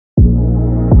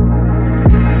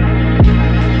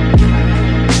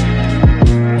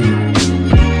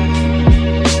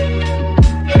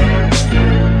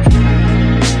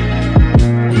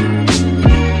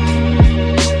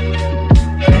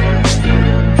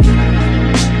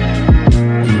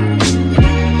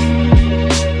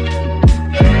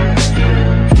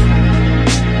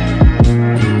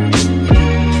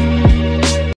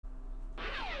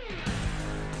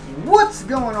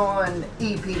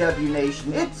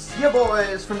It's your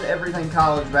boys from the Everything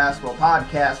College Basketball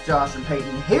Podcast, Josh and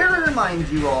Peyton, here to remind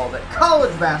you all that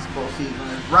college basketball season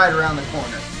is right around the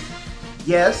corner.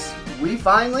 Yes, we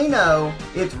finally know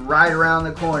it's right around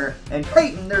the corner, and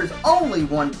Peyton, there's only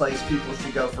one place people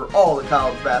should go for all the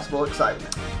college basketball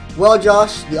excitement. Well,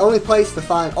 Josh, the only place to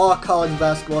find all college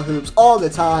basketball hoops all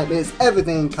the time is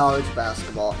Everything College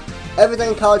Basketball.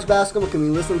 Everything College Basketball can be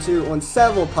listened to on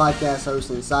several podcast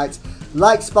hosting sites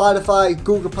like Spotify,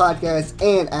 Google Podcasts,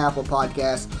 and Apple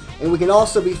Podcasts. And we can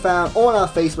also be found on our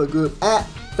Facebook group at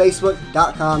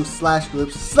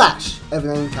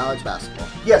facebook.com/groups/Everything College Basketball.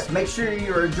 Yes, make sure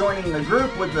you are joining the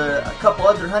group with a couple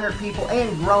other 100 people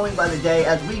and growing by the day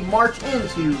as we march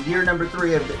into year number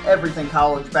 3 of the Everything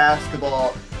College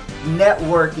Basketball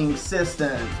networking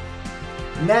system.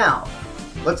 Now,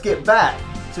 let's get back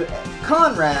to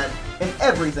Conrad and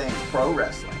Everything Pro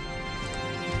Wrestling.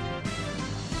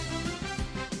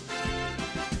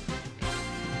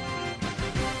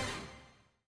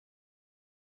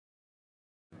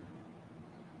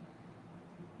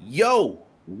 Yo,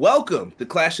 welcome to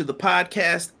Clash of the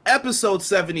Podcast, episode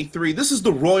 73. This is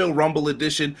the Royal Rumble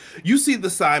edition. You see the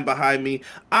sign behind me.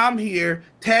 I'm here,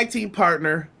 tag team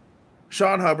partner,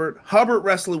 Sean Hubbard, Hubbard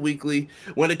Wrestling Weekly.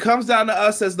 When it comes down to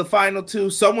us as the final two,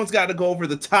 someone's got to go over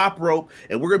the top rope,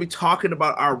 and we're going to be talking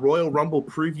about our Royal Rumble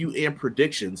preview and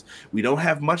predictions. We don't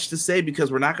have much to say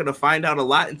because we're not going to find out a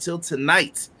lot until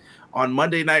tonight on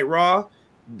Monday Night Raw.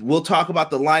 We'll talk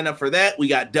about the lineup for that. We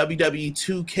got WWE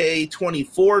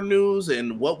 2K24 news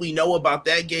and what we know about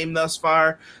that game thus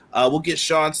far. We'll get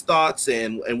Sean's thoughts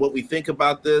and what we think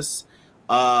about this.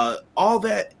 All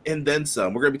that and then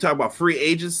some. We're going to be talking about free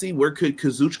agency. Where could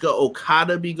Kazuchika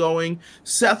Okada be going?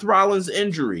 Seth Rollins'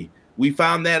 injury. We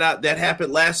found that out. That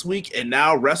happened last week, and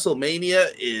now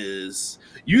WrestleMania is...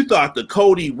 You thought the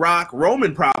Cody, Rock,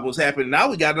 Roman problem was happening. Now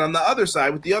we got it on the other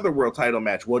side with the other world title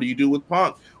match. What do you do with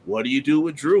Punk? What do you do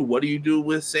with Drew? What do you do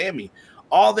with Sammy?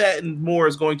 All that and more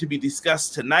is going to be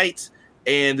discussed tonight,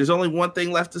 and there's only one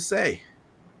thing left to say.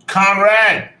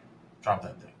 Conrad! Drop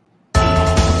that thing.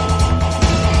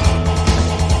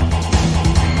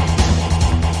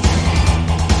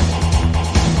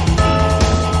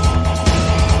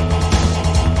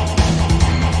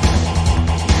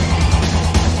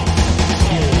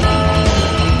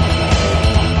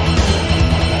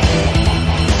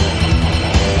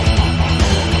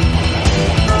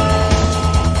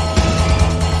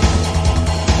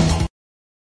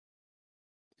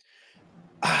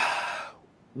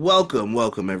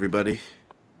 Welcome, everybody,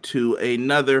 to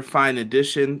another fine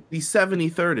edition, the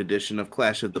 73rd edition of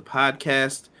Clash of the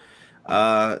Podcast.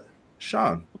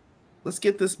 Sean, let's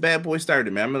get this bad boy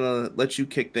started, man. I'm going to let you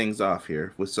kick things off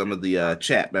here with some of the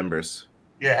chat members.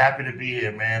 Yeah, happy to be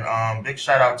here, man. Big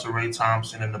shout out to Ray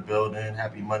Thompson in the building.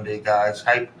 Happy Monday, guys.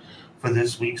 Hype for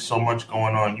this week. So much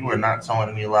going on. You are not telling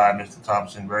any lie, Mr.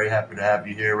 Thompson. Very happy to have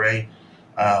you here, Ray.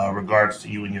 Regards to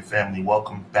you and your family.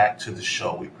 Welcome back to the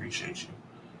show. We appreciate you.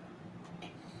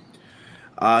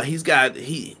 He's got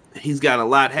a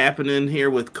lot happening here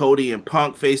with Cody and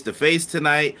Punk face to face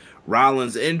tonight.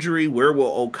 Rollins' injury. Where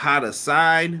will Okada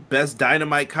sign? Best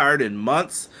Dynamite card in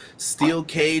months. Steel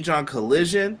cage on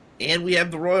Collision. And we have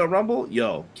the Royal Rumble.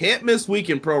 Yo, can't miss week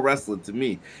in pro wrestling to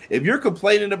me. If you're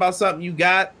complaining about something you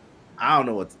got, I don't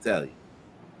know what to tell you.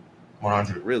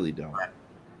 100. I really don't.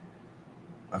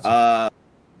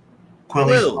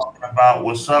 Quilly's talking about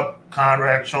what's up,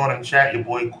 Conrad, Sean, and chat. Your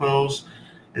boy Quills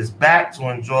is back to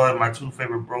enjoy my two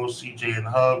favorite bros, CJ and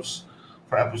Hubs,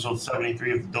 for episode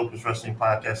 73 of the dopest wrestling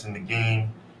podcast in the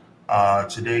game.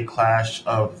 Today, Clash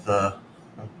of the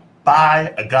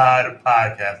By a God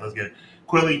podcast. Let's get it.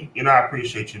 Quilly, I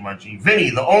appreciate you, my G. Vinny,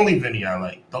 the only Vinny I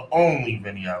like.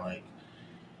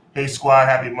 Hey, squad,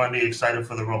 happy Monday. Excited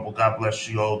for the Rumble. God bless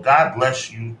you all. God bless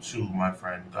you too, my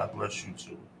friend. God bless you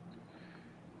too.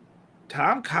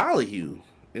 Tom Collihu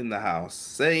in the house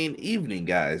saying evening,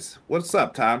 guys. What's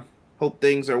up, Tom? Hope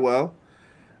things are well.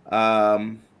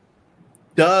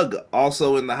 Doug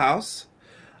also in the house.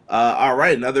 All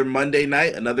right, another Monday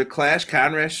night, another clash.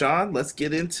 Conrad, Sean, let's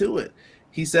get into it.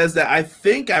 He says that I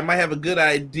think I might have a good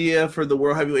idea for the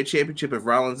World Heavyweight Championship if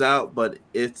Rollins out, but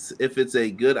if it's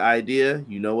a good idea,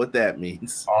 you know what that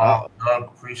means. Oh, Doug,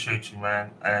 appreciate you,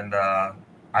 man. And I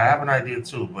have an idea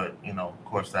too, but of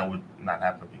course that would not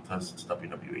happen because it's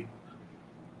WWE.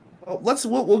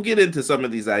 We'll get into some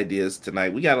of these ideas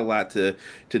tonight. We got a lot to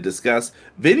discuss.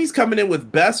 Vinny's coming in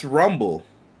with best Rumble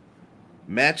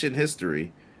match in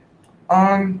history.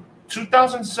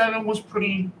 2007 was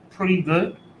pretty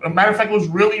good. As a matter of fact, it was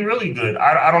really, really good.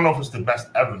 I don't know if it's the best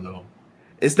ever though.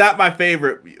 It's not my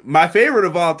favorite. My favorite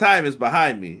of all time is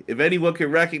behind me. If anyone can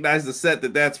recognize the set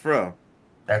that's from.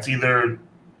 That's either it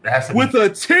has to with be a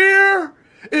tear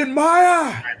in my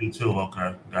eye. 92.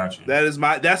 Okay, got you.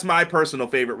 That's my personal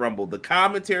favorite Rumble. The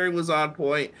commentary was on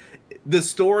point. The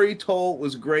story told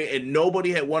was great, and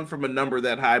nobody had won from a number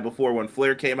that high before when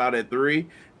Flair came out at 3.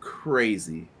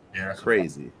 Crazy. Yeah, that's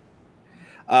crazy.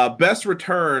 Best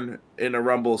return in a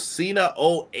Rumble, Cena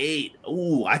 08.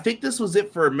 Ooh, I think this was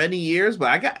it for many years,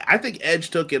 but I think Edge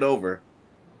took it over.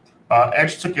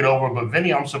 Edge took it over, but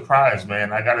Vinny, I'm surprised,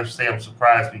 man. I gotta say, I'm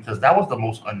surprised because that was the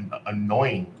most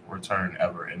annoying return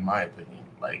ever, in my opinion.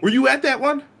 Like, were you at that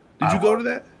one? Did you go to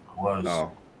that? I was.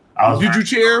 No. I was. Did you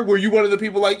cheer? Were you one of the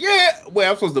people like, yeah? Wait,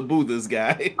 I'm supposed to boo this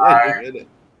guy.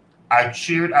 I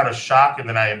cheered out of shock, and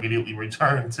then I immediately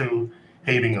returned to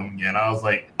hating him again. I was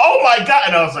like, "Oh my god!"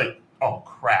 And I was like, "Oh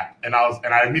crap!" And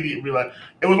I immediately realized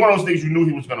it was one of those things you knew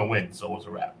he was going to win, so it was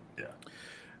a wrap. Yeah.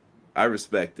 I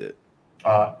respect it.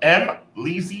 M.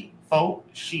 Leezy Fo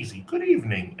Sheezy. Good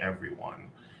evening, everyone.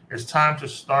 It's time to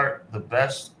start the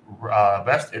best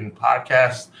in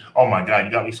podcast. Oh my God,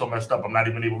 you got me so messed up. I'm not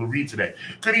even able to read today.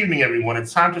 Good evening, everyone.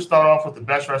 It's time to start off with the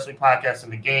best wrestling podcast in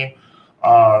the game.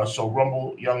 So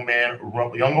Rumble, young women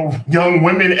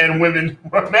and women,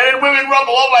 men and women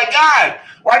Rumble. Oh my God,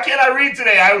 why can't I read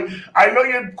today? I know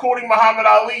you're quoting Muhammad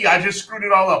Ali. I just screwed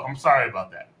it all up. I'm sorry about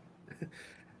that.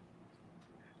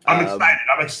 I'm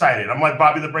excited. I'm like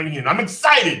Bobby the Brain Heenan. I'm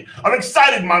excited,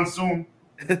 Monsoon.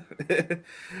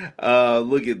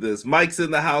 Look at this. Mike's in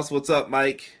the house. What's up,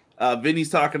 Mike? Vinny's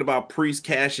talking about Priest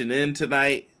cashing in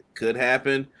tonight. Could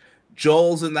happen.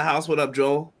 Joel's in the house. What up,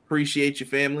 Joel? Appreciate you,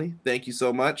 family. Thank you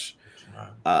so much.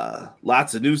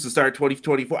 Lots of news to start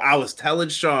 2024. I was telling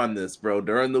Sean this, bro,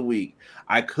 during the week.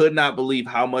 I could not believe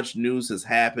how much news has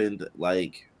happened.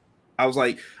 Like, I was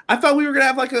like, I thought we were gonna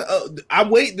have like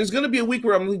there's gonna be a week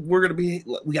where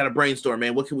we gotta brainstorm,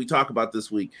 man. What can we talk about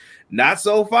this week? Not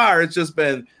so far. It's just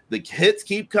been the hits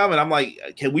keep coming. I'm like,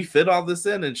 can we fit all this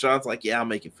in? And Sean's like, yeah, I'll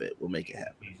make it fit. We'll make it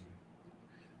happen.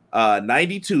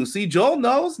 92. See, Joel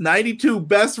knows 92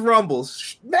 best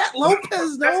Rumbles. Matt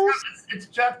Lopez knows. It's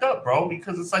jacked up, bro,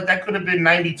 because it's like that could have been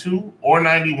 92 or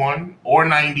 91 or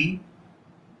 90.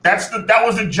 That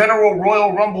was a general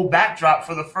Royal Rumble backdrop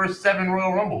for the first 7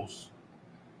 Royal Rumbles.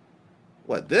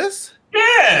 What, this?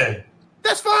 Yeah.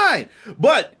 That's fine.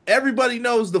 But everybody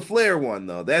knows the Flair one,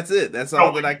 though. That's it. That's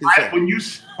all that I can say.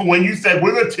 When you said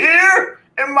with a tear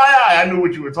in my eye, I knew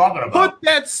what you were talking about. Put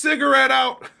that cigarette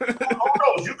out. Who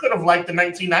knows? You could have liked the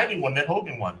 1990 one that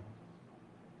Hogan won.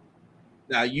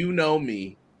 Now, you know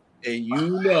me, and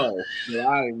you know that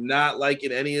I am not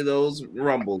liking any of those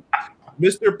Rumbles.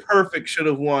 Mr. Perfect should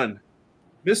have won.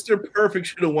 Mr. Perfect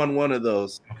should have won one of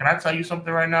those. Can I tell you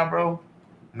something right now, bro?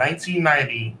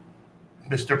 1990,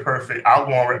 Mr. Perfect. I'll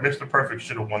go on. Mr. Perfect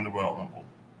should have won the Royal Rumble.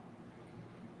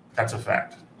 That's a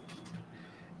fact.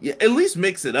 Yeah, at least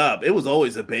mix it up. It was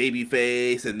always a baby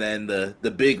face, and then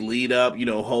the big lead up. You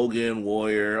know, Hogan,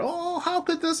 Warrior. Oh, how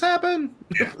could this happen?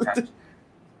 Yeah,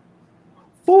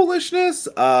 Foolishness.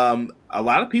 A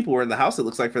lot of people were in the house. It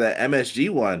looks like for that MSG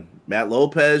one. Matt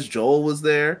Lopez, Joel was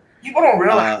there. People don't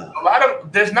realize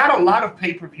there's not a lot of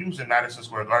pay-per-views in Madison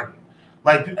Square Garden.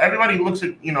 Like, everybody looks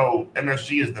at,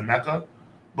 MSG as the Mecca,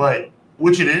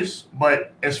 which it is.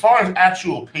 But as far as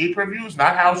actual pay-per-views,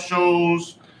 not house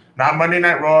shows, not Monday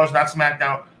Night Raws, not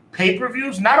SmackDown,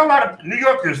 pay-per-views, not a lot of New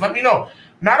Yorkers, let me know.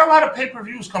 Not a lot of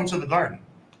pay-per-views come to the Garden.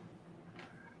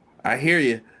 I hear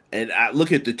you. And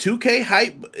look at the 2K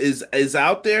hype is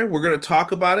out there. We're going to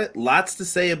talk about it. Lots to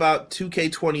say about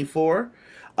 2K24.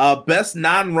 Best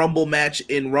non-Rumble match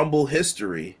in Rumble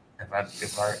history.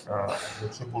 If I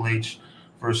Triple H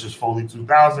versus Foley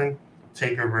 2000,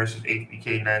 Taker versus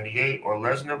HBK 98, or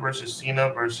Lesnar versus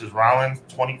Cena versus Rollins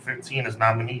 2015 as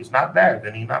nominees. Not bad,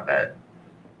 Vinny. Not bad.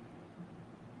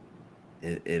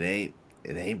 It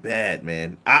ain't bad,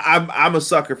 man. I'm a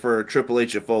sucker for Triple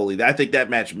H and Foley. I think that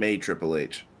match made Triple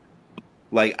H.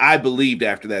 Like, I believed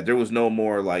after that. There was no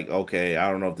more like, okay, I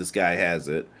don't know if this guy has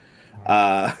it.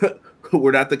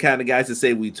 We're not the kind of guys that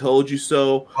say we told you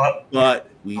so, but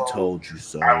we told you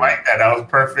so. I like that. That was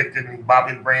perfect in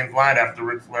Bobby the Brain's line after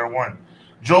Ric Flair won.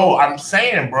 Joel, I'm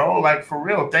saying, bro, like, for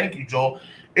real, thank you, Joel.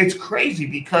 It's crazy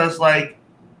because, like,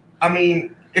 I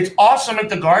mean, it's awesome at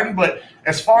the Garden, but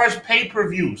as far as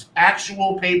pay-per-views,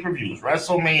 actual pay-per-views,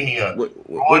 WrestleMania.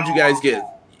 What did you guys get?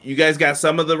 You guys got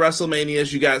some of the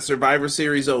WrestleManias. You got Survivor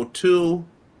Series 02.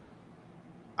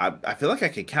 I feel like I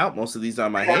can count most of these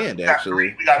on my hand,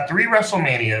 actually. We got 3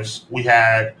 WrestleManias. We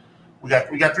got 3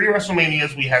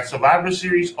 WrestleManias. We had Survivor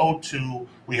Series 02.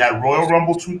 We had Royal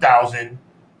Rumble 2000.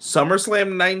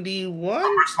 SummerSlam 91?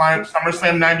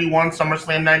 SummerSlam 91,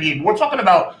 SummerSlam 98. We're talking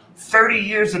about 30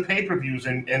 years of pay-per-views,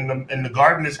 and the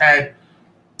Garden has had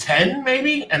 10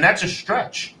 maybe, and that's a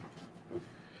stretch.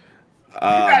 You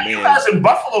Man. guys in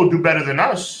Buffalo do better than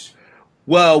us.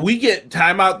 Well, we get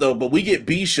timeout though, but we get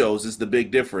B shows is the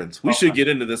big difference. We should get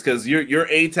into this because you're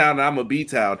A town and I'm a B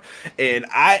town, and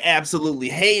I absolutely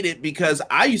hate it because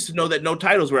I used to know that no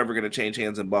titles were ever going to change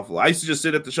hands in Buffalo. I used to just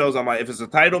sit at the shows. I'm like, if it's a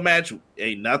title match,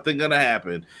 ain't nothing gonna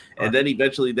happen. And then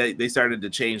eventually they started to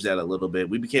change that a little bit.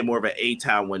 We became more of an A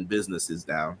town when business is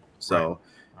down. So.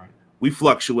 We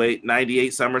fluctuate.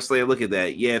 98 SummerSlam. Look at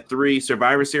that. Yeah, 3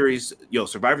 Survivor Series.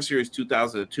 Survivor Series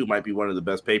 2002 might be one of the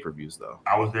best pay-per-views, though.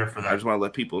 I was there for that. I just want to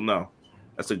let people know.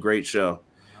 That's a great show.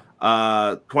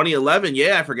 2011.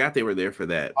 Yeah, I forgot they were there for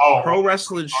that. Oh, Pro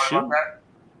Wrestling Shoot.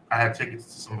 I had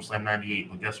tickets to SummerSlam 98,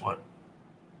 but guess what?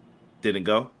 Didn't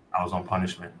go? I was on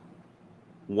punishment.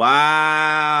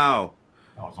 Wow.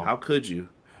 How could you?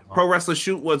 Pro Wrestling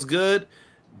Shoot, what's good?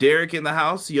 Derek in the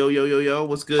house. Yo.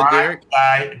 What's good, Derek?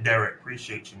 Guy, Derek.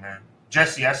 Appreciate you, man.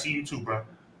 Jesse, I see you too, bro.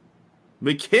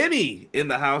 McKinney in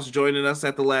the house joining us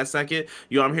at the last second.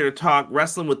 I'm here to talk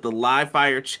wrestling with the live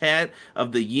fire chat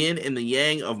of the yin and the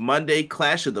yang of Monday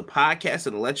Clash of the Podcast.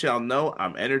 And to let y'all know,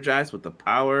 I'm energized with the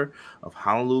power of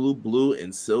Honolulu Blue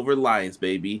and Silver Lions,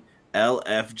 baby.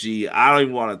 LFG. I don't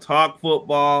even want to talk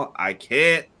football. I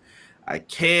can't.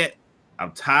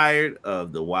 I'm tired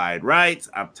of the wide rights.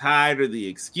 I'm tired of the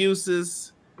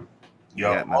excuses. All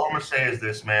I'm going to say is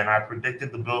this, man. I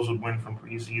predicted the Bills would win from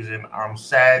preseason. I'm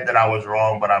sad that I was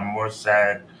wrong, but I'm more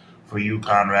sad for you,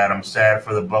 Conrad. I'm sad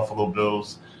for the Buffalo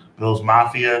Bills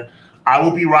Mafia. I will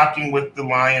be rocking with the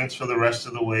Lions for the rest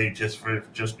of the way just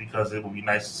because it will be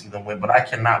nice to see them win. But I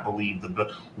cannot believe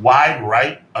the wide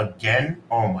right again.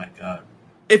 Oh, my God.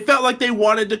 It felt like they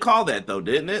wanted to call that, though,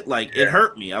 didn't it? It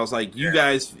hurt me. I was like, you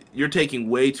guys, you're taking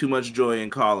way too much joy in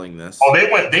calling this. Oh,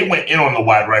 they went in on the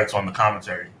wide rights on the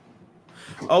commentary.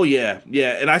 Oh, yeah.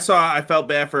 And I felt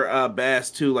bad for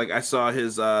Bass, too. Like, I saw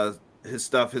his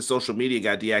stuff, his social media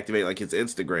got deactivated, like his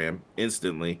Instagram,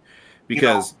 instantly,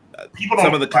 because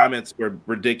some of the comments were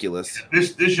ridiculous.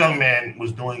 This young man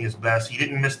was doing his best. He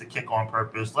didn't miss the kick on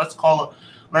purpose. Let's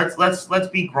let's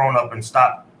be grown up and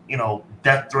stop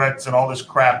death threats and all this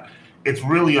crap. It's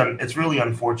really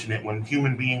unfortunate when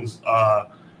human beings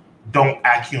don't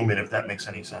act human, if that makes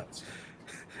any sense.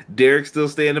 Derek's still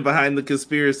standing behind the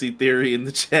conspiracy theory in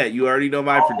the chat. You already know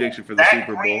my prediction for the Super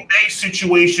Bowl. That Green Bay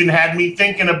situation had me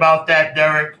thinking about that,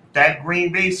 Derek. That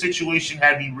Green Bay situation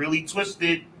had me really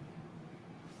twisted.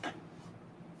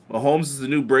 Mahomes is the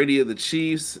new Brady of the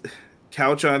Chiefs.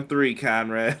 Couch on 3,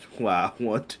 Conrad. Wow,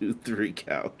 1, 2, 3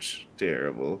 couch.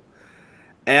 Terrible.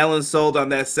 Allen sold on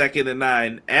that 2nd and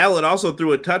 9. Allen also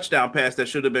threw a touchdown pass that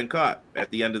should have been caught at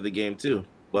the end of the game too.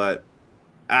 But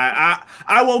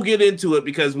I won't get into it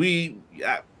because I'm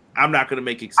not going to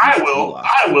make excuses.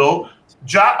 I will.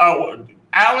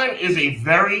 Allen is a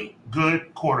very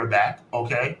good quarterback.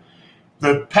 Okay,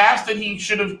 the pass that he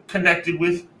should have connected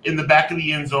with in the back of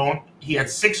the end zone, he had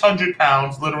 600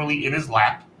 pounds literally in his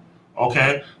lap.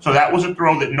 Okay, so that was a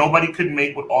throw that nobody could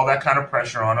make with all that kind of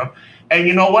pressure on him. And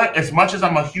you know what? As much as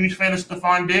I'm a huge fan of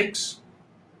Stephon Diggs,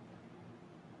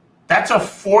 that's a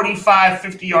 45,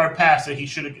 50-yard pass that he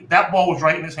should have. That ball was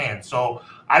right in his hand. So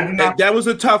I do not. That was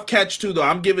a tough catch too, though.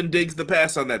 I'm giving Diggs the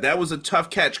pass on that. That was a tough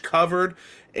catch, covered,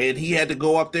 and he had to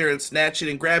go up there and snatch it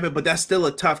and grab it. But that's still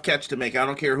a tough catch to make. I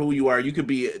don't care who you are. You could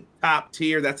be top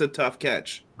tier. That's a tough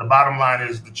catch. The bottom line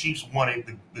is the Chiefs won it.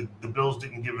 The Bills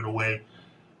didn't give it away.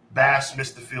 Bass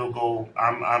missed the field goal.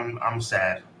 I'm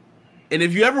sad. And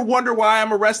if you ever wonder why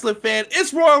I'm a wrestling fan,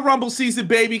 it's Royal Rumble season,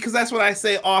 baby, because that's what I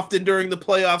say often during the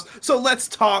playoffs. So let's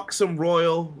talk some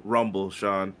Royal Rumble,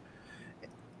 Sean.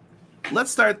 Let's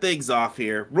start things off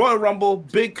here. Royal Rumble,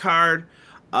 big card.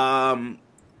 I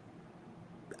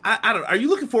don't. Are you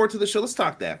looking forward to the show? Let's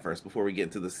talk that first before we get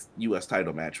into this U.S.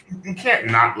 title match. You can't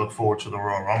not look forward to the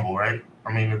Royal Rumble, right?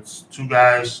 I mean, it's two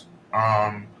guys.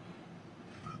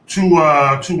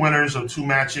 Two winners of 2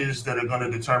 matches that are going to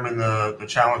determine the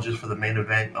challenges for the main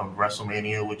event of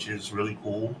WrestleMania, which is really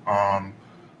cool.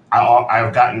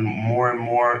 I've gotten more and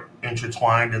more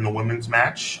intertwined in the women's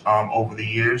match over the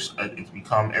years. It's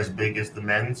become as big as the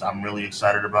men's. I'm really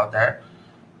excited about that,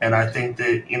 and I think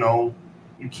that you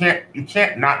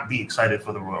can't not be excited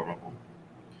for the Royal Rumble.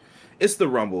 It's the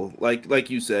Rumble, like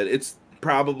you said. It's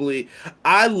probably,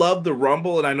 I love the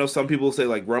Rumble, and I know some people say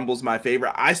like Rumble's my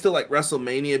favorite. I still like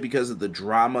WrestleMania because of the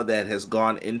drama that has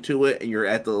gone into it, and you're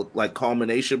at the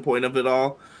culmination point of it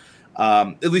all.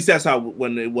 At least that's how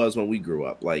when we grew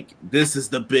up. Like, this is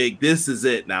this is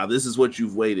it now. This is what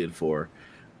you've waited for.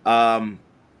 Yeah,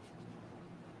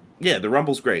 the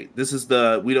Rumble's great. This is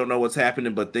we don't know what's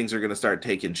happening, but things are going to start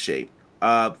taking shape.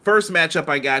 First matchup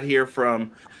I got here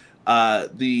from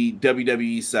the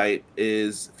WWE site,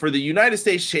 is for the United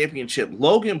States Championship,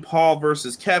 Logan Paul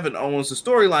versus Kevin Owens. The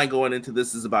storyline going into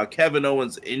this is about Kevin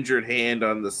Owens' injured hand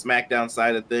on the SmackDown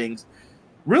side of things.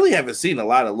 Really haven't seen a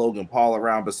lot of Logan Paul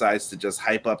around besides to just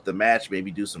hype up the match,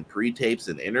 maybe do some pre-tapes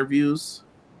and interviews.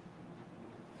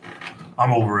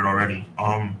 I'm over it already.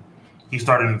 He's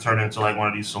starting to turn into like one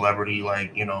of these celebrity,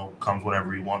 like, comes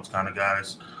whenever he wants kind of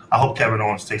guys. I hope Kevin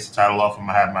Owens takes the title off him.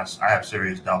 I have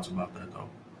serious doubts about that though.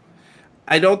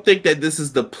 I don't think that this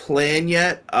is the plan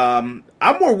yet. I'm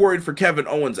more worried for Kevin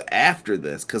Owens after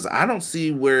this because I don't see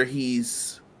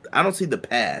the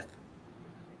path.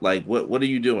 Like, what are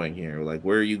you doing here? Like,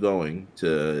 where are you going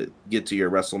to get to your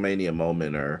WrestleMania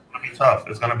moment? Or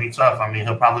It's gonna be tough. I mean,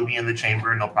 he'll probably be in the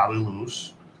chamber and he'll probably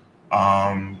lose.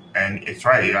 And it's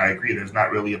right. I agree. There's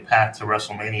not really a path to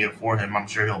WrestleMania for him. I'm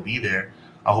sure he'll be there.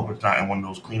 I hope it's not in one of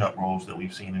those cleanup roles that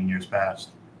we've seen in years past.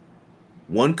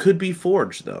 One could be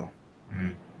forged, though.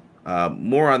 Mm-hmm.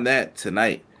 More on that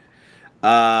tonight.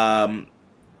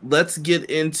 Let's get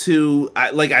into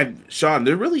Sean.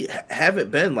 There really haven't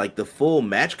been like the full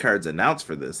match cards announced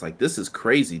for this. Like, this is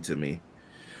crazy to me.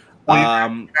 Well, you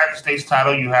have the United States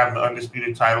title, you have the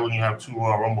undisputed title, and you have 2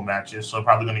 Royal Rumble matches. So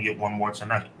probably going to get one more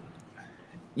tonight.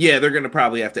 Yeah, they're going to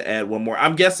probably have to add one more.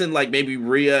 I'm guessing like maybe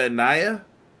Rhea and Nia,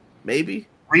 maybe.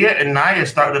 Rhea and Nia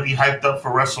starting to be hyped up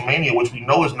for WrestleMania, which we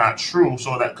know is not true.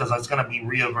 So that because it's going to be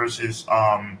Rhea versus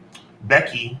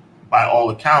Becky by all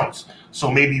accounts. So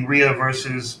maybe Rhea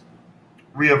versus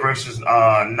Nia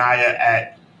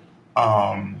at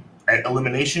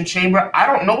Elimination Chamber. I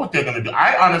don't know what they're going to do.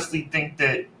 I honestly think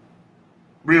that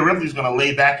Rhea Ripley's going to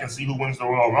lay back and see who wins the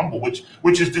Royal Rumble, which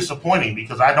is disappointing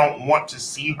because I don't want to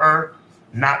see her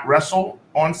not wrestle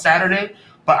on Saturday.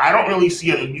 But I don't really see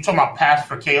you talking about path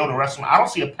for KO to wrestle. I don't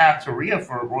see a path to Rhea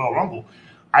for Royal Rumble.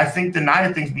 I think the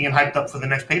Nia thing's being hyped up for the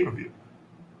next pay-per-view.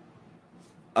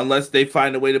 Unless they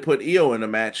find a way to put Io in a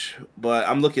match. But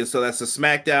I'm looking, so that's a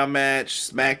SmackDown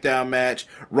match.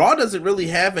 Raw doesn't really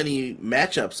have any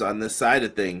matchups on this side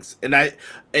of things.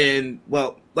 And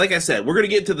well, like I said, we're going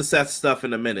to get to the Seth stuff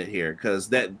in a minute here because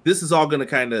this is all going to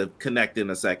kind of connect in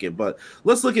a second. But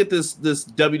let's look at this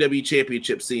WWE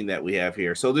Championship scene that we have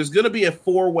here. So there's going to be a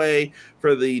 4-way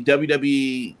for the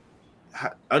WWE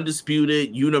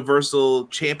Undisputed Universal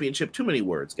Championship. Too many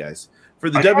words, guys. For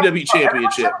the WWE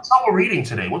Championship. Everyone's trouble reading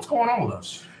today. What's going on with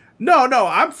us? No,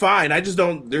 I'm fine. I just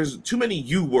don't. There's too many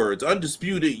U words.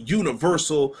 Undisputed,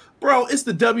 Universal, bro. It's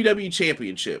the WWE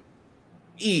Championship.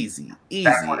 Easy.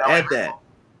 Add that.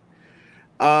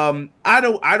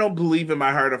 I don't believe in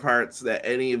my heart of hearts that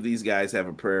any of these guys have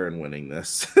a prayer in winning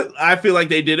this. I feel like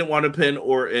they didn't want to pin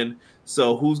Orton.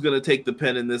 So who's gonna take the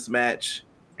pin in this match?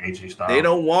 AJ Styles. They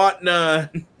don't want none.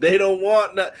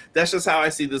 That's just how I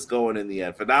see this going in the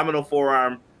end. Phenomenal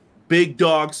forearm, big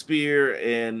dog spear,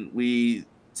 and we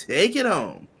take it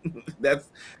home. That's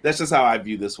just how I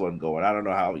view this one going. I don't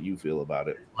know how you feel about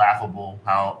it. It's laughable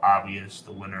how obvious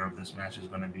the winner of this match is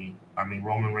going to be. I mean,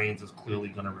 Roman Reigns is clearly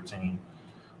going to retain.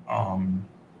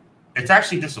 It's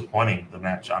actually disappointing, the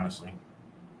match, honestly.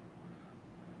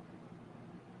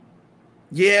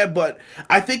 Yeah, but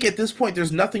I think at this point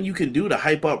there's nothing you can do to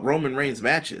hype up Roman Reigns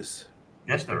matches.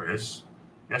 Yes, there is.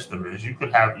 You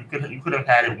could have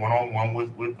had it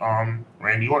 1-on-1 with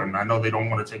Randy Orton. I know they don't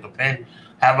want to take a pin.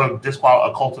 Have a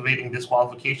cultivating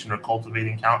disqualification or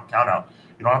cultivating count out.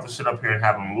 You don't have to sit up here and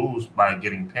have him lose by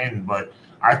getting pinned. But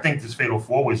I think this Fatal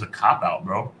 4-Way is a cop out,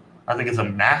 bro. I think it's a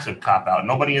massive cop out.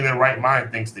 Nobody in their right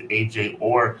mind thinks that AJ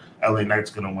or LA Knight's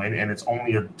going to win, and it's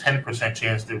only a 10%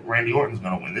 chance that Randy Orton's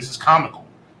going to win. This is comical.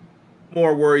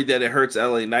 More worried that it hurts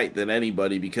LA Knight than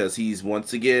anybody because he's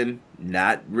once again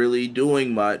not really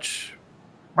doing much.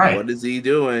 Right. What is he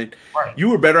doing? Right. You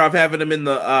were better off having him in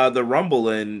the Rumble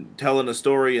and telling a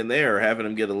story in there, or having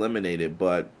him get eliminated.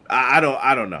 But I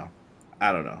don't know.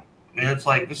 And it's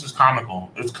like, this is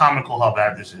comical. It's comical how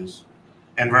bad this is,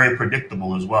 and very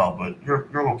predictable as well. But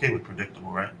you're okay with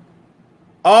predictable, right?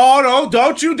 Oh no!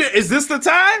 Don't you? Is this the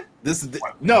time?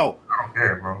 No. I don't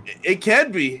care, bro. It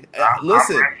can be.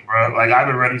 Listen, I'm ready, bro. Like, I've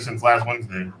been ready since last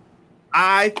Wednesday.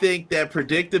 I think that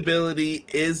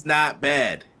predictability is not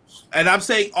bad. And I'm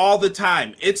saying all the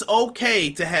time, it's okay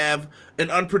to have an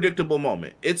unpredictable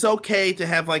moment. It's okay to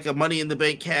have like a Money in the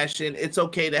Bank cash in. It's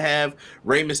okay to have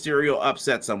Rey Mysterio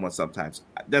upset someone sometimes.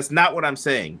 That's not what I'm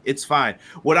saying. It's fine.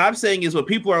 What I'm saying is when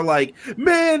people are like,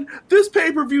 man, this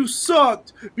pay-per-view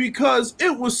sucked because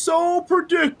it was so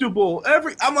predictable.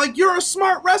 I'm like, you're a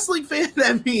smart wrestling fan.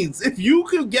 That means if you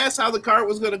could guess how the card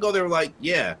was going to go, they were like,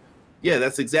 yeah, Yeah,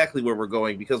 that's exactly where we're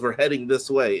going because we're heading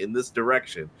this way in this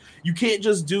direction. You can't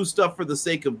just do stuff for the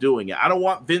sake of doing it. I don't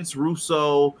want Vince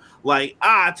Russo like,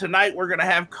 tonight we're going to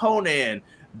have Conan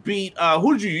beat,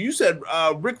 who did you said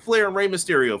Ric Flair and Rey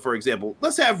Mysterio, for example.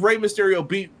 Let's have Rey Mysterio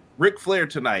beat Ric Flair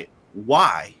tonight.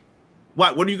 Why?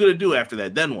 What are you going to do after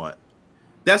that? Then what?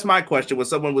 That's my question. When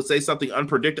someone would say something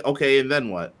unpredictable, okay, and then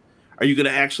what? Are you going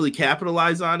to actually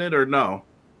capitalize on it or no?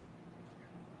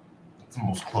 It's the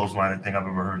most close-minded thing I've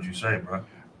ever heard you say, bro.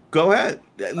 Go ahead.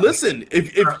 Listen,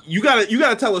 if you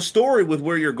gotta tell a story with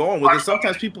where you're going with it.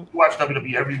 Sometimes people watch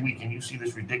WWE every week and you see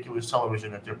this ridiculous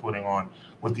television that they're putting on,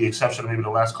 with the exception of maybe the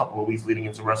last couple of weeks leading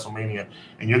into WrestleMania,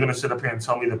 and you're gonna sit up here and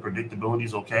tell me that predictability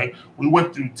is okay? We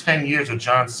went through 10 years of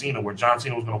John Cena where John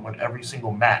Cena was gonna win every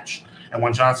single match. And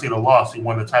when John Cena lost, he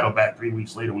won the title back 3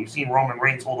 weeks later. We've seen Roman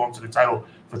Reigns hold on to the title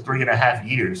for 3.5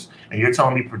 years. And you're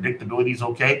telling me predictability is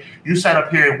okay? You sat up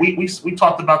here and we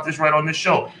talked about this right on this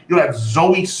show. You had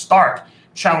Zoe Stark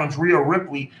challenge Rhea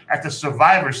Ripley at the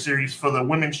Survivor Series for the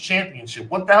Women's Championship.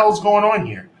 What the hell is going on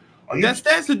here? That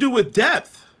has to do with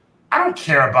depth. I don't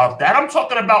care about that. I'm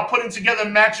talking about putting together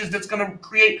matches that's going to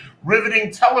create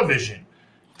riveting television.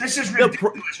 This is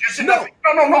ridiculous. No,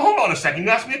 hold on a second. You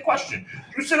asked me a question.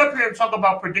 You sit up here and talk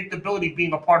about predictability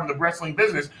being a part of the wrestling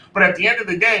business, but at the end of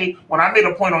the day, when I made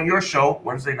a point on your show,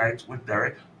 Wednesday nights with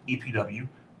Derek, EPW,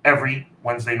 every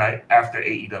Wednesday night after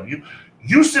AEW,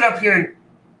 you sit up here and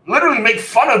literally make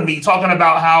fun of me talking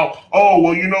about how, oh,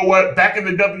 well, you know what, back in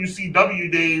the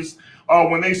WCW days,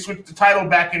 when they switched the title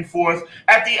back and forth,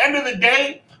 at the end of the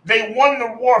day, they won the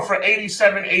war for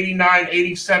 87, 89,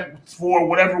 87, for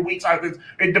whatever weeks.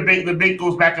 The debate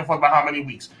goes back and forth about how many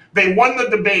weeks. They won the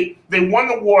debate. They won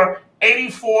the war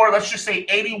 84, let's just say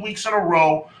 80 weeks in a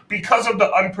row because of the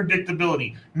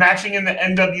unpredictability, matching in the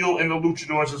NWO and the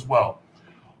Luchadors as well.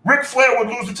 Ric Flair would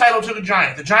lose the title to the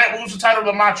Giant. The Giant would lose the title to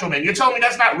the Macho Man. You're telling me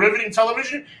that's not riveting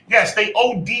television? Yes, they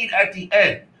OD'd at the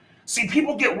end. See,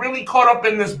 people get really caught up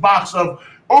in this box of,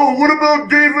 oh, what about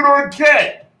David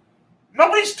Arquette?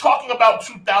 Nobody's talking about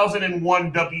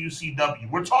 2001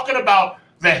 WCW. We're talking about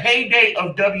the heyday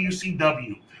of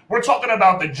WCW. We're talking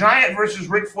about the Giant versus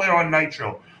Ric Flair on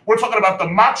Nitro. We're talking about the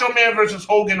Macho Man versus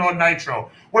Hogan on Nitro.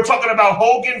 We're talking about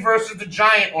Hogan versus the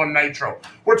Giant on Nitro.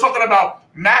 We're talking about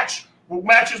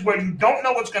matches where you don't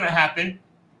know what's going to happen,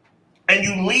 and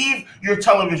you leave your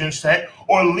television set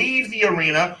or leave the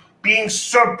arena being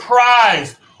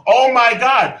surprised. Oh my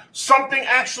God, something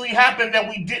actually happened that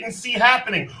we didn't see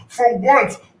happening. For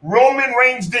once, Roman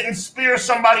Reigns didn't spear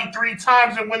somebody 3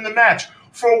 times and win the match.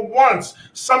 For once,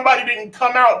 somebody didn't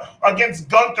come out against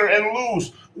Gunther and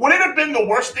lose. Would it have been the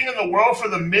worst thing in the world for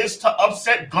The Miz to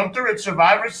upset Gunther at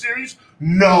Survivor Series?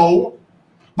 No.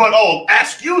 But,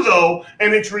 ask you though,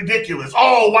 and it's ridiculous.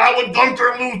 Oh, why would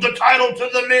Gunther lose the title to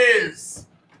The Miz?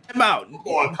 Out.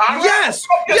 Yes.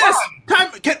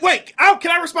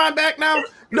 Can I respond back now?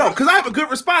 No, because I have a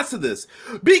good response to this.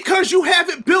 Because you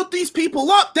haven't built these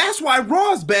people up. That's why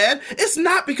Raw's bad. It's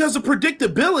not because of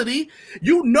predictability.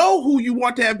 You know who you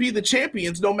want to have be the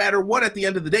champions no matter what at the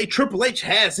end of the day. Triple H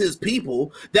has his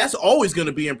people. That's always going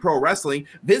to be in pro wrestling.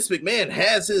 Vince McMahon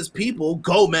has his people.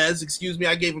 Gomez, excuse me,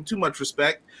 I gave him too much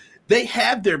respect. They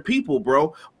have their people,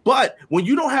 bro. But when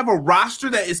you don't have a roster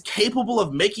that is capable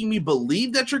of making me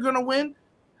believe that you're going to win,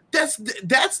 that's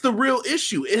the real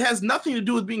issue. It has nothing to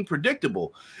do with being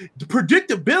predictable. The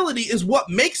predictability is what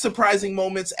makes surprising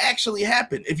moments actually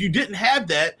happen. If you didn't have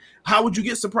that, how would you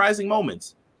get surprising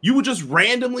moments? You would just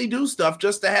randomly do stuff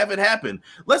just to have it happen.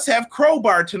 Let's have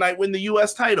Crowbar tonight win the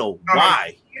U.S. title.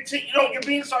 Why? You're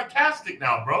being sarcastic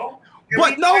now, bro.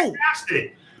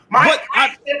 Sarcastic.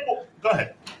 Go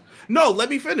ahead. No, let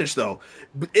me finish, though.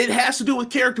 It has to do with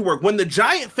character work. When the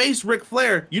Giant faced Ric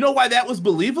Flair, you know why that was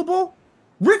believable?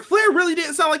 Ric Flair really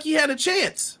didn't sound like he had a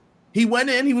chance. He went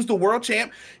in, he was the world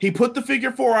champ. He put the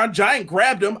figure 4 on. Giant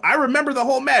grabbed him. I remember the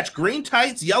whole match. Green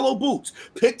tights, yellow boots.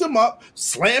 Picked him up,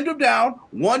 slammed him down.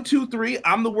 1, 2, 3.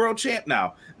 I'm the world champ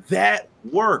now. That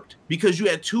worked because you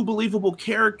had 2 believable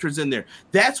characters in there.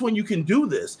 That's when you can do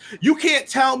this. You can't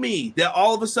tell me that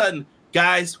all of a sudden,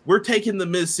 guys, we're taking The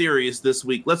Miz serious this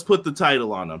week. Let's put the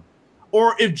title on him.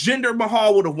 Or if Jinder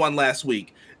Mahal would have won last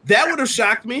week, that would have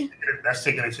shocked me. That's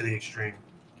taking it to the extreme.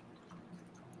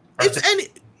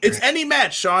 It's any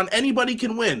match, Sean. Anybody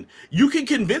can win. You can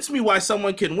convince me why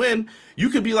someone can win. You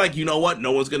could be like, you know what?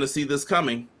 No one's going to see this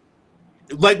coming.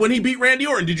 Like when he beat Randy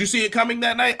Orton. Did you see it coming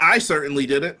that night? I certainly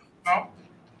didn't. No.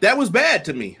 That was bad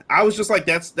to me. I was just like,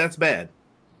 that's bad.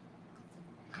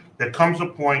 There comes a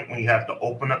point when you have to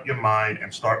open up your mind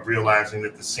and start realizing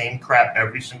that the same crap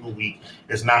every single week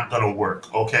is not going to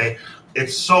work, okay?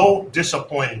 It's so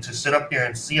disappointing to sit up here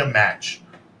and see a match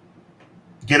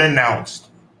get announced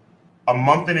a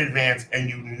month in advance, and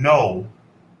you know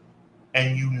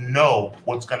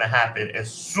what's going to happen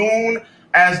as soon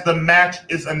as the match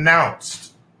is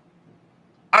announced.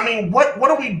 I mean, what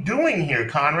are we doing here,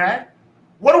 Conrad?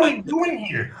 What are we doing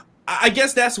here? I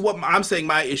guess that's what I'm saying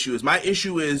my issue is. My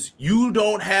issue is you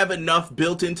don't have enough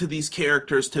built into these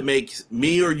characters to make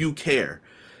me or you care.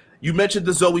 You mentioned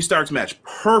the Zoe Starks match.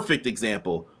 Perfect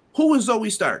example. Who is Zoe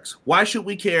Starks? Why should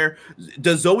we care?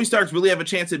 Does Zoe Starks really have a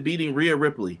chance at beating Rhea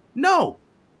Ripley? No,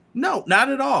 not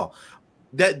at all.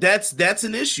 That's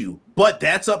an issue. But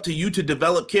that's up to you to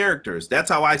develop characters. That's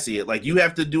how I see it. Like, you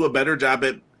have to do a better job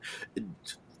at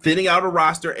thinning out a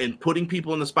roster and putting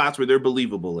people in the spots where they're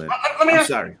believable in. Let me ask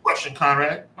you this question,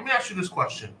 Conrad. Let me ask you this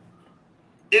question.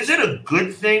 Is it a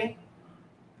good thing?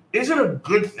 Is it a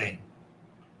good thing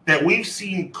that we've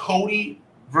seen Cody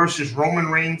versus Roman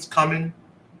Reigns coming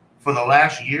for the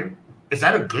last year? Is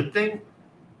that a good thing?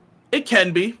 It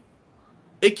can be.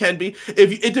 It can be.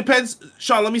 It depends.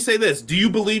 Sean, let me say this. Do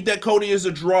you believe that Cody is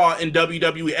a draw in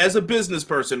WWE as a business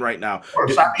person right now? Or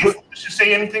just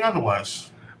say anything otherwise.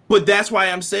 But that's why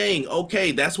I'm saying,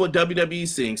 okay, that's what WWE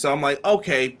is seeing. So I'm like,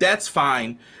 okay, that's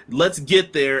fine. Let's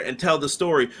get there and tell the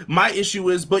story. My issue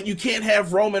is, but you can't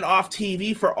have Roman off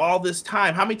TV for all this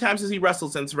time. How many times has he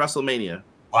wrestled since WrestleMania?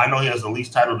 Well, I know he has the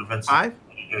least title defense. 5?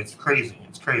 It's crazy.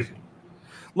 It's crazy.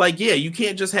 Like, yeah, you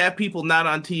can't just have people not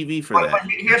on TV for that. But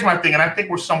here's my thing, and I think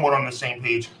we're somewhat on the same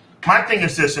page. My thing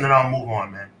is this, and then I'll move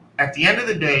on, man. At the end of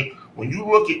the day, when you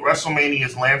look at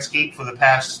WrestleMania's landscape for the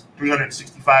past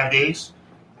 365 days,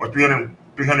 or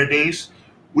 300 days,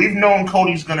 we've known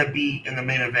Cody's going to be in the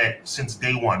main event since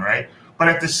day one, right? But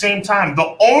at the same time,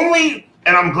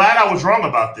 and I'm glad I was wrong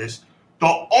about this,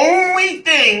 the only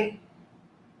thing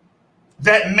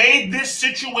that made this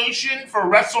situation for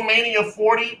WrestleMania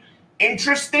 40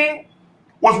 interesting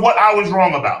was what I was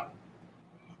wrong about.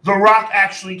 The Rock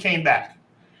actually came back.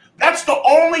 That's the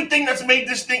only thing that's made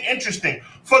this thing interesting.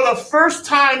 For the first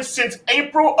time since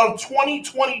April of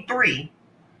 2023,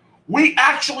 we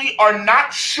actually are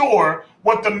not sure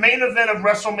what the main event of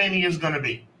WrestleMania is going to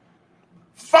be.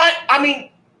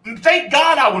 Thank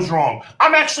God I was wrong.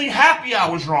 I'm actually happy I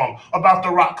was wrong about The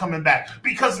Rock coming back,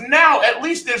 because now at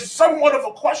least there's somewhat of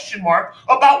a question mark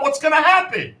about what's going to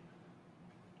happen.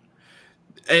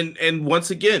 And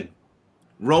once again,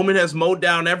 Roman has mowed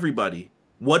down everybody.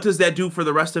 What does that do for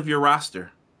the rest of your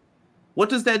roster? What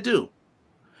does that do?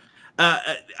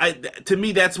 To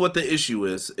me, that's what the issue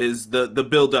is the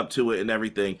build up to it and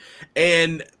everything.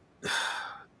 And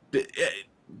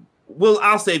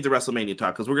I'll save the WrestleMania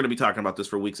talk because we're going to be talking about this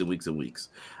for weeks and weeks and weeks.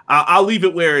 I'll leave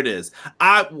it where it is.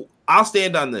 I'll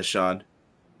stand on this, Sean.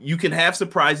 You can have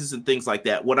surprises and things like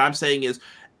that. What I'm saying is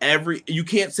you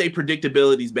can't say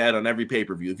predictability is bad on every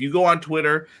pay-per-view. If you go on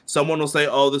Twitter, someone will say,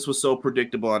 oh, this was so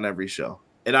predictable on every show.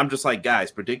 And I'm just like,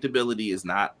 guys, predictability is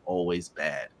not always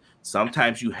bad.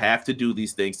 Sometimes you have to do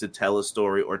these things to tell a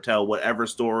story or tell whatever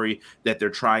story that they're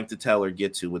trying to tell or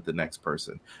get to with the next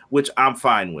person, which I'm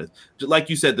fine with. Like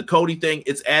you said, the Cody thing,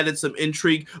 it's added some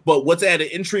intrigue, but what's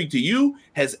added intrigue to you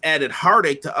has added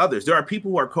heartache to others. There are people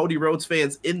who are Cody Rhodes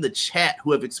fans in the chat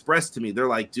who have expressed to me, they're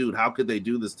like, dude, how could they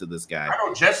do this to this guy? I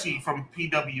know Jesse from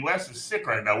PWS is sick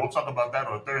right now. We'll talk about that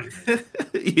on Thursday.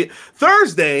 Yeah.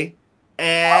 Thursday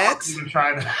at... I'm even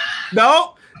trying to...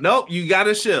 Nope, you got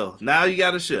to chill. Now you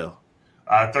got to chill.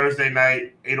 Thursday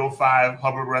night, 8:05,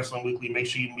 Hubbard Wrestling Weekly. Make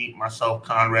sure you meet myself,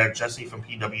 Conrad, Jesse from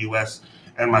PWS,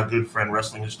 and my good friend,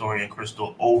 wrestling historian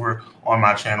Crystal, over on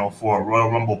my channel for a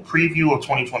Royal Rumble preview of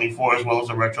 2024, as well as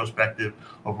a retrospective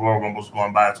of Royal Rumbles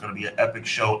going by. It's going to be an epic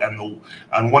show,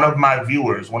 and one of my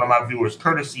viewers,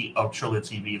 courtesy of Triller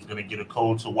TV, is going to get a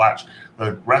code to watch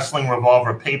the Wrestling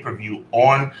Revolver pay-per-view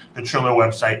on the Triller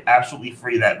website, absolutely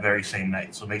free that very same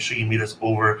night. So make sure you meet us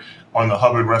over on the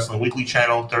Hubbard Wrestling Weekly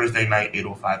channel, Thursday night,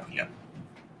 8:05 p.m.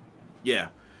 Yeah.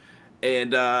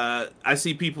 And I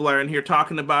see people are in here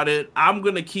talking about it. I'm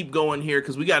going to keep going here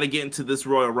because we got to get into this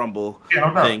Royal Rumble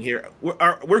thing here.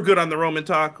 We're good on the Roman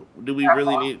talk. Do we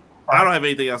really need... I don't have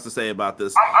anything else to say about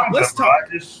this. Let's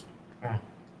talk.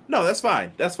 No, that's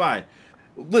fine. That's fine.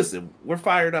 Listen, we're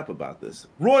fired up about this.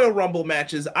 Royal Rumble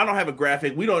matches. I don't have a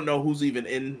graphic. We don't know who's even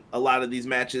in a lot of these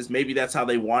matches. Maybe that's how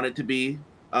they want it to be.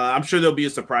 I'm sure there'll be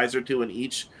a surprise or two in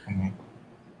each. Mm-hmm.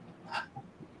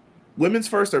 Women's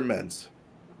first or men's?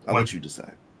 I'll let you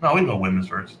decide. No, we go women's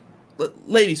first.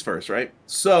 Ladies first, right?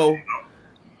 So,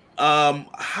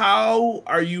 how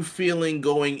are you feeling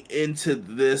going into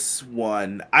this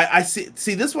one? I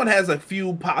see this one has a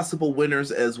few possible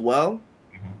winners as well.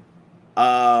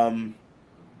 Mm-hmm.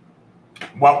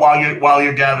 While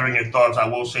you're gathering your thoughts, I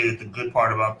will say that the good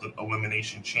part about the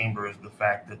Elimination Chamber is the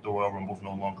fact that the Royal Rumble is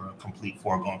no longer a complete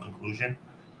foregone conclusion.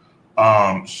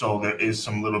 So there's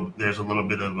a little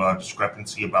bit of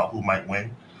discrepancy about who might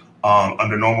win.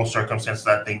 Under normal circumstances,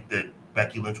 I think that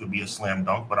Becky Lynch would be a slam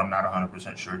dunk, but I'm not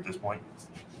 100% sure at this point.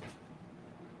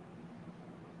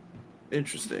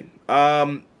 Interesting.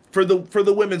 For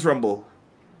the Women's Rumble,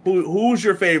 who's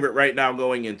your favorite right now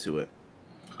going into it?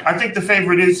 I think the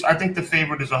favorite is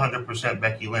 100%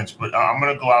 Becky Lynch, but I'm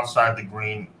going to go outside the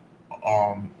green,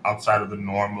 outside of the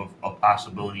norm of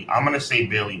possibility. I'm going to say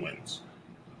Bayley wins.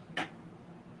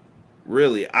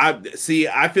 Really?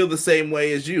 I feel the same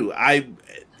way as you.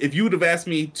 If you would have asked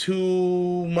me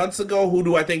 2 months ago, who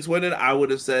do I think's winning, I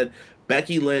would have said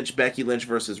Becky Lynch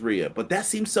versus Rhea. But that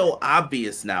seems so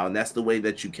obvious now, and that's the way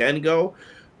that you can go.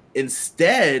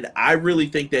 Instead, I really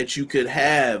think that you could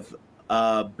have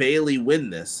Bayley win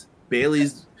this.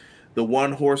 Bayley's the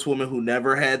one horsewoman who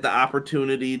never had the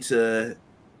opportunity to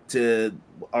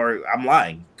or I'm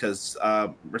lying because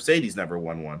Mercedes never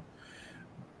won one.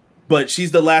 But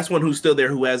she's the last one who's still there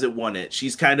who hasn't won it.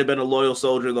 She's kind of been a loyal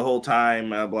soldier the whole time,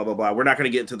 blah, blah, blah. We're not going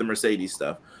to get into the Mercedes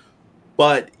stuff.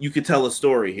 But you could tell a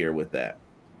story here with that.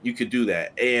 You could do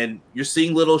that. And you're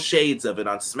seeing little shades of it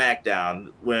on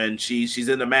SmackDown when she's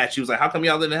in the match. She was like, how come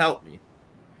y'all didn't help me?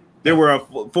 There were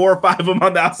 4 or 5 of them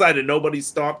on the outside and nobody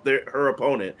stopped her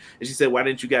opponent. And she said, why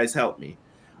didn't you guys help me?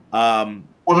 Well,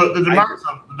 the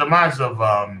demise of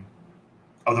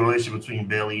the relationship between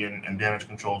Bayley and Damage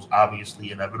Control is obviously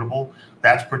inevitable.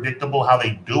 That's predictable. How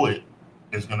they do it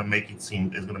is going to make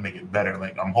it better.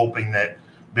 Like, I'm hoping that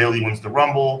Bayley wins the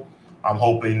Rumble. I'm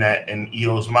hoping that in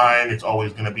Io's mind, it's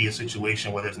always going to be a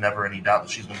situation where there's never any doubt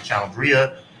that she's going to challenge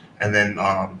Rhea. And then,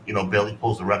 Bayley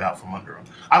pulls the rug out from under him.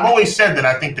 I've always said that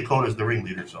I think Dakota's the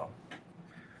ringleader, so.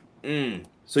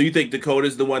 So you think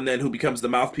Dakota's the one then who becomes the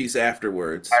mouthpiece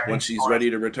afterwards when she's ready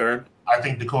to return? I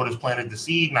think Dakota's planted the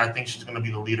seed, and I think she's going to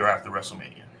be the leader after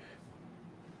WrestleMania.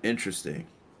 Interesting.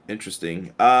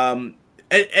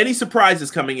 Any surprises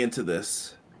coming into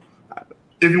this?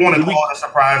 If you want to call it a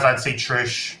surprise, I'd say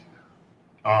Trish.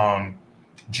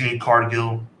 Jade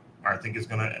Cargill, I think, is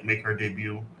going to make her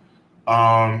debut.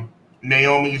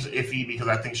 Naomi's iffy because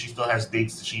I think she still has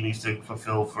dates that she needs to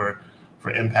fulfill for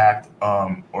Impact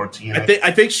or TNA.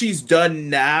 I think she's done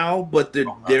now, but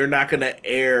they're not going to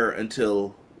air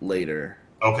until later.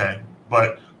 Okay,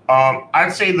 but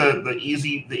I'd say the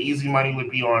easy money would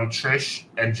be on Trish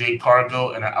and Jade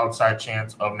Cargill and an outside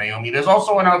chance of Naomi. There's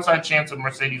also an outside chance of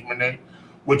Mercedes Moné,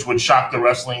 which would shock the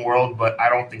wrestling world, but I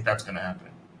don't think that's going to happen.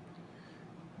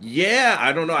 Yeah,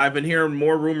 I don't know. I've been hearing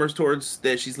more rumors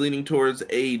that she's leaning towards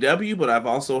AEW, but I've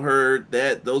also heard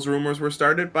that those rumors were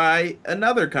started by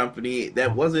another company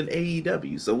that wasn't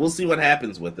AEW. So we'll see what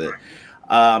happens with it.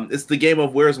 It's the game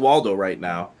of Where's Waldo right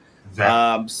now.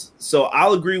 Exactly. So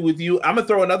I'll agree with you. I'm going to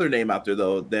throw another name out there,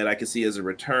 though, that I can see as a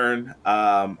return.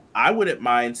 I wouldn't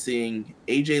mind seeing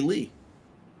AJ Lee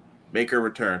make her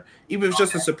return, even if it's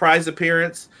just a surprise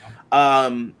appearance.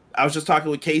 I was just talking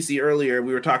with Casey earlier.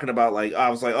 We were talking about, I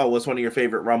was like, oh, what's one of your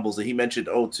favorite Rumbles? And he mentioned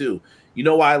 02. You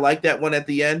know why I like that one at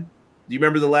the end? Do you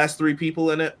remember the last 3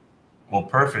 people in it? Well,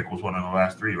 Perfect was one of the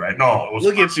last 3, right? No, it was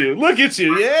Look at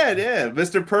you. Yeah.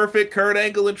 Mr. Perfect, Kurt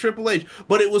Angle, and Triple H.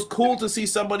 But it was cool to see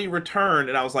somebody return.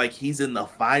 And I was like, he's in the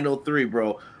final 3,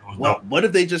 bro. What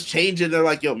if they just change it? They're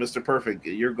like, yo, Mr. Perfect,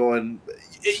 you're going.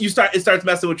 It starts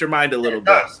messing with your mind a little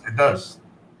bit. It does.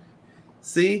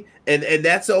 See, and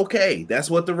that's okay. That's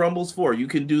what the Rumble's for. You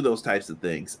can do those types of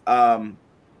things.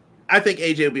 I think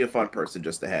AJ would be a fun person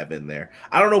just to have in there.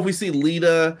 I don't know if we see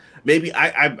Lita. Maybe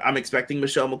I'm expecting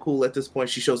Michelle McCool at this point.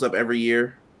 She shows up every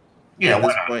year. Yeah, at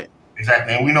this point.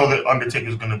 Exactly. And we know that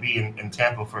Undertaker's going to be in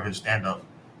Tampa for his stand-up.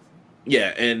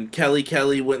 Yeah, and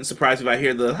Kelly wouldn't surprise me if I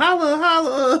hear the holla,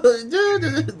 holla,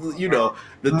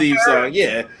 the theme song.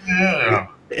 Yeah.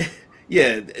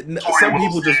 Yeah. Some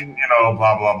people just, blah,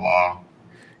 blah, blah.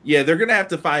 Yeah, they're going to have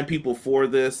to find people for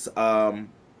this. And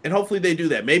hopefully they do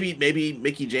that. Maybe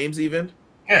Mickie James even.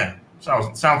 Yeah,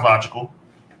 sounds logical.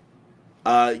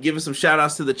 Give us some shout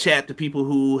outs to the chat to people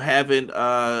who haven't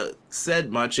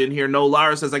said much in here. No,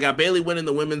 Lara says, I got Bayley winning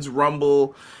the Women's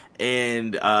Rumble,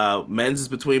 and men's is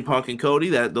between Punk and Cody.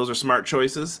 Those are smart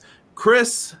choices.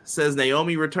 Chris says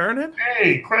Naomi returning.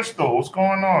 Hey, Crystal, what's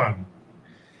going on?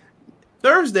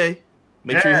 Thursday.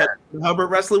 Make sure you head to Hubbard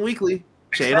Wrestling Weekly.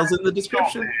 Channel's in the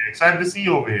description. Excited to see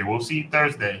you over here. We'll see you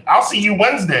Thursday. I'll see you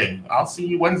Wednesday.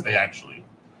 Actually.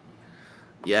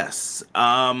 Yes.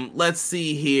 Let's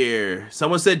see here.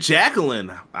 Someone said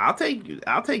Jacqueline. I'll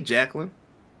take Jacqueline.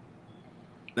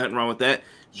 Nothing wrong with that.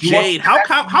 Jade. How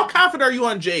confident are you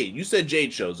on Jade? You said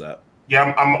Jade shows up.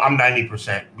 Yeah, I'm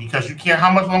 90% because you can't. How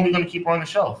much longer are you going to keep her on the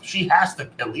shelf? She has to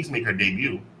at least make her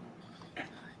debut.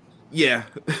 Yeah.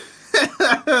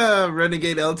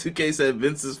 Renegade L2K said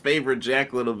Vince's favorite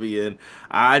Jacqueline will be in.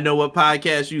 I know what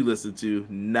podcast you listen to.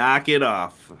 Knock it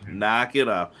off. Knock it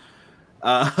off.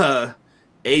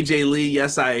 AJ Lee,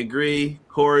 yes, I agree.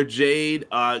 Cora Jade.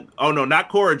 Oh, no, not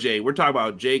Cora Jade. We're talking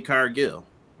about Jade Cargill.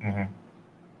 Mm-hmm.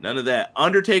 None of that.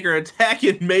 Undertaker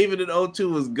attacking Maven in O2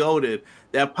 was goated.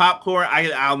 That popcorn,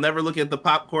 I'll never look at the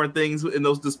popcorn things in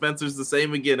those dispensers the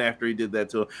same again after he did that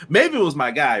to him. Maven was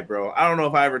my guy, bro. I don't know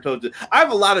if I ever told you. I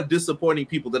have a lot of disappointing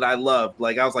people that I loved.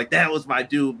 Like, I was like, that was my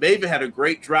dude. Maven had a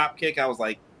great drop kick. I was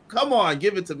like, come on,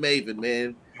 give it to Maven,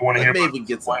 man. You want to hear Maven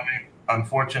gets it.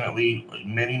 Unfortunately,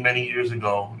 many years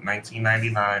ago,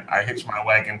 1999, I hitched my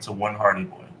wagon to one Hardy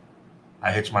Boy.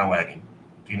 I hitched my wagon.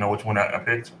 Do you know which one I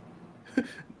picked?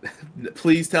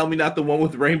 Please tell me not the one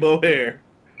with rainbow hair.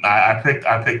 I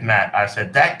picked Matt. I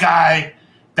said that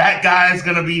guy is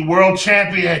gonna be world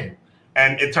champion,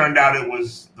 and it turned out it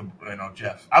was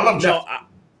Jeff. I love Jeff.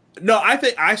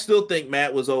 I still think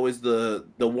Matt was always the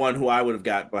one who I would have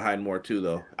got behind more too,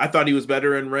 though. I thought he was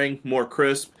better in ring, more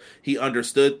crisp. He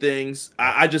understood things.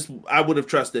 I would have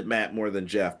trusted Matt more than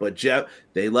Jeff, but Jeff,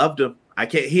 they loved him.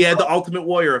 He had the Ultimate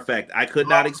Warrior effect. I could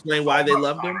not explain why they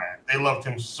loved him. They loved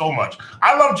him so much.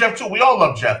 I love Jeff too. We all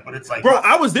love Jeff, but it's like, bro,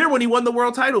 I was there when he won the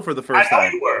world title for the first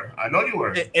time. I know you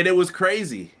were. And it was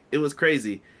crazy. It was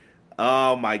crazy.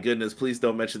 Oh my goodness! Please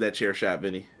don't mention that chair shot,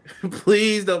 Vinny.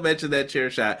 Please don't mention that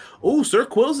chair shot. Oh, Sir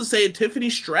Quills is saying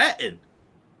Tiffany Stratton.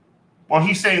 Well,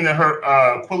 he's saying that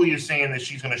Quilly is saying that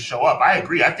she's going to show up. I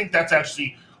agree. I think that's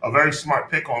actually a very smart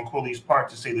pick on Quilly's part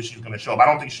to say that she's going to show up. I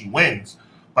don't think she wins,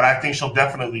 but I think she'll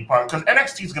definitely part because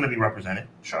NXT is going to be represented.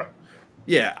 Sure.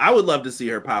 Yeah, I would love to see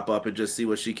her pop up and just see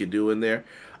what she can do in there.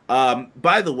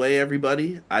 By the way,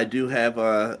 everybody, I do have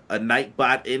a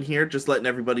Nightbot in here, just letting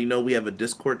everybody know we have a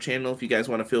Discord channel. If you guys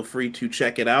want to feel free to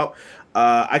check it out.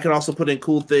 I can also put in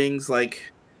cool things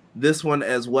like this one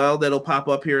as well that'll pop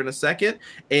up here in a second.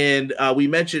 And we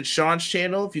mentioned Sean's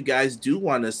channel. If you guys do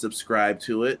want to subscribe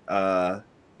to it,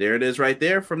 there it is right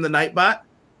there from the Nightbot.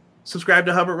 Subscribe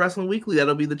to Hubbard Wrestling Weekly.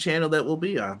 That'll be the channel that we'll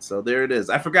be on. So there it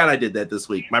is. I forgot I did that this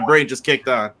week. My brain just kicked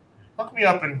on. Hook me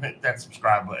up and hit that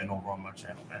subscribe button over on my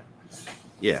channel, man.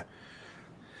 Yeah.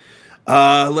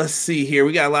 Let's see here.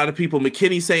 We got a lot of people.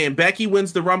 McKinney saying Becky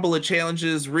wins the Rumble and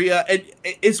challenges Rhea. And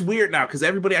it's weird now because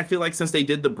everybody, I feel like since they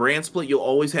did the brand split, you'll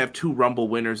always have two Rumble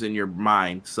winners in your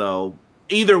mind. So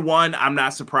either one, I'm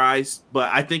not surprised. But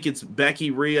I think it's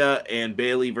Becky, Rhea, and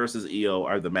Bayley versus Io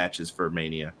are the matches for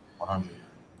Mania. 100.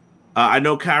 I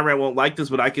know Conrad won't like this,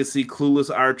 but I can see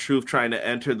Clueless R-Truth trying to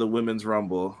enter the Women's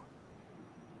Rumble.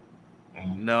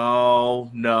 No.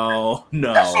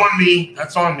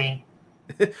 That's on me.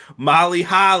 Molly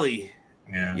Holly.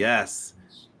 Yeah. Yes.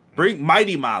 Bring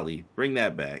Mighty Molly. Bring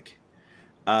that back.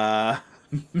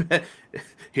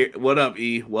 Here, what up,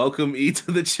 E? Welcome E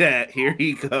to the chat. Here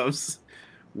he comes.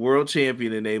 World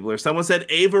Champion Enabler. Someone said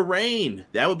Ava Rain.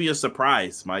 That would be a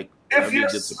surprise, Mike. If you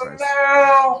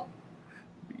smell.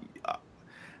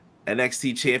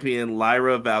 NXT champion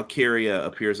Lyra Valkyria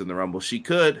appears in the Rumble. She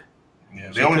could. Yeah,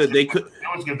 they always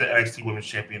give the NXT Women's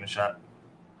Champion a shot.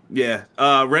 Yeah.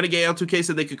 Renegade L2K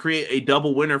said they could create a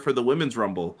double winner for the Women's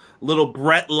Rumble. Little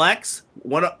Brett Lex,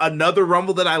 another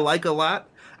Rumble that I like a lot.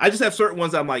 I just have certain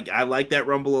ones I'm like, I like that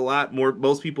Rumble a lot.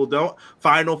 Most people don't.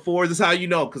 Final Four, this is how you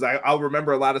know, because I'll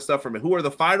remember a lot of stuff from it. Who are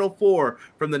the Final Four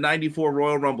from the 94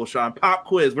 Royal Rumble, Sean? Pop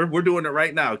quiz. We're doing it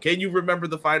right now. Can you remember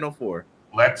the Final Four?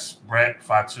 Lex, Brett,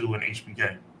 Fatu, and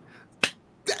HBK.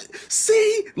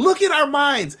 See? Look at our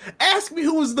minds. Ask me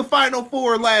who was the Final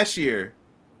Four last year.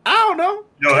 I don't know.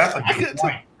 No, that's a good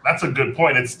point. That's a good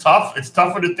point. It's tough. It's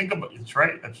tougher to think about. It's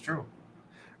right. That's true.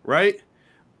 Right?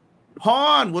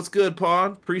 Pawn, what's good,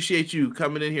 Pawn? Appreciate you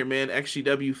coming in here, man.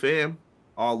 XGW fam.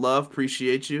 All love.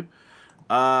 Appreciate you.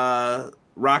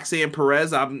 Roxanne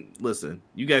Perez. Listen,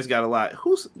 you guys got a lot.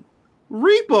 Who's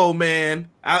Repo Man?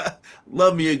 I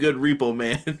love me a good Repo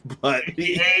Man, but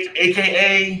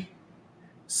AKA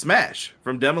Smash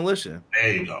from Demolition.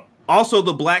 There you go. Also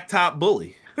the Black Top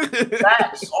Bully.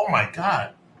 Oh my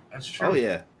God. That's true. Oh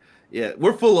yeah. Yeah,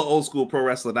 we're full of old school pro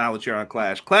wrestling knowledge here on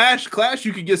Clash. Clash,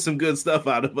 you can get some good stuff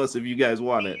out of us if you guys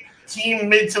want it. Team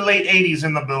mid to late 80s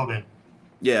in the building.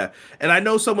 Yeah, and I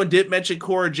know someone did mention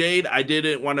Cora Jade. I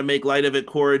didn't want to make light of it.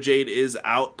 Cora Jade is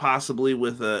out possibly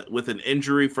with an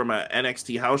injury from an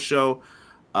NXT house show.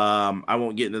 I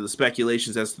won't get into the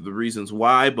speculations as to the reasons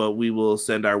why, but we will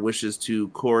send our wishes to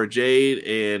Cora Jade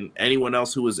and anyone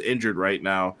else who is injured right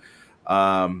now.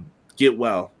 Get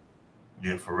well.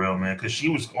 Yeah, for real, man. Because she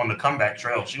was on the comeback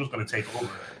trail. She was going to take over.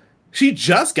 She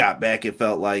just got back, it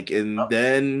felt like, and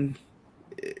then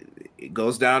it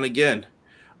goes down again.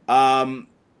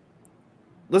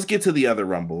 Let's get to the other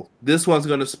Rumble. This one's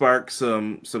going to spark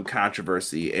some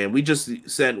controversy, and we just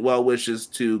sent well wishes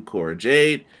to Cora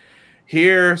Jade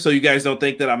here, so you guys don't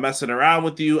think that I'm messing around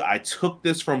with you. I took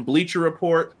this from Bleacher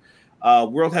Report.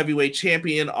 World Heavyweight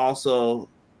Champion also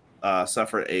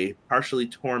suffered a partially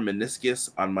torn meniscus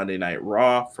on Monday Night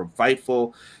Raw from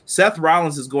Fightful. Seth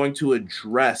Rollins is going to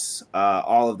address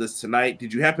all of this tonight.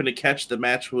 Did you happen to catch the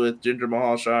match with Jinder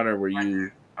Mahal, Sean, or were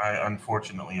you?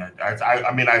 Unfortunately,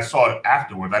 I mean, I saw it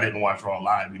afterwards. I didn't watch Raw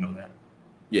live. You know that.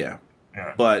 Yeah.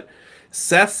 But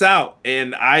Seth's out,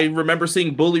 and I remember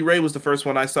seeing Bully Ray was the first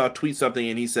one I saw tweet something,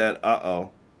 and he said, "Uh-oh,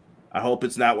 I hope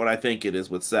it's not what I think it is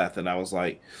with Seth." And I was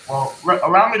like, "Well,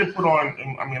 allow me to put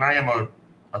on. I mean, I am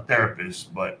a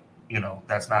therapist, but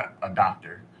that's not a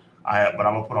doctor. But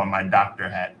I'm gonna put on my doctor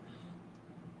hat.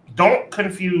 Don't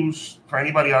confuse, for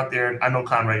anybody out there. I know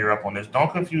Conrad, you're up on this.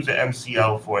 Don't confuse an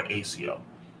MCL for an ACL.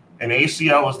 An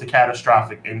ACL is the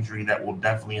catastrophic injury that will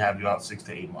definitely have you out 6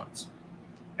 to 8 months.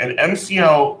 An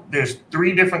MCL, there's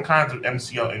 3 different kinds of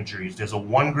MCL injuries. There's a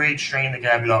 1-grade strain that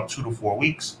can have you out 2 to 4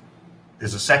 weeks.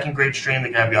 There's a 2nd-grade strain that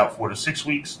can have you out 4 to 6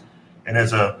 weeks. And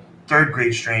there's a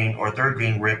 3rd-grade strain or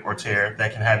 3rd-grade rip or tear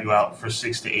that can have you out for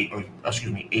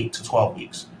 8 to 12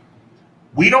 weeks.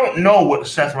 We don't know what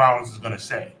Seth Rollins is going to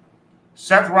say.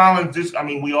 Seth Rollins, I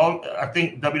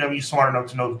think WWE is smart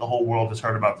enough to know that the whole world has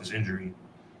heard about this injury.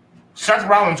 Seth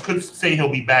Rollins could say he'll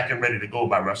be back and ready to go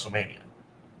by WrestleMania.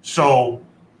 So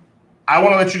I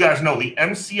want to let you guys know the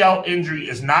MCL injury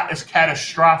is not as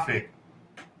catastrophic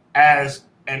as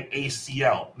an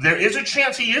ACL. There is a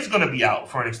chance he is going to be out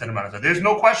for an extended amount of time. There's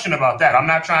no question about that. I'm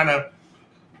not trying to,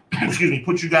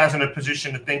 put you guys in a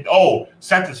position to think, oh,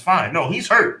 Seth is fine. No, he's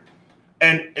hurt.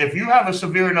 And if you have a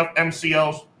severe enough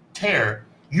MCL tear,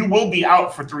 you will be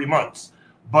out for 3 months.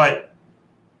 But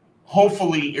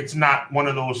hopefully it's not one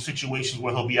of those situations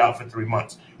where he'll be out for 3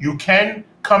 months. You can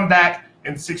come back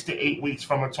in 6 to 8 weeks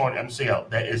from a torn MCL.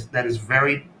 That is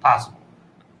very possible.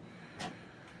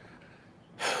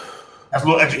 That's a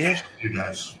little education for you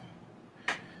guys.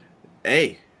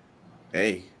 Hey,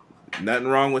 nothing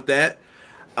wrong with that.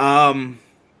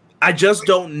 I just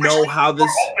don't know how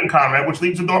this open comment, which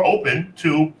leaves the door open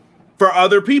to for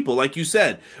other people, like you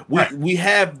said. We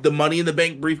have the Money in the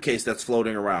Bank briefcase that's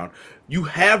floating around. You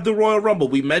have the Royal Rumble.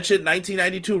 We mentioned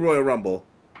 1992 Royal Rumble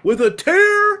with a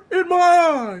tear in my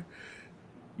eye.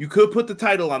 You could put the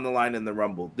title on the line in the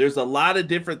Rumble. There's a lot of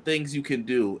different things you can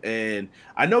do. And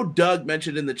I know Doug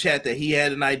mentioned in the chat that he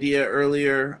had an idea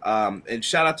earlier. And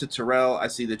shout out to Terrell. I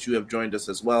see that you have joined us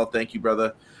as well. Thank you,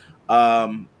 brother.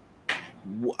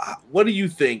 What do you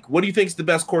think? What do you think is the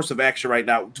best course of action right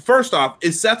now? First off,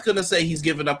 is Seth going to say he's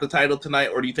giving up the title tonight?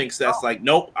 Or do you think Seth's like,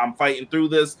 nope, I'm fighting through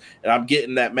this and I'm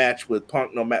getting that match with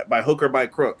Punk by hook or by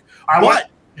crook?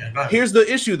 Here's the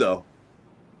issue, though.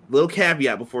 Little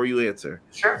caveat before you answer.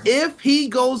 Sure. If he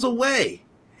goes away,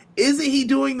 isn't he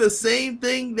doing the same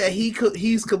thing that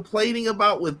he's complaining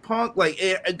about with Punk? Like,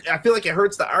 I feel like it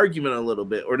hurts the argument a little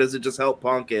bit, or does it just help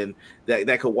Punk and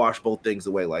that could wash both things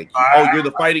away? Like, you're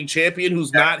the fighting champion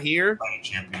who's not here. Fighting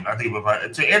champion. I think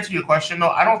to answer your question, no,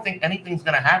 I don't think anything's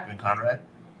gonna happen, Conrad.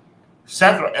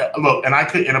 Seth, look, and I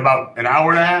could in about an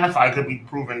hour and a half, I could be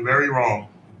proven very wrong,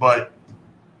 but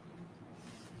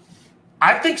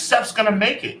I think Seth's going to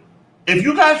make it. If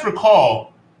you guys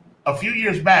recall, a few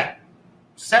years back,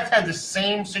 Seth had the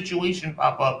same situation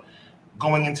pop up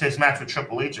going into his match with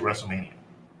Triple H at WrestleMania.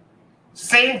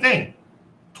 Same thing.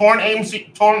 Torn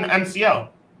MCL.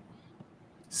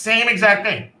 Same exact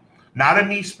thing. Not a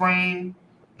knee sprain,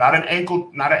 not an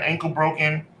ankle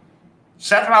broken.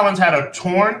 Seth Rollins had a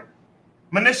torn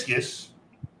meniscus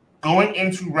going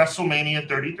into WrestleMania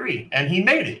 33, and he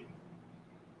made it.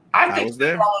 I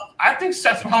think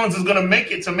Seth Rollins is going to make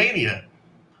it to Mania.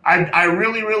 I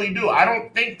really, really do. I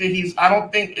don't think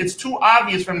it's too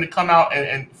obvious for him to come out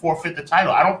and forfeit the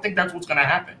title. I don't think that's what's going to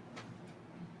happen.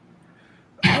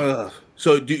 But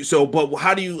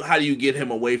how do you get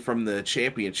him away from the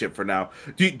championship for now?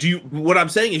 What I'm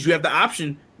saying is you have the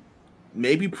option.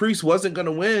 Maybe Priest wasn't going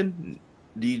to win.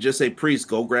 Do you just say, Priest,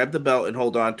 go grab the belt and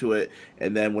hold on to it,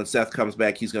 and then when Seth comes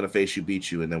back, he's going to face you,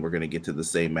 beat you, and then we're going to get to the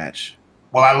same match?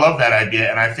 Well, I love that idea,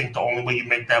 and I think the only way you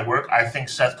make that work, I think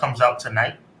Seth comes out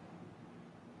tonight,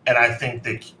 and I think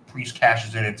that Priest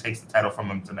cashes in and takes the title from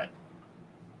him tonight.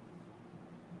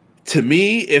 To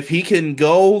me, if he can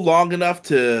go long enough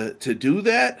to do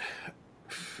that,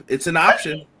 it's an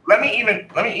option. Let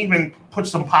me even put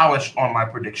some polish on my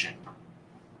prediction.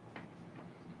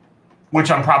 Which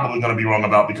I'm probably going to be wrong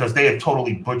about because they have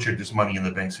totally butchered this Money in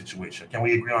the Bank situation. Can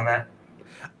we agree on that?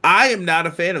 I am not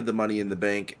a fan of the Money in the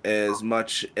Bank as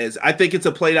much as I think it's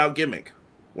a played out gimmick.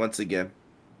 Once again,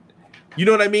 you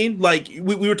know what I mean? Like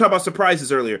we were talking about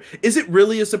surprises earlier. Is it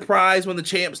really a surprise when the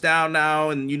champ's down now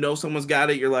and you know someone's got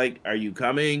it? You're like, are you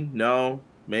coming? No,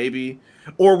 maybe.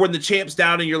 Or when the champ's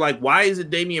down and you're like, why is it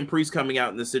Damian Priest coming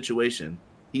out in this situation?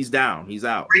 He's down. He's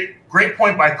out. Great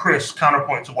point by Chris.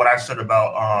 Counterpoint to what I said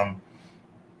about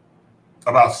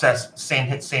Seth's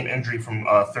same injury from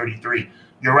 33.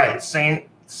 You're right.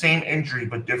 Same injury,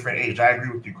 but different age. I agree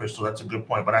with you, Crystal. That's a good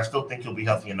point, but I still think he'll be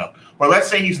healthy enough. But let's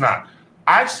say he's not.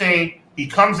 I say he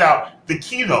comes out. The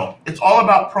key, though, it's all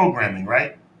about programming,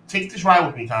 right? Take this ride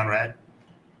with me, Conrad.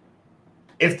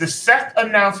 If the Seth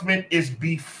announcement is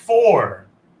before,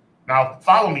 now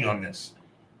follow me on this.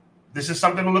 This is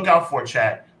something to look out for,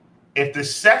 chat. If the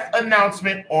Seth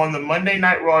announcement on the Monday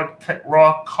Night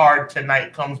Raw card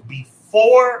tonight comes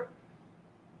before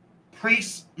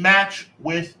Priest's match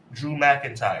with Drew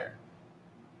McIntyre,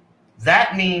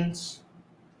 that means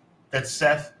that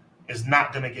Seth is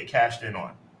not going to get cashed in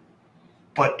on.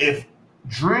 But if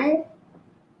Drew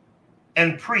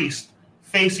and Priest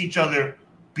face each other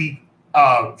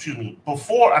before,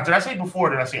 did I say before or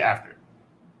did I say after?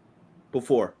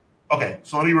 Before. Okay,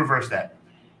 so let me reverse that.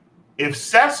 If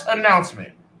Seth's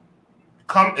announcement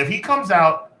if he comes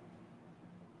out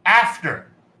after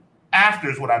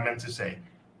is what I meant to say,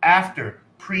 after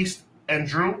Priest and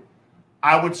Drew,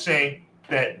 I would say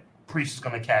that Priest is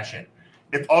going to cash in.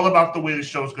 It's all about the way the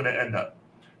show is going to end up.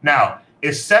 Now,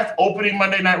 is Seth opening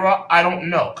Monday Night Raw? I don't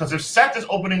know. Because if Seth is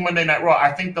opening Monday Night Raw,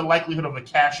 I think the likelihood of a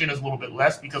cash in is a little bit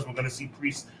less because we're going to see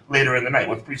Priest later in the night.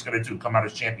 What's Priest going to do? Come out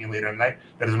as champion later in the night?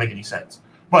 That doesn't make any sense.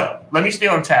 But let me stay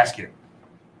on task here.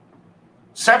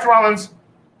 Seth Rollins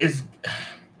is...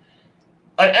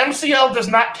 An MCL does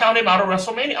not count him out of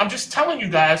WrestleMania. I'm just telling you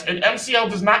guys, an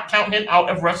MCL does not count him out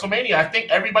of WrestleMania. I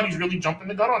think everybody's really jumping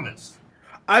the gun on this.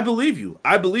 I believe you,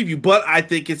 but I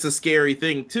think it's a scary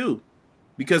thing too,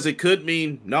 because it could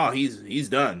mean no, he's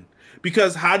done.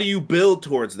 Because how do you build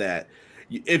towards that?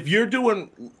 If you're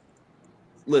doing,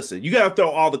 listen, you got to throw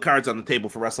all the cards on the table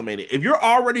for WrestleMania. If you're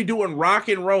already doing Rock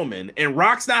and Roman, and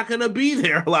Rock's not going to be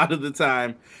there a lot of the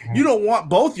time, you don't want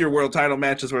both your world title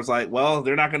matches where it's like, well,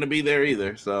 they're not going to be there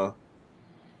either. So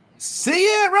see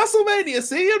you at WrestleMania.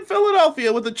 See you in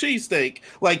Philadelphia with a cheesesteak.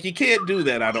 Like, you can't do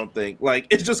that, I don't think. Like,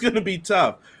 it's just going to be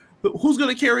tough. But who's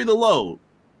going to carry the load?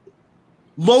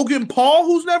 Logan Paul,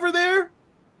 who's never there?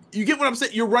 You get what I'm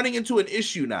saying? You're running into an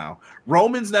issue now.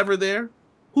 Roman's never there.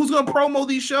 Who's going to promo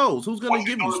these shows? Who's going to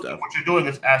give you stuff? What you're doing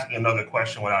is asking another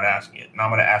question without asking it. And I'm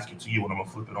going to ask it to you and I'm going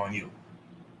to flip it on you.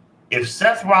 If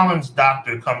Seth Rollins'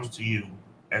 doctor comes to you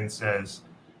and says,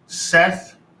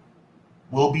 Seth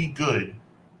will be good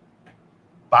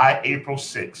by April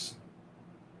 6th,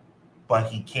 but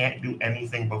he can't do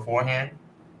anything beforehand,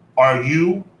 are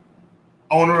you,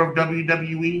 owner of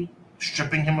WWE,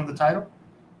 stripping him of the title?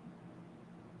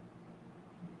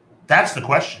 That's the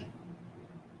question.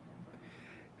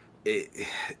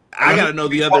 I got to know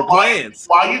the other plans.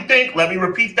 While you think, let me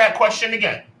repeat that question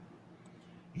again.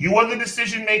 You are the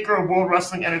decision maker of World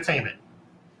Wrestling Entertainment.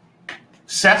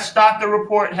 Seth's doctor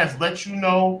report has let you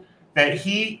know that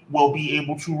he will be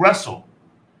able to wrestle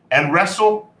and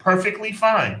wrestle perfectly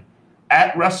fine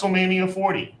at WrestleMania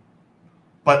 40,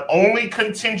 but only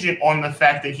contingent on the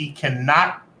fact that he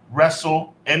cannot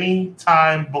wrestle any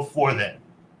time before then.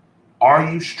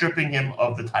 Are you stripping him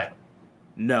of the title?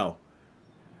 No.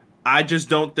 I just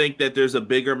don't think that there's a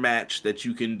bigger match that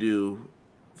you can do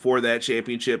for that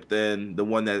championship than the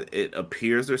one that it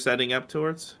appears they're setting up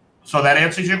towards. So that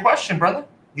answers your question, brother.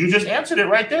 You just answered it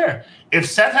right there. If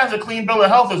Seth has a clean bill of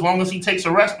health, as long as he takes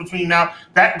a rest between now,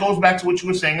 that goes back to what you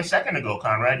were saying a second ago,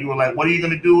 Conrad. You were like, what are you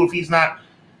going to do if he's not?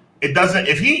 It doesn't.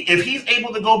 If he's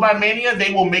able to go by Mania,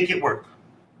 they will make it work.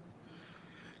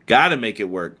 Got to make it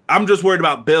work. I'm just worried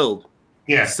about build.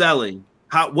 Yeah. Selling.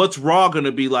 What's Raw going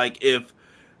to be like if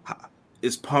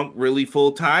is Punk really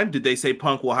full time? Did they say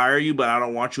Punk will hire you, but I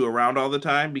don't want you around all the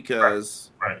time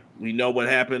because we know what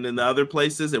happened in the other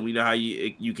places and we know how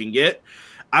you can get.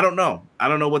 I don't know. I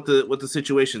don't know what the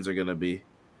situations are going to be.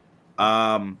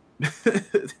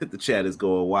 The chat is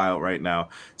going wild right now.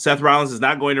 Seth Rollins is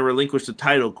not going to relinquish the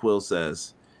title, Quill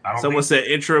says. Someone said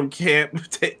interim champ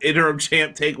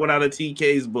take one out of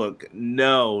TK's book.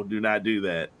 No, do not do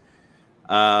that.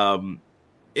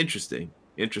 Interesting.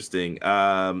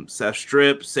 Seth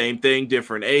Strip, same thing,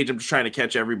 different age. I'm just trying to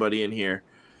catch everybody in here.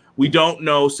 We don't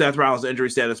know Seth Rollins' injury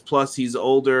status. Plus, he's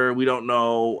older. We don't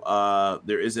know.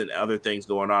 There isn't other things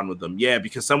going on with him. Yeah,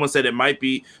 because someone said it might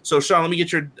be. So, Sean, let me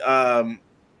get your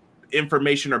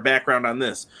information or background on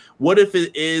this. What if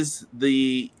it is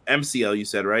the MCL? You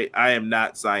said, right? I am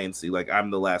not sciencey. Like, I'm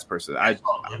the last person.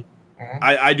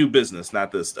 I do business,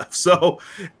 not this stuff. So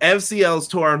MCL's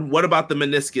torn. What about the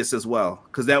meniscus as well?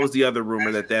 Because that was the other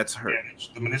rumor that's hurt.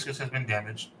 The meniscus has been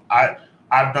damaged.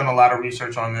 I've done a lot of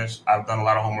research on this. I've done a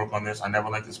lot of homework on this. I never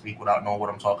like to speak without knowing what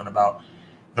I'm talking about.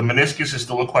 The meniscus is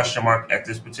still a question mark at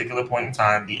this particular point in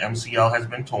time. The MCL has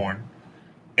been torn.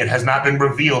 It has not been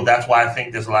revealed. That's why I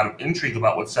think there's a lot of intrigue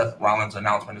about what Seth Rollins'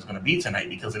 announcement is going to be tonight,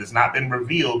 because it has not been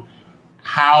revealed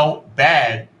how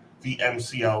bad the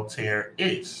MCL tear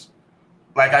is.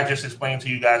 Like I just explained to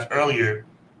you guys earlier,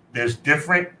 there's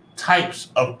different types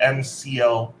of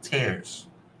MCL tears.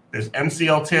 There's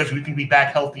MCL tears where you can be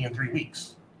back healthy in 3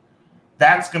 weeks.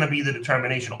 That's going to be the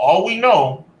determination. All we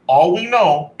know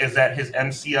is that his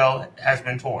MCL has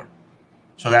been torn.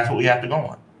 So that's what we have to go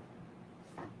on.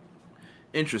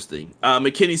 Interesting.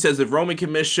 McKinney says if Roman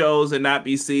can miss shows and not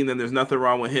be seen, then there's nothing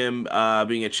wrong with him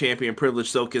being a champion privilege.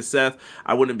 So can Seth.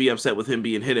 I wouldn't be upset with him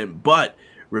being hidden. But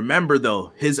remember,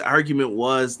 though, his argument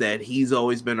was that he's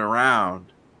always been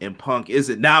around and Punk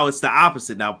isn't. Now it's the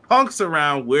opposite. Now Punk's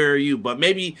around. Where are you? But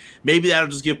maybe that'll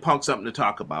just give Punk something to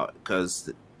talk about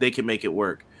because they can make it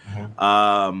work.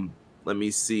 Mm-hmm. Let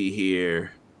me see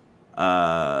here.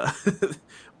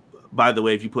 By the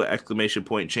way, if you put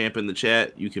 !champ in the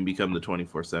chat, you can become the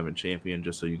 24/7 champion,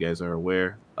 just so you guys are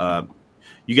aware.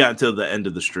 You got until the end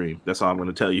of the stream. That's all I'm going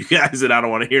to tell you guys, and I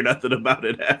don't want to hear nothing about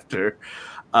it after.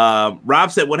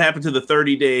 Rob said, what happened to the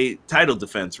 30-day title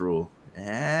defense rule?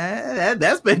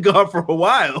 That's been gone for a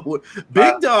while.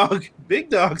 Big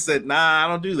Dog said, nah, I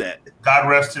don't do that. God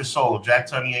rest his soul. Jack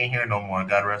Tunney ain't here no more.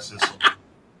 God rest his soul.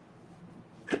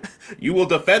 You will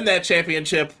defend that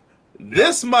championship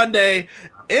this Monday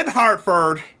in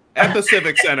Hartford at the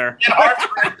Civic Center. In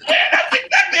Hartford. Yeah, that's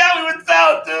exactly how it would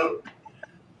sound,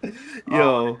 dude.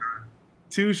 Yo,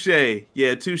 touche.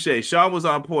 Yeah, touche. Sean was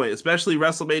on point, especially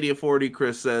WrestleMania 40,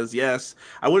 Chris says. Yes.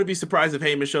 I wouldn't be surprised if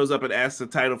Heyman shows up and asks the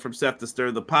title from Seth to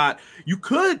stir the pot. You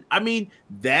could. I mean,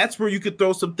 that's where you could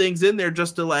throw some things in there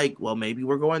just to like, well, maybe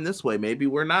we're going this way. Maybe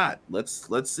we're not. Let's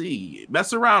see.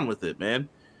 Mess around with it, man.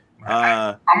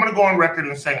 I'm going to go on record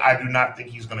and saying I do not think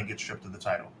he's going to get stripped of the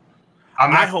title.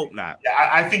 I hope not.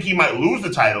 I think he might lose the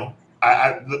title.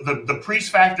 The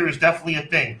Priest factor is definitely a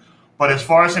thing. But as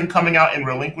far as him coming out and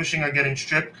relinquishing or getting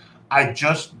stripped, I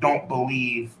just don't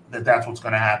believe that that's what's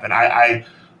going to happen.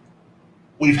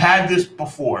 We've had this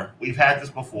before.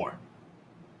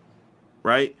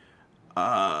 Right?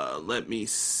 Let me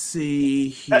see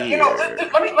here.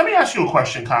 Let me ask you a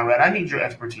question, Conrad. I need your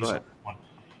expertise on this one.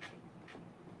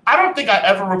 I don't think I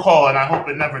ever recall, and I hope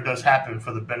it never does happen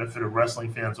for the benefit of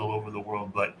wrestling fans all over the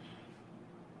world, but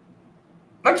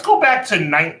let's go back to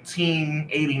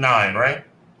 1989, right?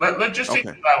 Let's just take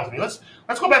this ride with me. Let's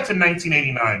go back to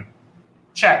 1989.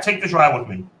 Chat, take this ride with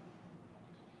me.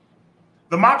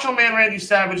 The Macho Man Randy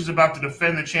Savage is about to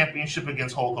defend the championship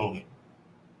against Hulk Hogan.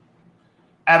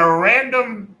 At a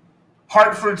random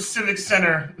Hartford Civic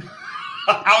Center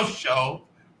house show,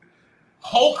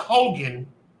 Hulk Hogan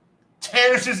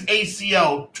tears his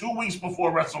ACL 2 weeks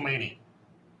before WrestleMania.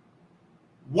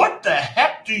 What the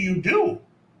heck do you do?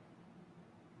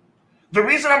 The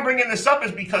reason I'm bringing this up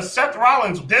is because Seth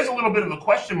Rollins, there's a little bit of a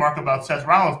question mark about Seth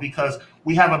Rollins because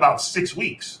we have about 8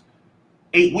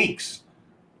 weeks.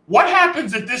 What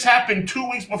happens if this happened 2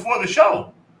 weeks before the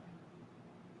show?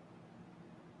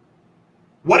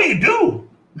 What do you do?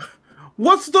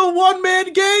 What's the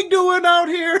one-man gang doing out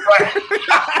here? Right.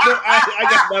 I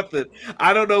got nothing.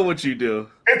 I don't know what you do.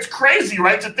 It's crazy,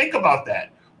 right, to think about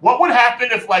that. What would happen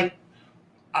if,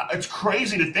 it's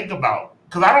crazy to think about,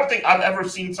 because I don't think I've ever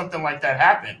seen something like that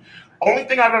happen. Only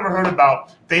thing I've ever heard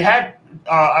about, they had,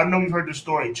 I know you've heard this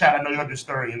story. Chad, I know you heard this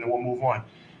story, and then we'll move on.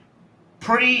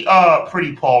 Pretty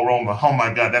Paul Roma. Oh,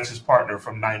 my God, that's his partner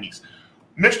from 90s.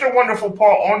 Mr. Wonderful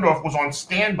Paul Orndorff was on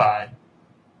standby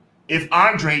if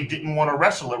Andre didn't want to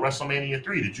wrestle at WrestleMania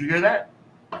 3. Did you hear that?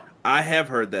 I have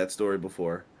heard that story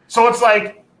before. So it's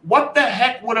like, what the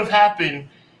heck would have happened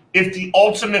if the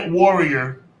Ultimate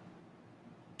Warrior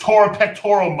tore a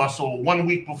pectoral muscle 1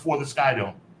 week before the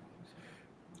Skydome?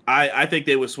 I think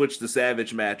they would switch the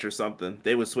Savage match or something.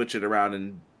 They would switch it around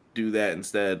and do that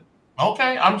instead.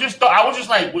 Okay, I was just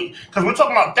like, because we're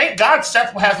talking about, thank God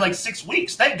Seth has 6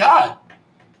 weeks. Thank God.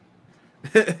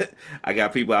 I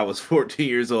got people, I was 14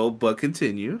 years old, but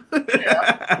continue.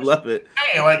 Yeah. I love it.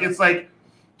 Hey,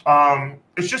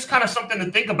 it's just kind of something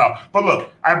to think about. But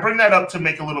look, I bring that up to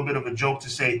make a little bit of a joke to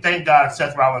say, thank God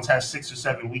Seth Rollins has 6 or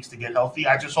 7 weeks to get healthy.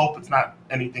 I just hope it's not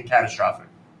anything catastrophic.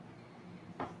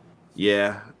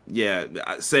 Yeah,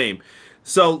 same.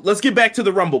 So let's get back to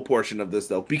the Rumble portion of this,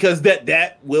 though, because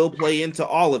that will play into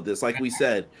all of this, like we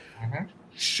said. Mm-hmm.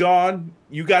 Sean,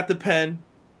 you got the pen.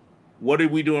 What are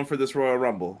we doing for this Royal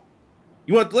Rumble?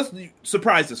 Let's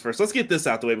surprise this first. Let's get this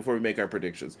out the way before we make our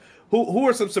predictions. Who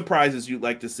are some surprises you'd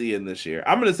like to see in this year?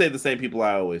 I'm going to say the same people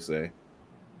I always say.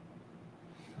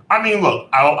 I mean, look,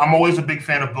 I'm always a big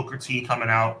fan of Booker T coming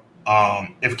out.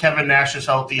 If Kevin Nash is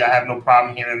healthy, I have no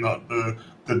problem hearing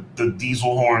the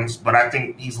diesel horns, but I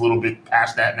think he's a little bit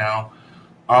past that now.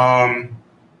 Yeah,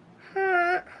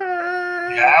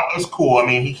 that was cool. I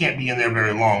mean, he can't be in there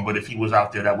very long, but if he was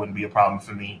out there, that wouldn't be a problem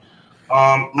for me.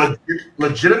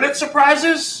 Legitimate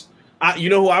surprises? You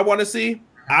know who I want to see?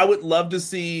 I would love to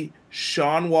see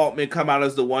Sean Waltman come out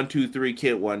as the 1-2-3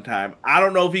 kid one time. I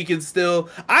don't know if he can still.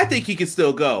 I think he can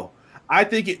still go.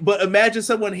 But imagine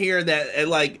someone hearing that and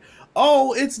like,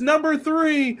 oh, it's number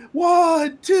 3.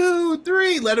 1, 2,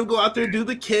 3. Let him go out there and do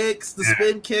the kicks, the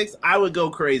spin kicks. I would go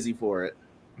crazy for it.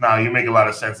 No, you make a lot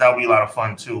of sense. That would be a lot of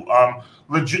fun too.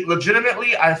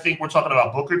 Legitimately, I think we're talking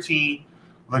about Booker T.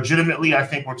 Legitimately, I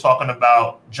think we're talking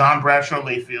about John Bradshaw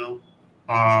Layfield.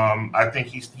 I think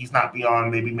he's not beyond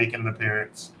maybe making an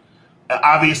appearance.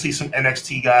 Obviously, some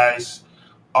NXT guys.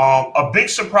 A big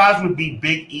surprise would be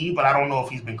Big E, but I don't know if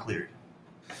he's been cleared.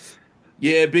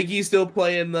 Yeah, Big E's still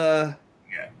playing the.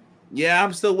 Yeah,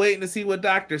 I'm still waiting to see what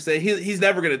doctors say. He's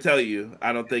never going to tell you,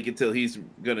 I don't think, until he's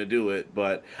going to do it.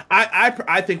 But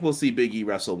I think we'll see Big E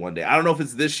wrestle one day. I don't know if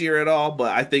it's this year at all,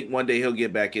 but I think one day he'll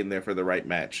get back in there for the right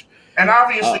match. And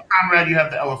obviously, Conrad, you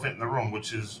have the elephant in the room,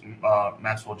 which is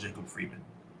Maxwell Jacob Friedman.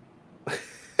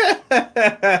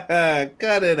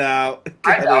 Cut it out.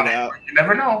 You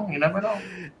never know.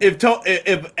 If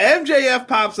MJF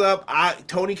pops up,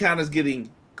 Tony Khan is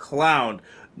getting clowned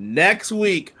next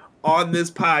week on this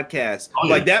podcast. Oh,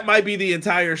 yeah. Like, that might be the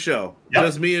entire show. Yep.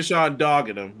 Just me and Sean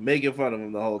dogging him, making fun of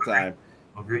him the whole time.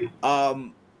 Agreed.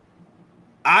 I'm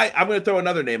going to throw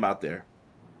another name out there.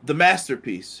 The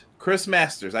Masterpiece, Chris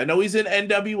Masters. I know he's in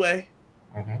NWA,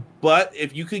 but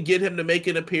if you could get him to make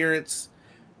an appearance,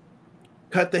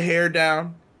 cut the hair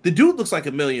down. The dude looks like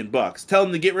 $1 million. Tell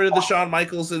him to get rid of the Shawn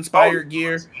Michaels inspired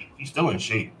gear. He's still in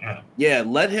shape. Yeah,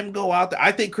 let him go out there.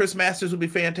 I think Chris Masters would be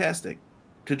fantastic.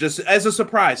 To just as a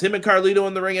surprise, him and Carlito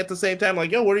in the ring at the same time,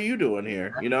 like, yo, what are you doing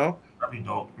here? You know, that'd be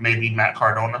dope. Maybe Matt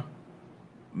Cardona.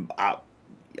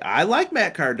 I like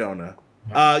Matt Cardona.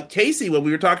 Casey, when we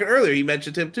were talking earlier, he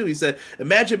mentioned him too. He said,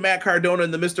 imagine Matt Cardona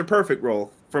in the Mr. Perfect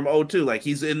role from 2002. Like,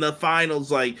 he's in the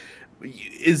finals. Like,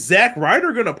 is Zack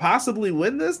Ryder going to possibly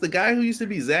win this? The guy who used to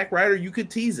be Zack Ryder, you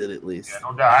could tease it at least. Yeah,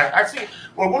 no doubt. I see.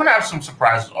 Well, we're going to have some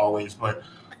surprises always, but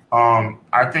I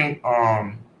think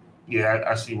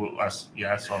I see what I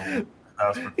saw.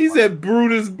 He said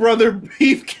Brutus brother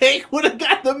Beefcake would have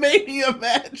got the Mania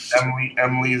match.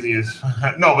 Emily is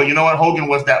no, but you know what? Hogan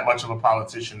was that much of a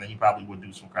politician that he probably would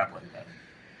do some crap like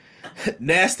that.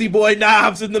 Nasty Boy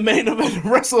Knobs in the main event of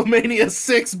WrestleMania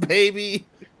 6, baby.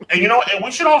 And you know, and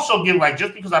we should also give, like,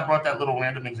 just because I brought that little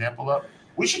random example up,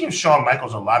 we should give Shawn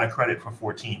Michaels a lot of credit for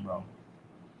 14, bro.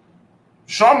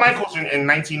 Shawn Michaels in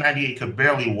 1998 could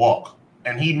barely walk,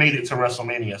 and he made it to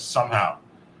WrestleMania somehow.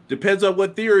 Depends on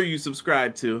what theory you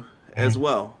subscribe to as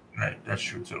well. Right, that's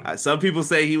true too. Some people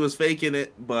say he was faking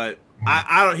it, but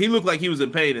I don't. He looked like he was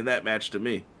in pain in that match to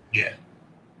me. Yeah.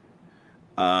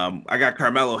 I got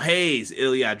Carmelo Hayes,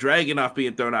 Ilya Dragunov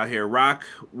being thrown out here. Rock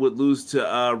would lose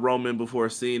to Roman before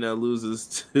Cena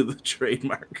loses to the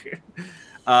trademark.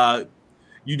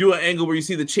 You do an angle where you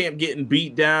see the champ getting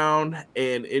beat down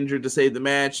and injured to save the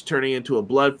match, turning into a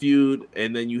blood feud,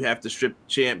 and then you have to strip the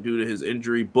champ due to his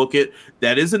injury, book it.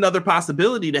 That is another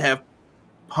possibility to have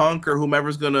Punk or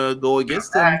whomever's going to go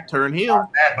against him turn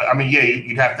heel. But I mean, yeah,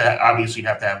 you'd have to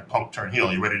have Punk turn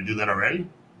heel. You ready to do that already?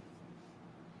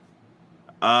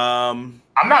 I'm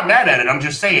not mad at it. I'm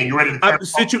just saying, you ready to turn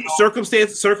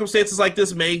circumstances like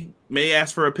this may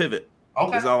ask for a pivot.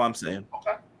 Okay. Is all I'm saying.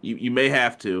 Okay. You may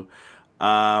have to.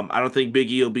 I don't think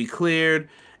Big E will be cleared.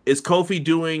 Is Kofi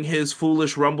doing his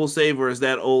foolish Rumble save, or is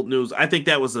that old news? I think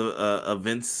that was a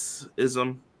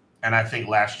Vince-ism. And I think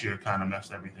last year kind of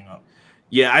messed everything up.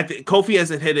 Yeah, I think Kofi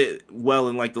hasn't hit it well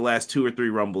in like the last 2 or 3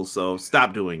 Rumbles, so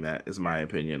stop doing that is my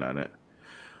opinion on it.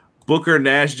 Booker,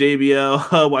 Nash,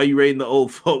 JBL, why you raiding the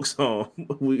old folks home?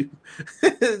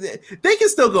 They can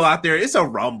still go out there. It's a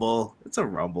Rumble.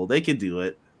 They can do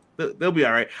it. They'll be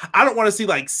all right. I don't want to see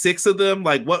like 6 of them.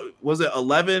 Like, what was it,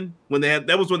 11?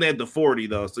 That was when they had the 40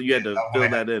 though. So you had to fill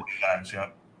that in. Guys, yeah.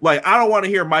 Like, I don't want to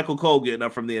hear Michael Cole getting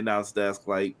up from the announce desk.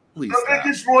 Like, please. The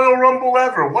biggest Royal Rumble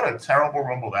ever. What a terrible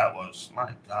Rumble that was.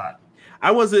 My God.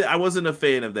 I wasn't a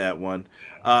fan of that one.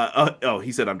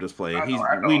 He said I'm just playing.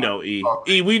 We know E.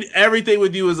 Okay. E, everything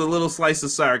with you is a little slice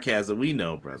of sarcasm. We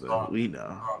know, brother. We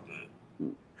know.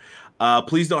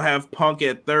 Please don't have Punk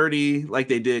at 30 like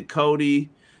they did Cody.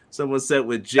 Someone said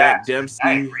with Jack Dempsey.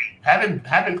 I agree.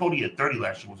 Having Cody at 30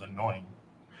 last year was annoying.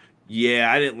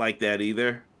 Yeah, I didn't like that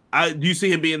either. Do you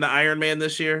see him being the Iron Man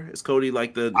this year? Is Cody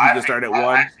like he can start at 1?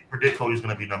 I actually predict Cody's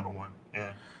going to be number 1.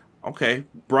 Yeah. Okay.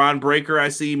 Braun Breaker, I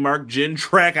see. Mark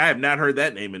Jindrak. I have not heard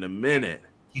that name in a minute.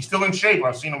 He's still in shape.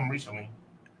 I've seen him recently.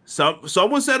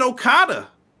 Someone said Okada.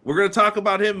 We're going to talk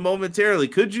about him momentarily.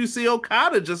 Could you see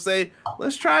Okada just say,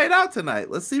 let's try it out tonight.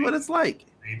 Let's see what it's like.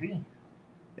 Maybe.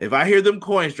 If I hear them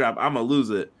coins drop, I'm going to lose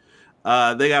it.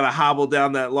 They got to hobble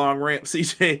down that long ramp,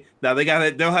 CJ. Now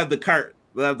they'll have the cart.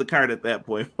 They'll have the cart at that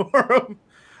point for him.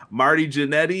 Marty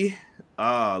Jannetty.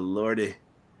 Oh, Lordy.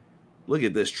 Look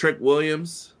at this. Trick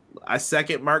Williams. I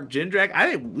second Mark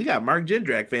Jindrak. We got Mark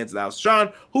Jindrak fans now.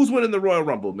 Sean, who's winning the Royal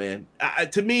Rumble, man?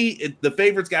 To me, the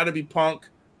favorite's got to be Punk,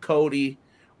 Cody.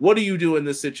 What do you do in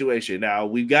this situation? Now,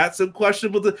 we've got some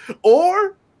questionable...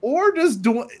 Or does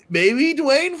maybe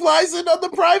Dwayne flies in on the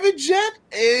private jet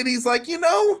and he's like,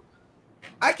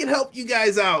 I can help you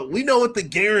guys out. We know what the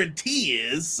guarantee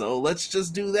is, so let's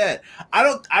just do that. I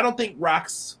don't think Rock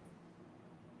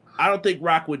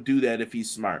would do that if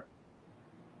he's smart.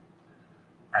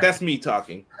 That's me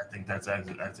talking. I think that's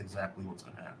exactly what's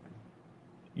going to happen.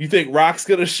 You think Rock's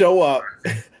going to show up,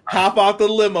 hop out the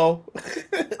limo? I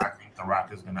think The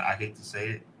Rock is going to. I hate to say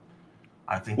it.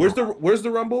 I think. Where's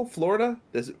the Rumble? Florida?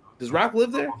 Does Rock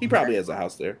live there? He probably has a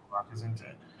house there. Rock is in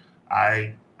it.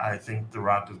 I think The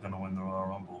Rock is going to win the Royal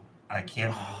Rumble. I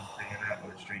can't say that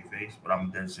with a straight face, but I'm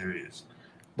dead serious.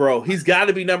 Bro, he's got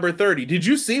to be number 30. Did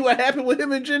you see what happened with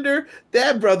him and Jinder?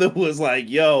 That brother was like,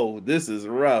 "Yo, this is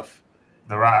rough."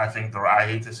 The Rock. I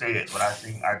hate to say it, but I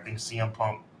think CM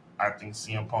Punk. I think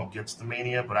CM Punk gets the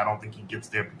Mania, but I don't think he gets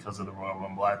there because of the Royal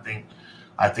Rumble. I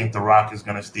think The Rock is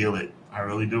going to steal it. I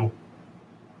really do.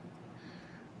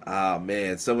 Oh,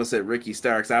 man. Someone said Ricky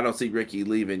Starks. I don't see Ricky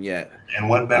leaving yet. And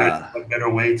what better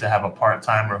way to have a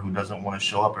part-timer who doesn't want to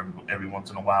show up every once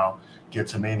in a while get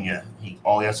to Mania?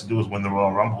 All he has to do is win the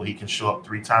Royal Rumble. He can show up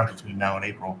 3 times between now and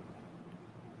April.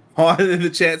 In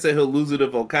the chat said he'll lose it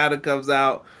if Okada comes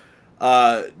out.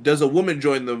 Does a woman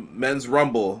join the men's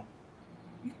Rumble?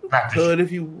 You could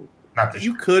if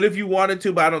you wanted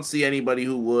to, but I don't see anybody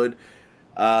who would.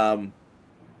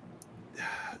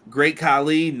 Great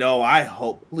Khali, no. I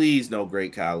hope, please, no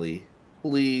Great Khali,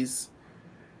 please.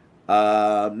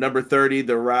 Number 30,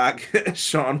 The Rock.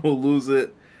 Sean will lose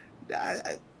it.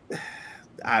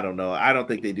 I don't know. I don't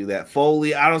think they do that.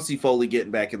 Foley, I don't see Foley getting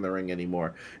back in the ring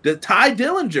anymore. Ty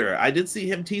Dillinger, I did see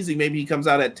him teasing. Maybe he comes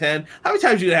out at 10. How many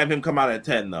times are you gonna have him come out at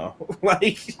 10 though?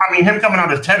 Him coming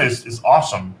out at 10 is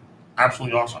awesome.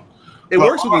 Absolutely awesome. It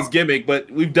works with his gimmick, but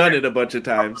we've done it a bunch of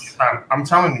times. I'm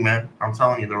telling you, man. I'm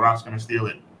telling you, The Rock's gonna steal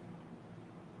it.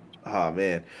 Oh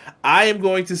man. I am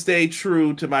going to stay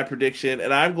true to my prediction,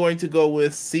 and I'm going to go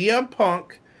with CM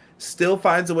Punk still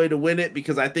finds a way to win it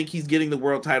because I think he's getting the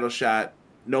world title shot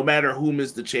no matter whom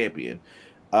is the champion.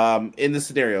 In the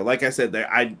scenario, like I said,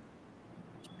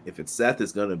 if it's Seth,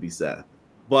 it's going to be Seth.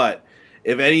 But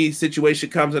if any situation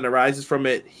comes and arises from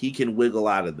it, he can wiggle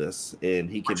out of this, and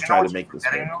he can try to make this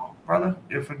work. Brother,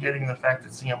 you're forgetting the fact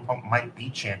that CM Punk might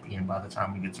be champion by the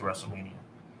time we get to WrestleMania.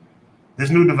 This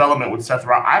new development with Seth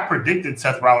Rollins, I predicted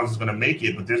Seth Rollins is going to make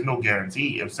it, but there's no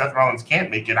guarantee. If Seth Rollins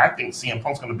can't make it, I think CM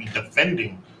Punk's going to be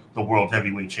defending the World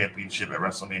Heavyweight Championship at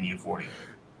WrestleMania 40.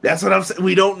 That's what I'm saying.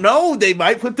 We don't know. They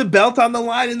might put the belt on the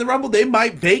line in the Rumble. They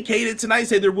might vacate it tonight,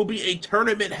 say there will be a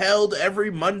tournament held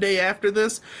every Monday after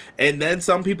this. And then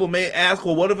some people may ask,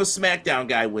 well, what if a SmackDown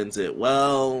guy wins it?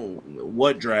 Well,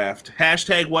 what draft?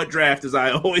 Hashtag what draft, as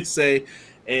I always say.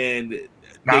 And they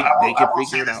can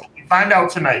figure it out. If we find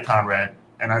out tonight, Conrad,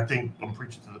 and I think I'm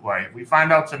preaching to the choir, if we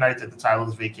find out tonight that the title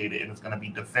is vacated and it's going to be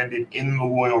defended in the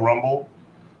Royal Rumble,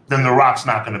 then The Rock's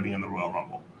not going to be in the Royal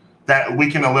Rumble. That we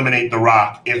can eliminate The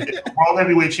Rock. If the World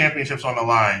Heavyweight Championship's on the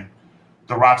line,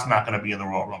 The Rock's not going to be in the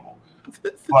Royal Rumble.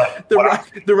 But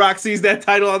the Rock sees that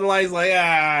title on the line, he's like,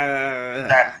 ah.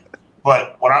 Exactly.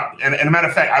 But and a matter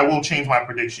of fact, I will change my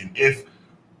prediction.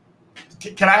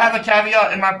 Can I have a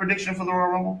caveat in my prediction for the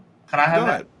Royal Rumble? Can I have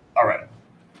that? All right.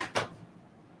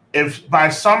 If by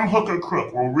some hook or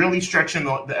crook, we're really stretching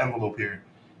the envelope here.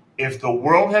 If the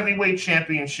World Heavyweight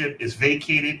Championship is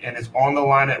vacated and is on the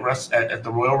line at the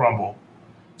Royal Rumble,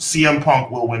 CM Punk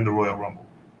will win the Royal Rumble.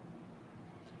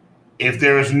 If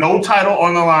there is no title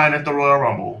on the line at the Royal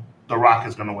Rumble, The Rock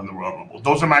is going to win the Royal Rumble.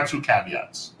 Those are my 2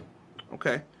 caveats.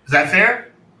 Okay. Is that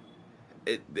fair?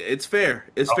 It's fair.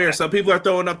 It's fair. Some people are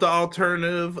throwing up the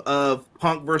alternative of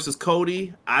Punk versus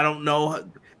Cody. I don't know.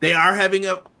 They are having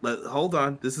hold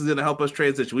on. This is going to help us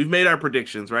transition. We've made our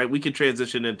predictions, right? We can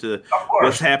transition into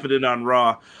what's happening on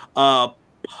Raw.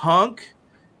 Punk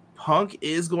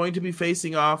is going to be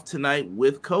facing off tonight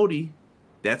with Cody.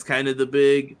 That's kind of the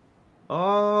big,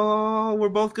 we're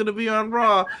both going to be on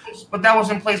Raw. But that was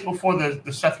in place before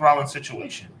the Seth Rollins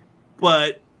situation.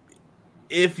 But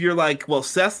if you're like, well,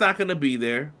 Seth's not going to be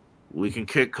there, we can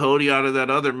kick Cody out of that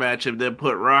other match and then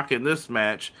put Rock in this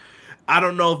match. I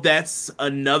don't know if that's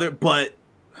another, but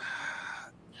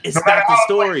it's not the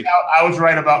story. I was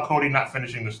right about Cody not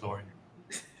finishing the story.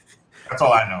 That's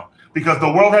all I know. Because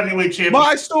the World Heavyweight Championship.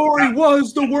 My story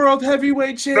was the World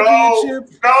Heavyweight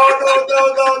Championship.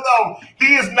 No.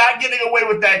 He is not getting away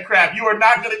with that crap. You are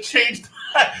not going to change.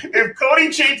 If Cody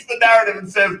changed the narrative and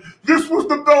says, this was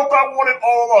the belt I wanted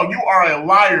all along, you are a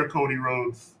liar, Cody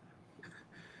Rhodes.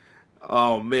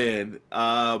 Oh, man.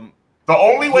 The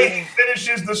only way he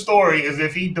finishes the story is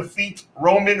if he defeats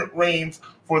Roman Reigns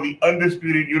for the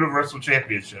Undisputed Universal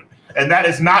Championship. And that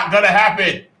is not going to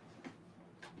happen.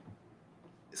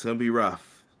 It's going to be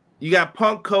rough. You got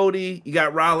Punk Cody. You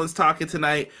got Rollins talking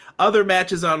tonight. Other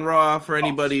matches on Raw for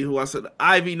anybody who wants to.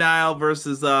 Ivy Nile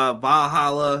versus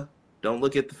Valhalla. Don't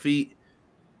look at the feet.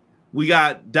 We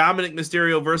got Dominic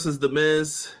Mysterio versus The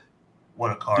Miz.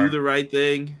 What a card. Do the right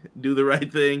thing.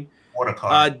 What a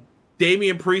card.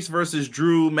 Damian Priest versus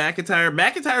Drew McIntyre.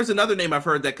 McIntyre's another name I've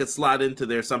heard that could slot into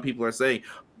there, some people are saying.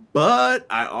 But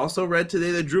I also read today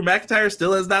that Drew McIntyre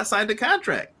still has not signed a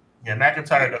contract. Yeah,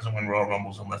 McIntyre doesn't win Royal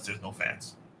Rumbles unless there's no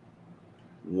fans.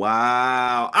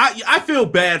 Wow. I feel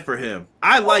bad for him.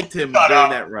 I liked him during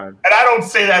that run. And I don't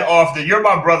say that often. You're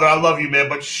my brother. I love you, man.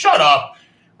 But shut up.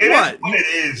 It is what it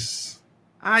is.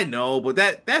 I know, but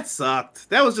that sucked.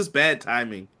 That was just bad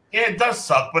timing. Yeah, it does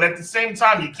suck, but at the same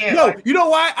time, you can't. No, you know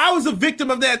why? I was a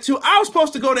victim of that too. I was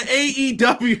supposed to go to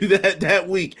AEW that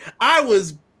week. I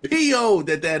was PO'd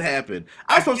that happened.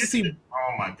 I was supposed to see.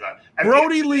 Oh my God,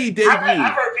 Brody Lee debut.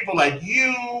 I've heard people like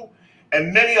you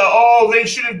and many. They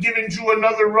should have given Drew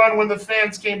another run when the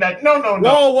fans came back. No.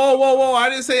 Whoa! I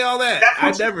didn't say all that.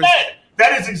 That's what you said.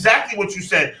 That is exactly what you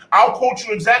said. I'll quote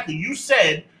you exactly. You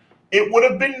said it would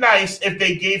have been nice if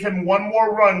they gave him one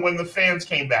more run when the fans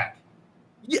came back.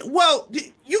 Yeah, well,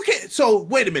 you can't. So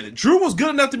wait a minute. Drew was good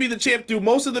enough to be the champ through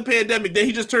most of the pandemic. Then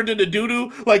he just turned into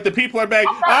doo-doo. Like the people are back.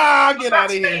 Get out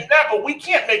of here. That, but we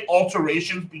can't make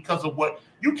alterations because of what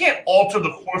you can't alter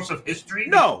the course of history.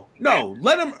 No.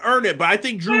 Let him earn it. But I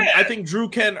think Drew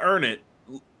can earn it.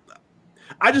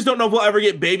 I just don't know if we'll ever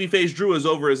get babyface Drew as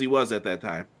over as he was at that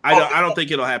time. I don't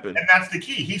think it'll happen. And that's the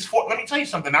key. Let me tell you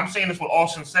something. I'm saying this with all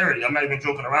sincerity. I'm not even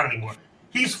joking around anymore.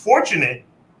 He's fortunate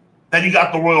that he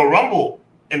got the Royal Rumble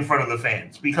in front of the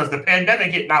fans because the pandemic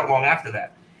hit not long after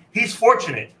that. He's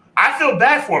fortunate. I feel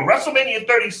bad for him. WrestleMania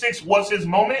 36 was his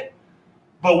moment,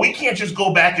 but we can't just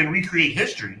go back and recreate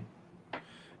history.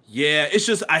 Yeah, it's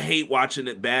just I hate watching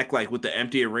it back, like with the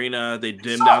empty arena. They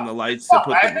dimmed down the lights to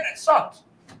put. I admit it sucked.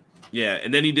 Yeah,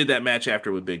 and then he did that match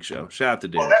after with Big Show. Shout out to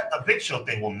Dave. Well, the Big Show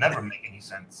thing will never make any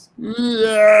sense.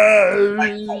 Yeah.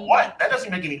 Like, for what? That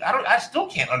doesn't make any. I still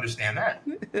can't understand that.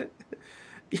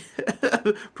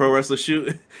 Pro Wrestler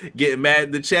Shoot getting mad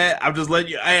in the chat. I'm just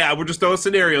letting you. Hey, we're just throwing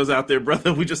scenarios out there,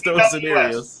 brother. We just throwing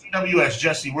scenarios. CWS,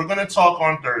 Jesse, we're going to talk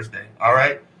on Thursday. All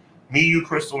right, me, you,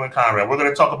 Crystal, and Conrad. We're going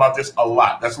to talk about this a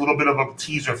lot. That's a little bit of a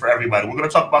teaser for everybody. We're going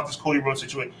to talk about this Cody Rhodes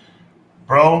situation,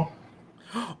 bro.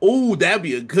 Oh, that'd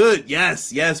be a good.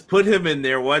 Yes. Put him in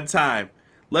there one time.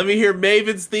 Let me hear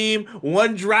Maven's theme.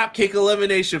 One drop kick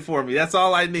elimination for me. That's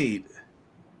all I need.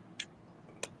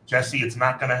 Jesse, it's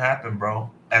not going to happen, bro.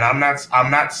 And I'm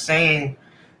not saying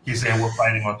he's saying we're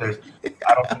fighting on Thursday.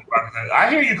 I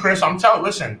hear you, Chris. I'm telling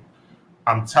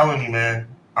you, man.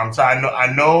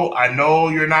 I know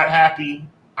you're not happy.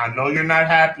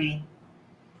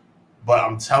 But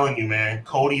I'm telling you, man,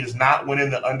 Cody is not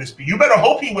winning the Undisputed. You better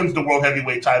hope he wins the World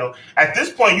Heavyweight title. At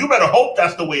this point, you better hope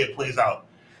that's the way it plays out.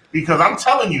 Because I'm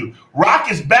telling you,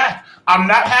 Rock is back. I'm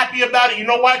not happy about it. You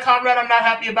know why, Conrad, I'm not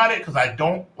happy about it? Because I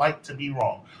don't like to be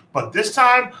wrong. But this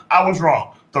time, I was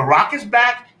wrong. The Rock is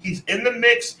back. He's in the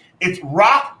mix. It's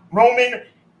Rock, Roman,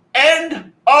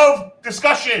 end of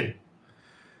discussion.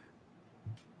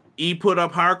 E put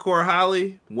up Hardcore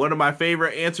Holly, one of my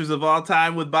favorite answers of all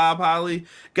time with Bob Holly.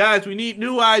 Guys, we need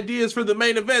new ideas for the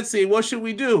main event scene. What should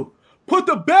we do? Put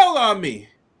the bell on me.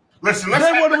 Listen.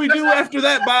 Then what do we do after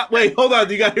that, Bob? Wait, hold on.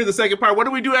 You got to hear the second part. What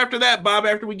do we do after that, Bob,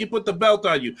 after we put the belt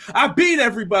on you? I beat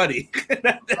everybody.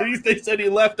 They said he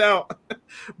left out.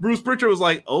 Bruce Pritchard was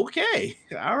like, okay,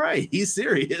 all right. He's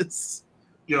serious.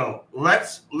 Yo,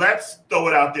 let's throw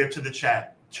it out there to the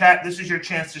chat. Chat, this is your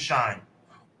chance to shine.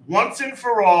 Once and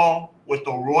for all, with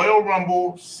the Royal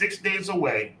Rumble 6 days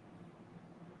away,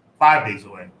 5 days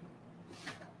away.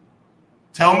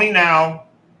 Tell me now,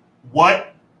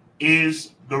 what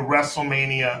is the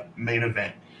WrestleMania main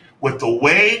event? With the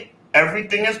way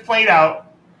everything is played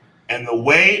out and the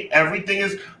way everything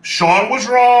is, Sean was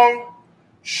wrong.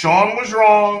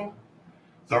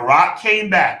 The Rock came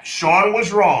back. Sean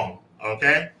was wrong.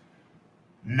 Okay?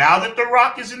 Now that The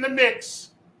Rock is in the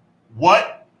mix,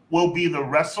 what will be the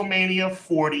WrestleMania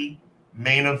 40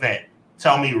 main event?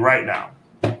 Tell me right now.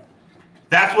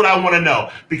 That's what I want to know.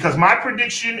 Because my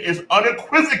prediction is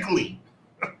unequivocally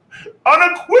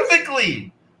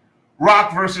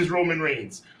Rock versus Roman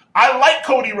Reigns. I like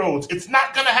Cody Rhodes. It's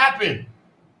not going to happen.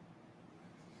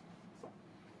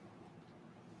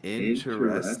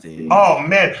 Interesting. Oh,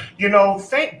 man.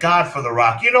 Thank God for The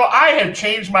Rock. I had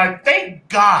changed thank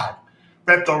God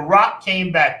that The Rock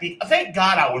came back. Thank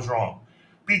God I was wrong.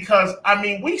 Because,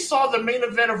 we saw the main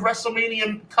event of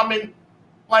WrestleMania coming,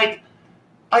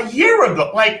 a year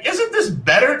ago. Isn't this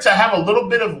better to have a little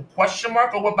bit of question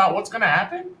mark about what's going to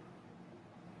happen?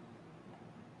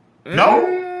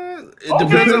 No? It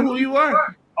depends on who you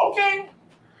are. Okay.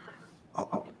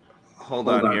 Hold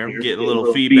on here. I'm getting a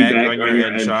little feedback on your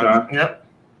end, Sean. Yep.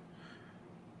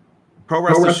 Pro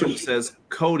Wrestling Show says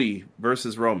Cody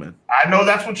versus Roman. I know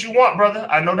that's what you want, brother.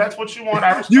 I know that's what you want.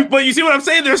 But you see what I'm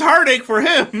saying? There's heartache for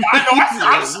him. I know.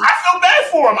 I feel bad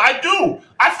for him. I do.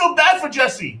 I feel bad for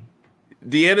Jesse.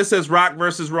 Deanna says Rock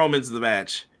versus Roman's the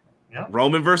match. Yep.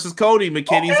 Roman versus Cody.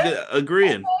 McKinney's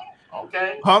agreeing.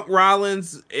 Okay. Punk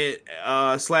Rollins /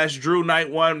 Drew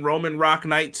night 1, Roman Rock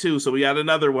night 2. So we got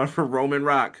another one for Roman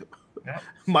Rock. Yep.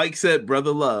 Mike said,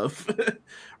 brother love.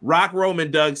 Rock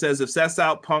Roman, Doug says, if Seth's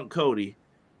out, Punk Cody.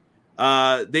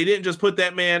 They didn't just put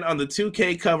that man on the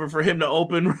 2K cover for him to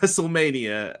open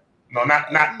WrestleMania. No,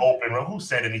 not open. Who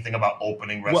said anything about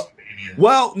opening WrestleMania?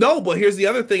 Well, no, but here's the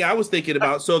other thing I was thinking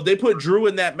about. So if they put Drew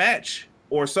in that match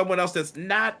or someone else that's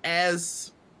not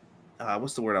as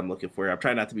what's the word I'm looking for? I'm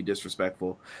trying not to be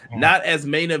disrespectful. Mm-hmm. Not as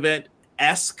main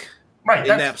event-esque in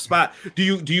that spot. Do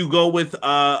you go with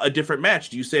a different match?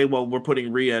 Do you say, well, we're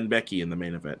putting Rhea and Becky in the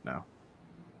main event now?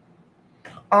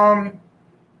 I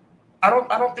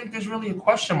don't think there's really a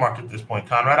question mark at this point,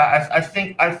 Conrad. I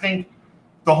think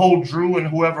the whole Drew and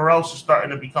whoever else is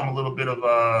starting to become a little bit of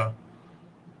a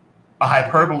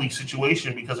hyperbole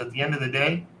situation, because at the end of the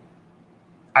day,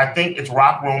 I think it's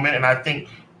Rock Roman, and I think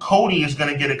Cody is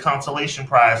going to get a consolation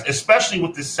prize, especially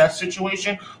with this Seth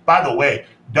situation. By the way,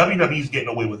 WWE's getting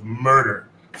away with murder,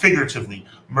 figuratively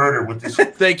murder with this.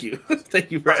 Thank you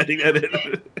for adding that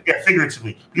in. Yeah,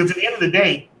 figuratively, because at the end of the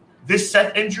day, this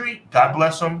Seth injury, God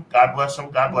bless him,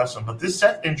 but this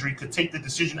Seth injury could take the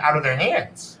decision out of their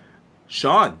hands.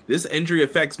 Sean, this injury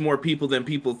affects more people than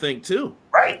people think too.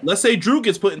 Right. Let's say Drew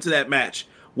gets put into that match.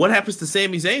 What happens to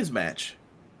Sami Zayn's match?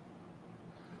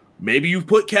 Maybe you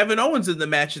put Kevin Owens in the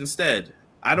match instead.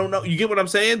 I don't know. You get what I'm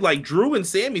saying? Like, Drew and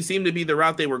Sami seem to be the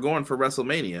route they were going for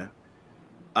WrestleMania.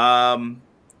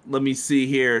 Let me see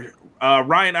here.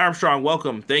 Ryan Armstrong,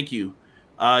 welcome. Thank you.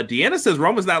 Deanna says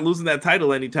Roman's not losing that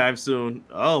title anytime soon.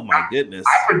 Oh, my goodness.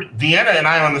 Deanna and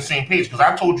I are on the same page, because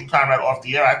I told you, Conrad, off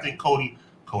the air, I think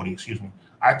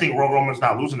I think Roman's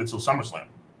not losing until SummerSlam.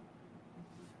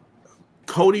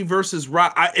 Cody versus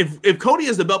Rock. If Cody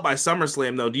is the belt by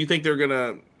SummerSlam, though, do you think they're going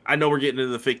to... I know we're getting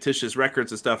into the fictitious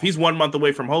records and stuff. He's 1 month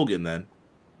away from Hogan then.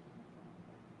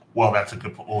 Well, that's a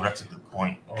good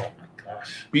point. Oh, my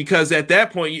gosh. Because at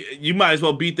that point, you might as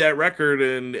well beat that record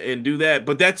and do that.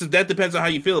 But that depends on how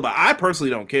you feel about it. I personally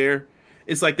don't care.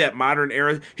 It's like that modern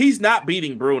era. He's not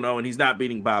beating Bruno and he's not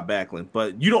beating Bob Backlund.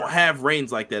 But you don't have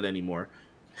reigns like that anymore.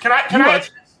 Can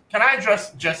I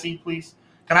address Jesse, please?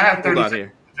 Can I have 30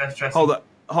 seconds to address Jesse?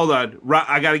 Hold on.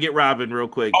 I got to get Robin real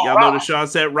quick. Y'all notice Sean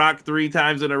said Rock 3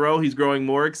 times in a row. He's growing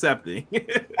more accepting.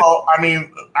 Well,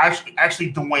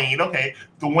 actually, Dwayne. Okay,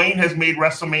 Dwayne has made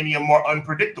WrestleMania more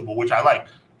unpredictable, which I like.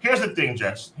 Here's the thing,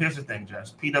 Jess.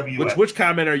 PWS. Which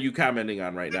comment are you commenting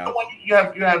on right now? The one you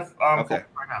have okay.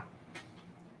 Right now.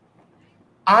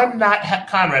 I'm not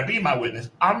Conrad. Be my witness.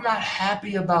 I'm not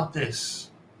happy about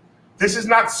this. This is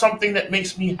not something that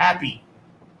makes me happy.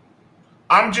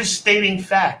 I'm just stating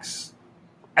facts.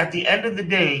 At the end of the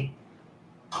day,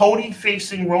 Cody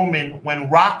facing Roman when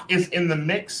Rock is in the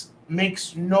mix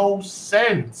makes no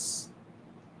sense.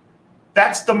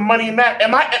 That's the money match.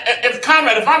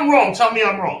 If I'm wrong, tell me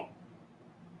I'm wrong.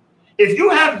 If you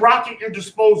have Rock at your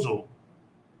disposal,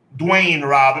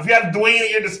 Rob, if you have Dwayne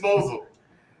at your disposal,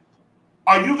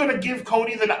 are you going to give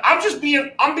Cody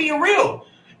I'm being real.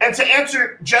 And to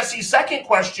answer Jesse's second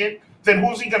question, then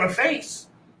who's he going to face?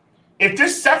 If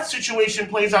this Seth situation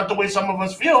plays out the way some of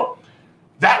us feel,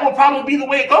 that will probably be the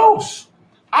way it goes.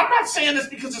 I'm not saying this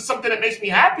because it's something that makes me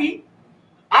happy.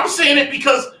 I'm saying it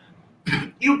because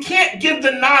you can't give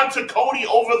the nod to Cody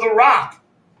over The Rock.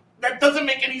 That doesn't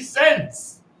make any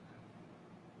sense.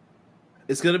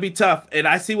 It's going to be tough. And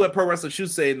I see what Pro Wrestling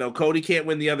Shoe's saying, though. Cody can't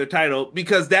win the other title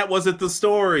because that wasn't the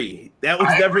story. That was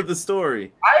never the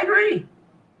story. I agree.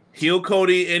 Heel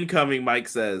Cody incoming, Mike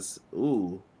says.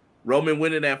 Ooh. Roman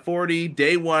winning at 40.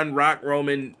 Day 1, Rock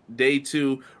Roman. Day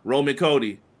 2, Roman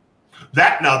Cody.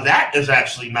 That is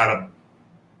actually not a...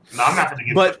 No, I'm not going to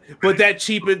give but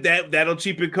that'll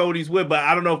cheapen Cody's win. But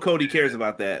I don't know if Cody cares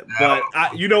about that. No.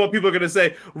 But you know what people are going to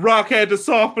say? Rock had to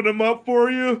soften him up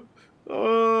for you.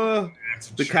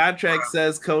 The contract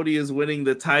says Cody is winning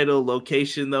the title.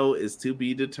 Location, though, is to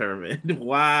be determined.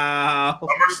 Wow.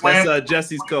 That's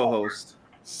Jesse's co-host.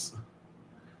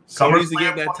 Cody's to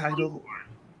get that title.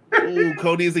 Ooh,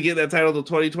 Cody's to get that title to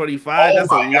 2025. That's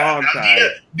a long time.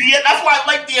 That's why I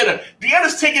like Deanna.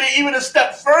 Deanna's taking it even a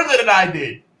step further than I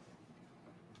did.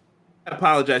 I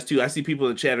apologize too. I see people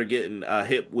in the chat are getting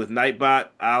hit with Nightbot.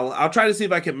 I'll try to see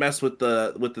if I can mess with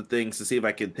the things to see if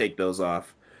I can take those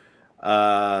off.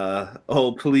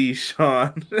 Oh please,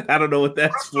 Sean. I don't know what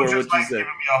that's Crystal for. Just what you said. Giving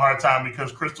me a hard time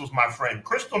because Crystal's my friend.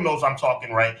 Crystal knows I'm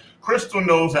talking right. Crystal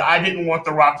knows that I didn't want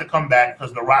The Rock to come back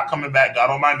because The Rock coming back got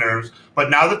on my nerves.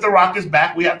 But now that The Rock is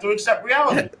back, we have to accept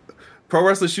reality. Pro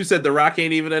Wrestling Shoe said The Rock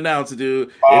ain't even announced, dude.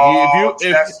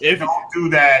 If don't do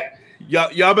that.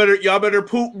 Y'all better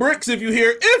poop bricks if you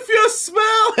hear if you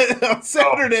smell it on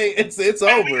Saturday. It's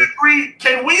over.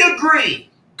 Can we agree?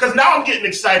 Because now I'm getting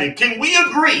excited. Can we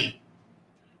agree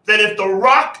that if The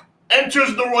Rock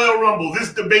enters the Royal Rumble,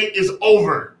 this debate is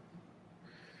over?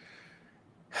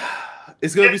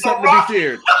 It's going to be something to be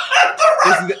feared.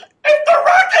 If The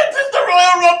Rock enters the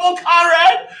Royal Rumble,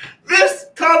 Conrad, this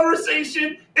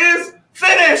conversation is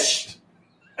finished.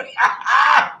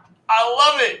 I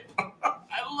love it.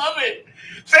 I love it.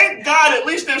 Thank God at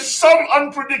least there's some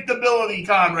unpredictability,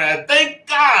 Conrad. Thank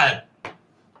God.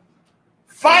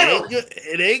 Finally.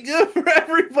 It ain't good for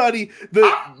everybody.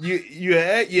 You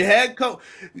had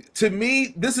to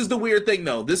me, this is the weird thing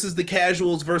though. This is the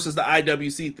casuals versus the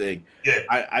IWC thing. Yeah.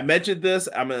 I mentioned this.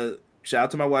 I'm a shout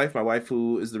out to my wife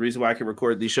who is the reason why I can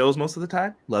record these shows most of the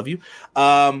time. Love you.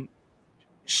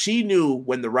 She knew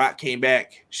when The Rock came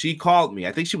back. She called me.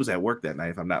 I think she was at work that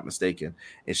night, if I'm not mistaken.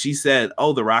 And she said,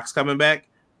 "Oh, The Rock's coming back."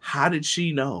 How did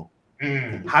she know?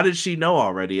 How did she know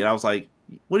already? And I was like,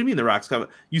 "What do you mean The Rock's coming?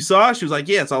 You saw it?" She was like,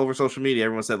 "Yeah, it's all over social media.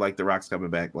 Everyone said like The Rock's coming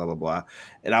back, blah blah blah."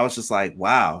 And I was just like,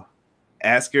 "Wow."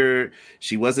 Ask her.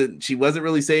 She wasn't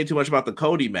really saying too much about the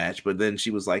Cody match, but then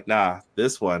she was like, "Nah,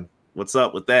 this one. What's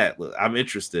up with that? I'm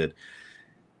interested."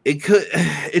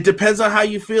 It depends on how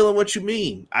you feel and what you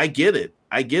mean. I get it.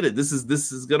 This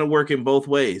is gonna work in both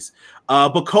ways.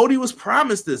 But Cody was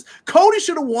promised this. Cody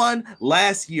should have won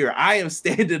last year. I am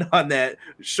standing on that.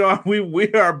 Sean,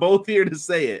 we are both here to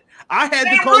say it. I had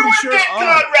the Cody shirt on.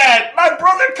 Conrad,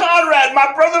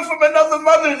 my brother from another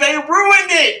mother, they ruined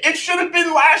it. It should have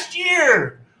been last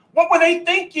year. What were they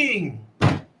thinking?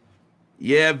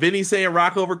 Yeah, Vinny saying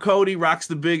Rock over Cody. Rock's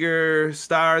the bigger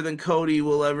star than Cody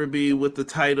will ever be with the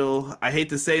title. I hate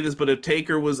to say this, but if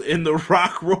Taker was in the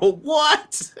Rock role,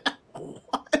 what?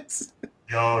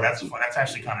 Yo, that's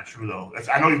actually kind of true though.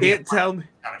 I know you can't tell me.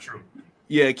 Kind of true.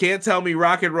 Yeah, can't tell me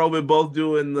Rock and Roman both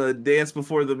doing the dance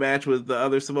before the match with the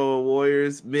other Samoa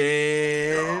Warriors,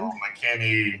 man. Oh, my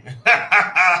Kenny.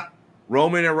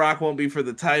 Roman and Rock won't be for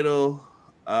the title.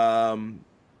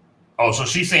 Oh, so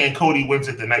she's saying Cody wins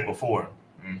it the night before.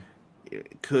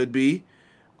 It could be.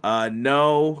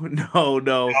 No.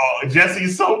 Oh,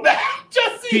 Jesse's so bad.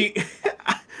 Jesse.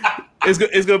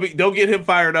 It's gonna be. Don't get him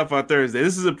fired up on Thursday.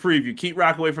 This is a preview. Keep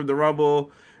Rock away from the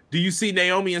Rumble. Do you see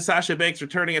Naomi and Sasha Banks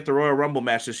returning at the Royal Rumble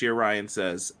match this year? Ryan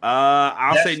says.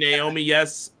 I'll say Naomi,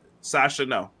 yes. Sasha,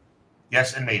 no.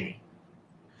 Yes, and maybe.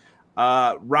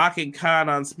 Rock and Khan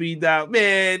on speed dial.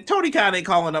 Man, Tony Khan ain't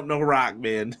calling up no Rock,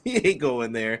 man. He ain't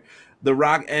going there. The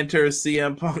Rock enters,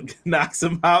 CM Punk knocks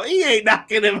him out. He ain't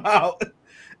knocking him out.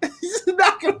 He's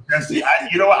knocking him.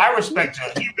 You know what? I respect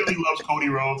you. He really loves Cody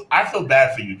Rhodes. I feel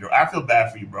bad for you, Joe. I feel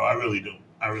bad for you, bro. I really do.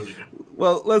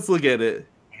 Well, let's look at it.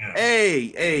 Yeah.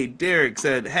 Hey, Derek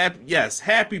said,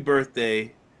 happy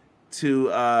birthday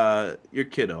to your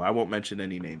kiddo. I won't mention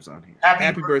any names on here.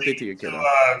 Happy birthday to your kiddo.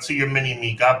 To your mini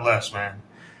me. God bless, man.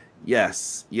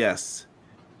 Yes.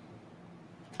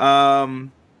 Tell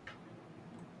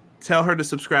her to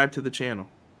subscribe to the channel.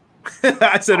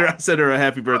 I sent her a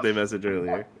happy birthday message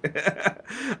earlier.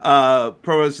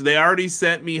 They already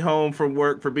sent me home from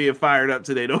work for being fired up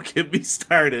today. Don't get me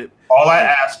started. All I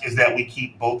ask is that we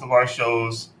keep both of our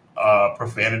shows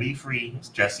profanity free,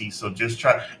 Jesse. So just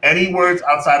try any words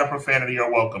outside of profanity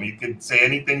are welcome. You can say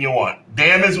anything you want.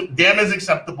 Damn is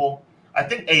acceptable. I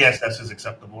think ASS is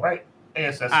acceptable, right?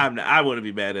 ASS. I wouldn't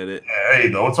be mad at it. Yeah, there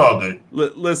you go. It's all good.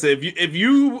 Listen, if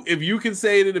you can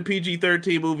say it in a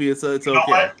PG-13 movie, it's okay.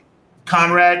 What?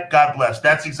 Conrad, God bless.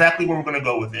 That's exactly where we're going to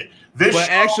go with it. But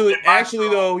actually,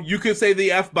 though, you could say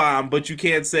the F-bomb, but you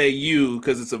can't say you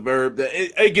because it's a verb.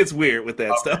 It gets weird with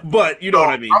that stuff, but you know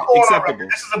what I mean. Acceptable.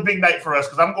 This is a big night for us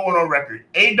because I'm going on record.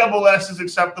 ASS is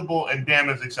acceptable and damn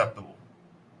is acceptable.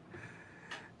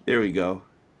 There we go.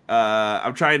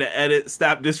 I'm trying to edit.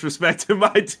 Stop disrespecting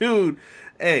my dude.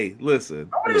 Hey, listen.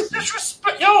 What is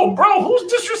disrespect? Yo, bro,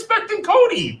 who's disrespecting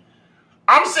Cody?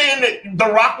 I'm saying that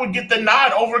The Rock would get the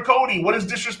nod over Cody. What is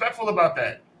disrespectful about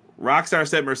that? Rockstar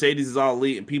said Mercedes is all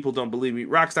elite and people don't believe me.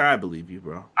 Rockstar, I believe you,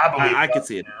 bro. I can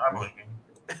see it. I believe you.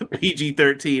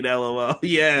 PG-13, LOL.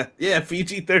 Yeah,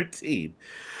 PG-13.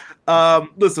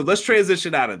 Listen, let's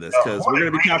transition out of this because we're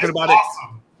going to be talking about it.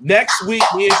 Next week,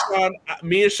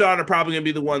 me and Sean are probably going to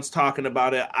be the ones talking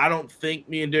about it. I don't think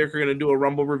me and Derek are going to do a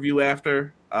Rumble review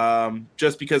after,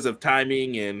 just because of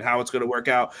timing and how it's going to work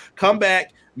out. Come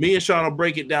back. Me and Sean will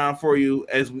break it down for you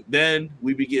then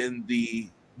we begin the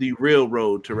real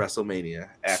road to WrestleMania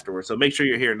afterwards. So make sure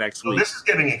you're here next week. This is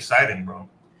getting exciting, bro.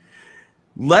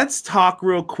 Let's talk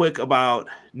real quick about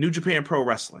New Japan Pro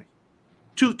Wrestling.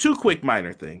 Two quick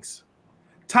minor things.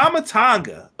 Tama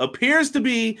Tonga appears to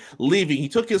be leaving. He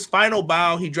took his final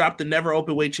bow. He dropped the Never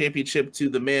Openweight Championship to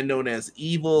the man known as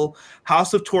Evil,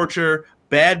 House of Torture,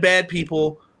 bad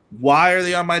people. Why are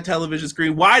they on my television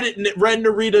screen? Why didn't Ren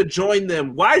Narita join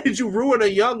them? Why did you ruin a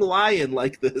young lion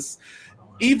like this?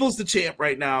 Evil's the champ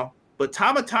right now, but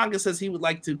Tama Tonga says he would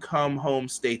like to come home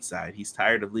stateside. He's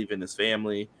tired of leaving his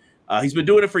family. He's been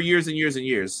doing it for years and years and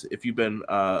years, if you've been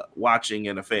watching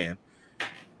and a fan.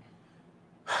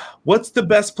 What's the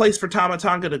best place for Tama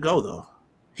Tonga to go, though?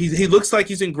 He looks like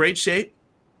he's in great shape.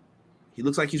 He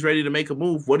looks like he's ready to make a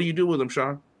move. What do you do with him,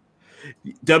 Sean?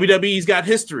 WWE's got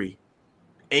history.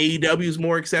 AEW is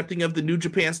more accepting of the New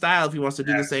Japan style if he wants to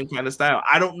do the same kind of style.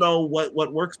 I don't know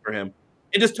what works for him.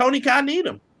 And does Tony Khan need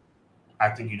him? I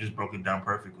think you just broke it down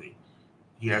perfectly.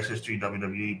 He has history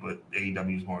WWE, but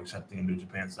AEW is more accepting of New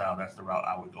Japan style. That's the route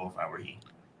I would go if I were he.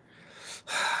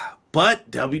 But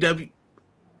WWE,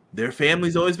 their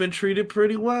family's always been treated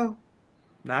pretty well.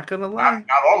 Not gonna lie.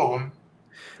 Not all of them.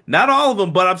 Not all of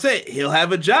them, but I'm saying he'll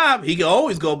have a job. He can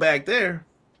always go back there.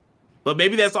 But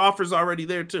maybe that's offers already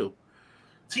there too.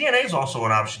 TNA is also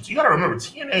an option. So you got to remember,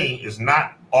 TNA is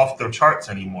not off the charts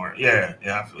anymore. Yeah.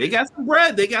 They got some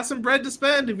bread. They got some bread to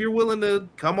spend if you're willing to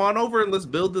come on over and let's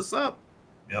build this up.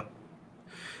 Yep.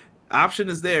 Option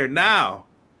is there. Now,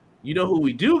 you know who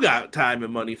we do got time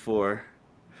and money for?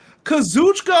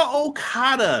 Kazuchika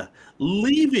Okada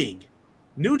leaving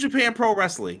New Japan Pro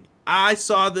Wrestling. I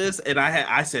saw this and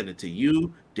I sent it to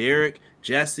you, Derek,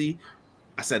 Jesse.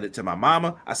 I sent it to my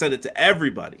mama. I sent it to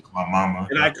everybody. My mama.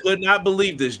 And I could not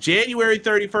believe this. January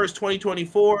 31st,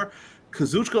 2024,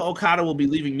 Kazuchika Okada will be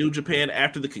leaving New Japan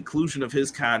after the conclusion of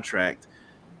his contract.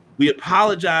 We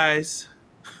apologize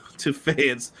to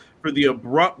fans for the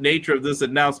abrupt nature of this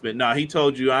announcement. No, he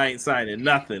told you I ain't signing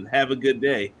nothing. Have a good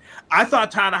day. I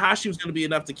thought Tanahashi was going to be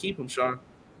enough to keep him, Sean.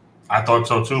 I thought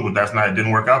so too, but it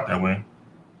didn't work out that way.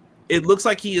 It looks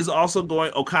like he is also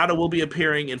going. Okada will be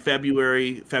appearing in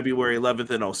February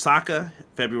 11th in Osaka,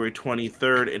 February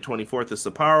 23rd and 24th in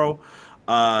Sapporo.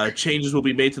 Changes will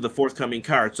be made to the forthcoming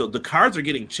card. So the cards are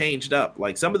getting changed up.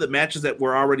 Like some of the matches that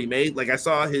were already made, like I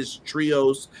saw his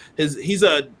trios. He's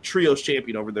a trios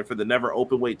champion over there for the Never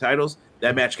Openweight titles.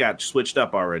 That match got switched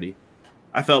up already.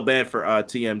 I felt bad for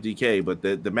TMDK, but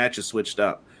the match is switched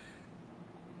up.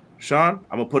 Sean,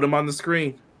 I'm gonna put him on the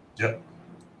screen. Yep.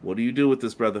 What do you do with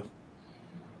this, brother?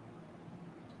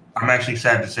 I'm actually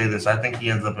sad to say this. I think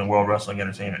he ends up in World Wrestling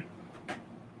Entertainment.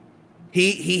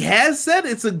 He has said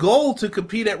it's a goal to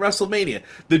compete at WrestleMania.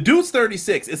 The dude's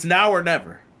 36. It's now or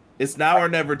never. It's now or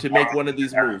never to make one of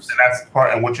these moves. And that's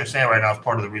part of what you're saying right now is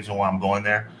part of the reason why I'm going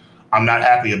there. I'm not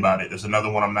happy about it. There's another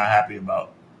one I'm not happy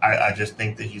about. I just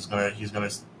think that he's gonna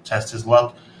test his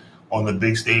luck on the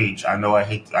big stage. I know I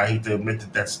hate to admit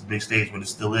that that's the big stage, but it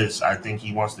still is. I think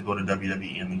he wants to go to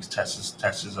WWE and test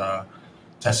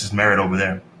his merit over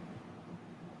there.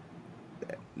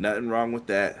 Nothing wrong with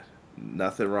that.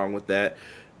 Nothing wrong with that.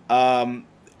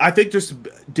 I think there's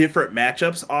different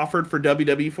matchups offered for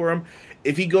WWE for him.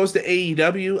 If he goes to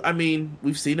AEW, I mean,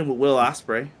 we've seen him with Will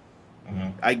Ospreay.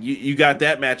 Mm-hmm. You got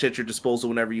that match at your disposal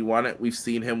whenever you want it. We've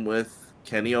seen him with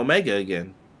Kenny Omega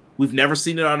again. We've never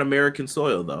seen it on American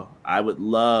soil, though. I would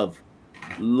love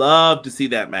to see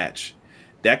that match.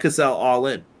 That could sell All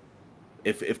In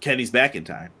if Kenny's back in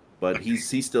time. But he's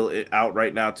still out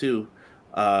right now, too.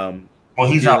 Well,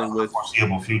 he's out for the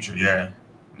foreseeable future, yeah.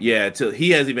 Yeah,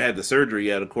 he hasn't even had the surgery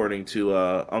yet, according to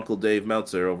Uncle Dave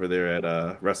Meltzer over there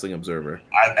at Wrestling Observer.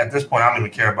 At this point, I don't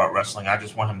even care about wrestling. I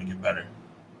just want him to get better.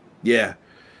 Yeah.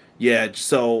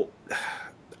 So,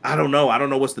 I don't know. I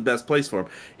don't know what's the best place for him.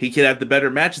 He could have the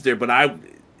better matches there, but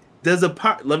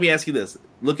let me ask you this.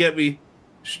 Look at me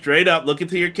straight up. Look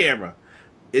into your camera.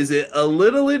 Is it a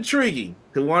little intriguing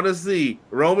to want to see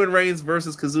Roman Reigns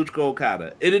versus Kazuchika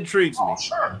Okada? It intrigues me.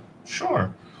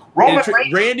 Sure.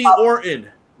 Randy Orton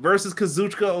versus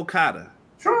Kazuchika Okada.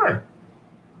 Sure.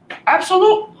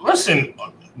 Absolute. Listen,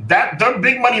 they're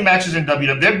big money matches in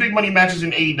WWE. They're big money matches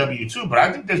in AEW too, but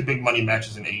I think there's big money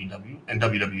matches in AEW and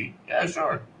WWE. Yeah,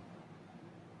 sure.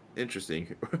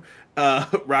 Interesting.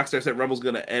 Rockstar said Rumble's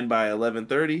going to end by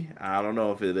 11:30. I don't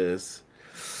know if it is.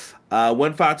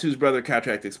 When Fatu's brother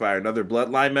contract expired, another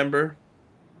Bloodline member.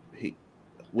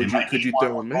 Could you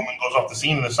throw him in? Roman goes off the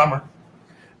scene in the summer.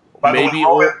 Roman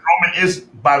is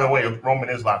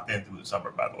locked in through the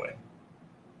summer, by the way.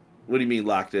 What do you mean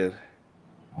locked in?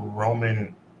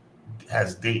 Roman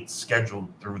has dates scheduled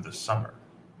through the summer.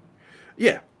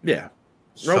 Yeah.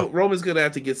 So, Roman's going to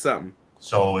have to get something.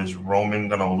 So is Roman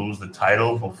going to lose the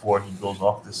title before he goes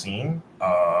off the scene?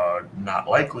 Not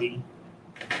likely.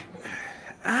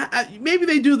 Maybe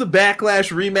they do the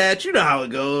Backlash rematch. You know how it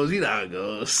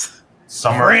goes.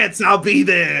 Summer. France, I'll be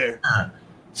there.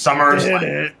 Summer.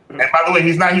 And by the way,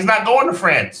 he's not going to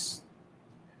France.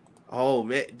 Oh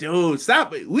man, dude,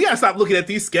 stop! We gotta stop looking at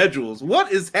these schedules. What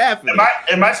is happening?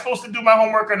 Am I supposed to do my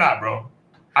homework or not, bro?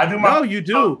 I do my. No, you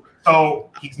do. So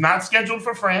he's not scheduled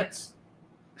for France.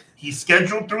 He's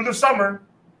scheduled through the summer.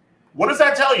 What does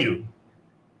that tell you?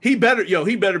 He better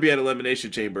be at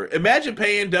Elimination Chamber. Imagine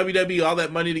paying WWE all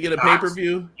that money to get a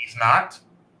pay-per-view. He's not.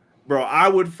 Bro, I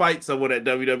would fight someone at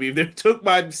WWE if they took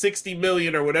my $60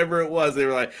 million or whatever it was. They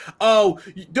were like, "Oh,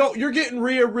 you're getting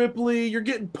Rhea Ripley, you're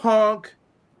getting Punk.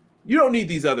 You don't need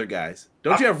these other guys.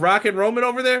 Don't you have Rock and Roman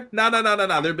over there? No.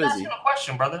 They're busy." I'm asking you a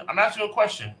question, brother. I'm asking you a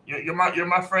question. You're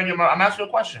my friend. I'm asking you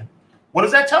a question. What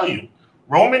does that tell you?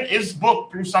 Roman is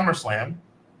booked through SummerSlam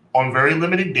on very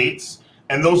limited dates,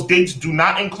 and those dates do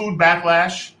not include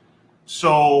Backlash.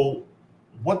 So,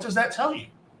 what does that tell you?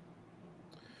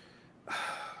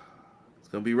 It's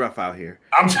gonna be rough out here.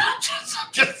 I'm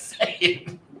just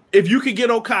saying. If you could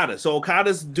get Okada, so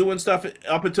Okada's doing stuff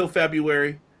up until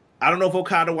February. I don't know if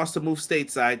Okada wants to move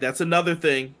stateside. That's another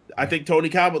thing. I think Tony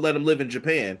Khan would let him live in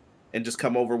Japan and just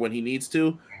come over when he needs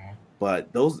to.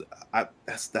 But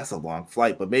that's a long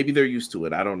flight. But maybe they're used to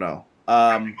it. I don't know.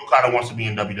 Okada wants to be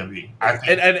in WWE.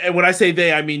 And when I say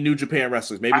they, I mean New Japan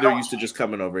wrestlers. Maybe they're used to just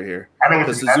coming over here.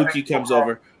 Because Suzuki comes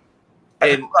over.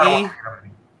 And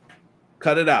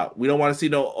cut it out. We don't want to see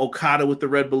no Okada with the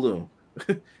red balloon.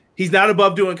 He's not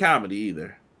above doing comedy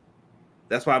either.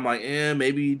 That's why I'm like,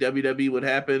 maybe WWE would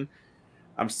happen.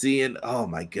 I'm seeing, oh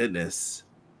my goodness.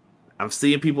 I'm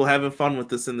seeing people having fun with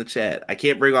this in the chat. I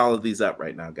can't bring all of these up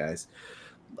right now, guys.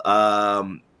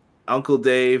 Uncle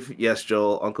Dave. Yes,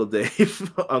 Joel. Uncle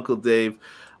Dave. Uncle Dave.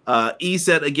 E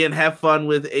said, again, have fun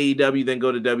with AEW, then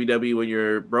go to WWE when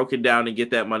you're broken down and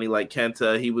get that money like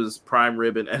Kenta. He was prime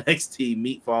rib in NXT,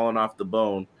 meat falling off the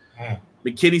bone.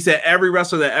 McKinney said, every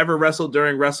wrestler that ever wrestled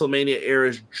during WrestleMania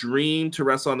era's dreamed to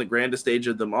wrestle on the grandest stage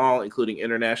of them all, including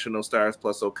international stars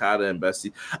plus Okada and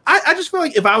Bessie. I just feel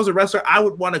like if I was a wrestler, I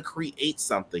would want to create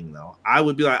something, though. I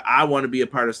would be like, I want to be a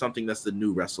part of something that's the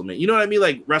new WrestleMania. You know what I mean?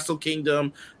 Like Wrestle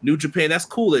Kingdom, New Japan. That's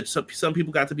cool that some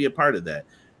people got to be a part of that.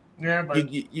 Yeah,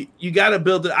 but you got to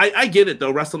build it. I get it,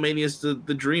 though. WrestleMania is the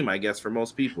dream, I guess, for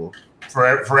most people. For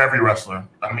every wrestler.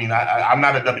 I mean, I'm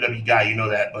not a WWE guy, you know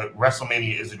that, but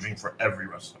WrestleMania is a dream for every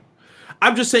wrestler.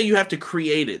 I'm just saying you have to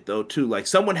create it, though, too. Like,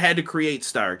 someone had to create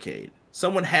Starrcade.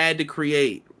 Someone had to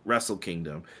create Wrestle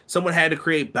Kingdom. Someone had to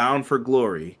create Bound for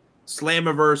Glory,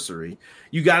 Slammiversary.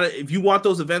 You got to, if you want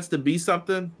those events to be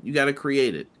something, you got to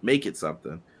create it. Make it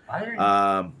something.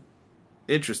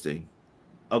 Interesting.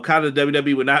 Okada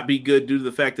WWE would not be good due to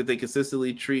the fact that they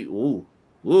consistently treat.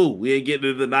 We ain't getting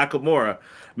into the Nakamura.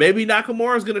 Maybe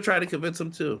Nakamura's going to try to convince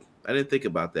him too. I didn't think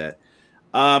about that.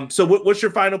 So what's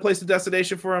your final place of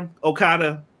destination for him?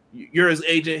 Okada, you're his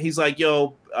agent. He's like,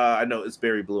 yo, I know it's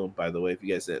Barry Bloom, by the way, if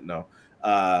you guys didn't know.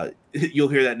 You'll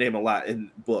hear that name a lot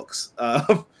in books.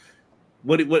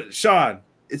 What Sean?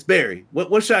 It's Barry.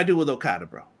 What should I do with Okada,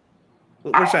 bro?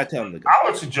 Where should I tell him to go? I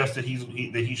would suggest that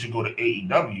he should go to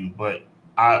AEW, but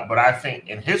I think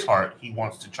in his heart he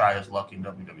wants to try his luck in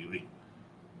WWE.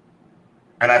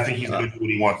 And I think he's going to do what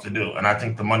he wants to do. And I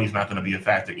think the money's not going to be a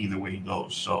factor either way he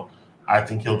goes. So I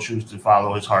think he'll choose to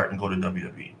follow his heart and go to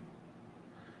WWE.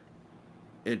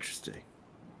 Interesting.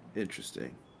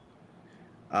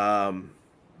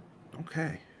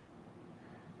 Okay.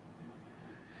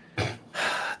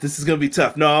 This is going to be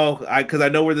tough. No, because I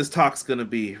know where this talk's going to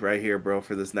be right here, bro,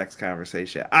 for this next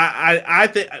conversation. I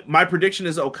think my prediction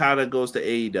is Okada goes to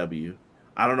AEW.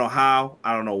 I don't know how.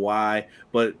 I don't know why.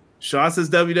 But Sean says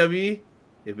WWE.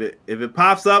 If it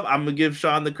pops up, I'm gonna give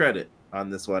Sean the credit on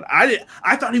this one. I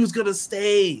thought he was gonna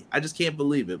stay. I just can't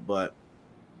believe it. But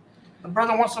the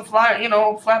brother wants to fly,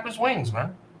 flap his wings,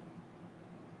 man.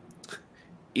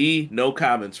 No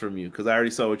comments from you because I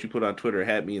already saw what you put on Twitter.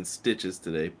 Had me in stitches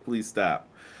today. Please stop.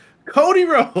 Cody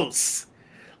Rhodes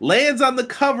lands on the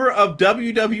cover of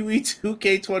WWE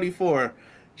 2K24.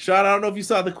 Sean, I don't know if you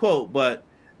saw the quote, but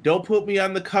don't put me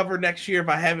on the cover next year if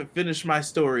I haven't finished my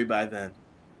story by then.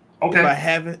 Okay. If I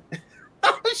haven't,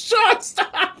 Sean,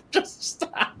 stop. Just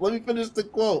stop. Let me finish the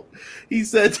quote. He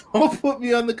said, "Don't put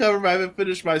me on the cover if I haven't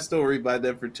finished my story by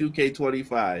then for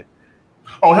 2K25."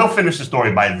 Oh, he'll finish the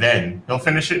story by then. He'll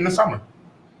finish it in the summer.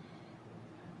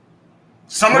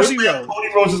 Cody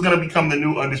Rhodes is going to become the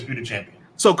new undisputed champion.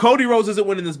 So Cody Rhodes isn't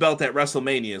winning this belt at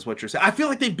WrestleMania, is what you're saying? I feel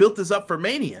like they built this up for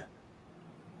Mania.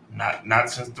 Not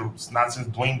since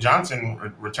Dwayne Johnson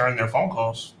returned their phone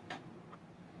calls.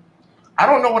 I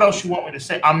don't know what else you want me to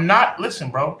say. Listen,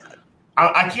 bro.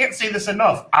 I can't say this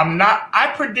enough.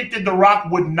 I predicted The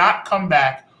Rock would not come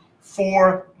back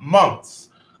for months.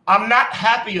 I'm not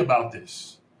happy about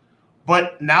this.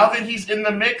 But now that he's in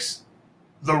the mix,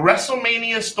 the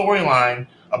WrestleMania storyline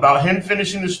about him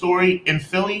finishing the story in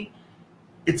Philly,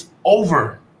 it's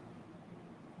over.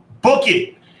 Book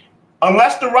it.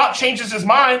 Unless The Rock changes his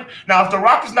mind. Now, if The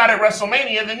Rock is not at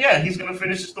WrestleMania, then yeah, he's going to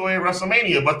finish the story at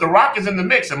WrestleMania. But The Rock is in the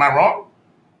mix. Am I wrong?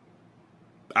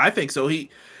 I think so.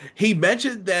 He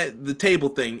mentioned that the table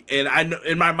thing, and I know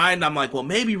in my mind I'm like, well,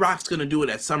 maybe Rock's going to do it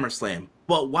at SummerSlam.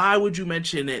 But why would you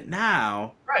mention it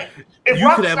now? Right. You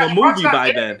could have a movie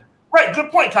by then. Right. Good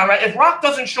point, Conrad. If Rock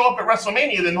doesn't show up at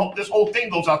WrestleMania, then this whole thing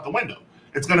goes out the window.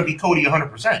 It's going to be Cody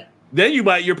 100%. Then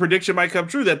your prediction might come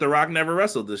true that The Rock never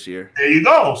wrestled this year. There you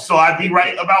go. So I'd be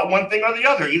right about one thing or the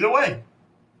other, either way.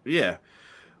 Yeah.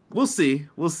 We'll see.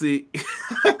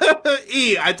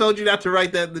 I told you not to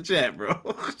write that in the chat, bro.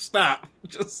 Stop.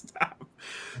 Just stop.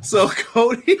 So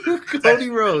Cody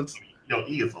Rhodes. Yo,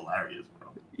 E is hilarious, bro.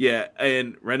 Yeah,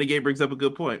 and Renegade brings up a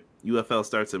good point. UFL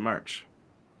starts in March.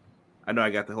 I know I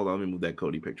got hold on, let me move that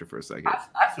Cody picture for a second.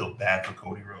 I feel bad for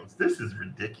Cody Rhodes. This is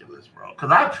ridiculous, bro.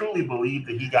 Because I truly believe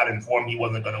that he got informed he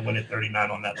wasn't going to win at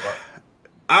 39 on that buck.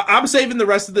 I'm saving the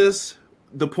rest of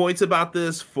the points about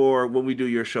this for when we do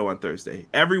your show on Thursday.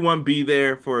 Everyone be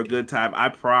there for a good time. I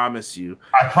promise you.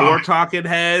 4 talking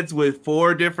heads with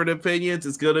 4 different opinions.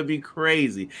 It's going to be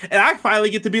crazy. And I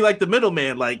finally get to be like the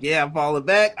middleman. Like, yeah, I'm falling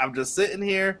back. I'm just sitting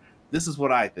here. This is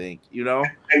what I think,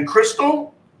 And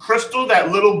Crystal,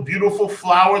 that little beautiful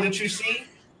flower that you see,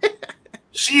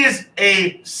 she is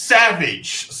a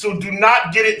savage. So do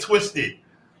not get it twisted.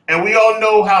 And we all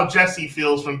know how Jesse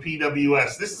feels from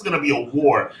PWS. This is going to be a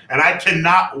war, and I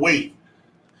cannot wait.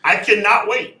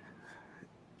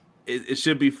 It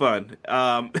should be fun.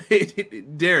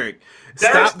 Derek,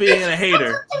 stop being a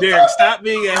hater. Derek, stop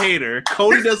being a hater.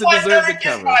 Cody doesn't deserve the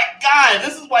cover. My guy.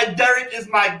 This is why Derek is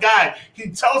my guy. He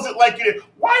tells it like it is.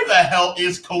 Why the hell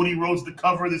is Cody Rhodes the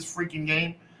cover of this freaking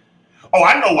game? Oh,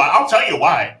 I know why. I'll tell you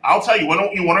why. You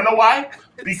want to know why?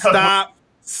 Because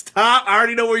Stop. I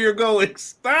already know where you're going.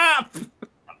 Stop.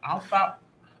 I'll stop.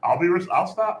 I'll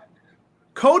stop.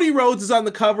 Cody Rhodes is on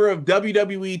the cover of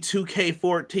WWE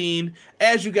 2K14.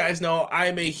 As you guys know,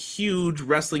 I'm a huge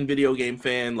wrestling video game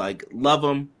fan. Like, love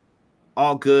them.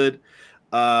 All good.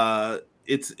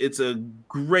 It's a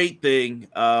great thing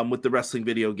with the wrestling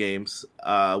video games.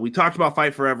 We talked about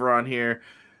Fight Forever on here.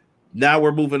 Now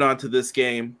we're moving on to this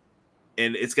game,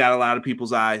 and it's got a lot of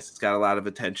people's eyes. It's got a lot of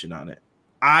attention on it.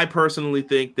 I personally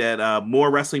think that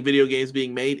more wrestling video games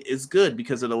being made is good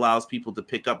because it allows people to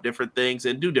pick up different things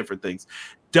and do different things.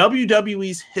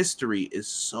 WWE's history is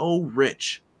so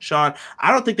rich, Sean.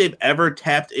 I don't think they've ever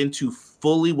tapped into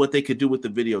fully what they could do with the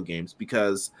video games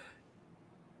because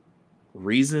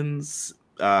reasons.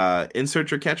 Insert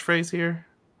your catchphrase here.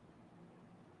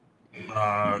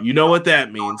 You know what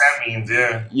that means. That means,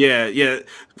 yeah. Yeah.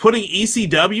 Putting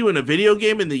ECW in a video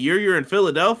game in the year you're in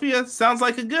Philadelphia sounds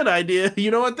like a good idea.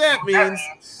 You know what that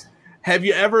means. Have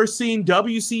you ever seen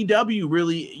WCW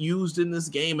really used in this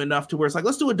game enough to where it's like,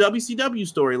 let's do a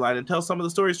WCW storyline and tell some of the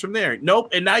stories from there? Nope.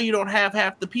 And now you don't have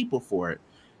half the people for it.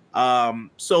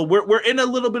 So we're in a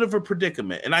little bit of a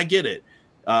predicament, and I get it.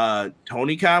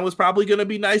 Tony Khan was probably going to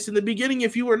be nice in the beginning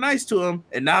if you were nice to him,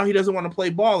 and now he doesn't want to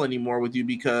play ball anymore with you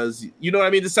because, you know what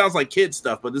I mean? This sounds like kid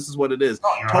stuff, but this is what it is.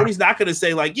 Oh, Tony's not going to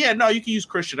say like, yeah, no, you can use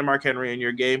Christian and Mark Henry in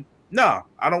your game. No,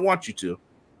 I don't want you to.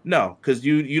 No, because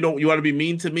you want to be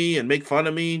mean to me and make fun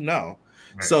of me. No.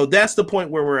 Right. So that's the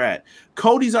point where we're at.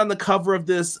 Cody's on the cover of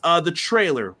this, the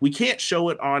trailer. We can't show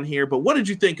it on here, but what did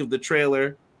you think of the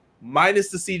trailer? Minus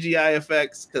the CGI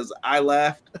effects, because I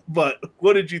laughed. But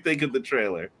what did you think of the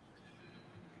trailer?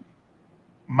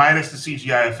 Minus the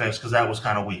CGI effects, because that was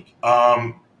kind of weak.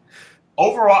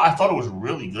 Overall, I thought it was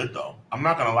really good, though. I'm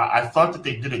not going to lie. I thought that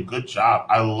they did a good job.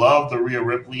 I love the Rhea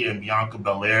Ripley and Bianca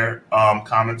Belair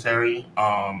commentary.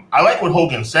 I like what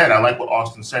Hogan said. I like what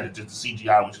Austin said. It's just the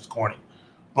CGI, which is corny.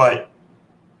 But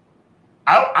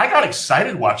I got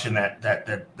excited watching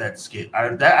that skit.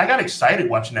 I got excited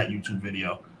watching that YouTube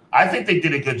video. I think they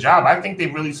did a good job. I think they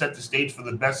really set the stage for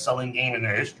the best-selling game in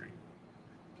their history.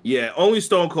 Yeah, only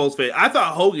Stone Cold's face. I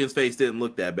thought Hogan's face didn't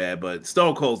look that bad, but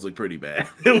Stone Cold's looked pretty bad.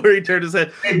 Where he turned his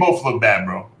head. They both look bad,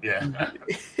 bro. Yeah.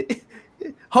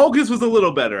 Hogan's was a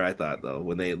little better, I thought, though,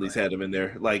 when they at least had him in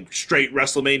there. Like, straight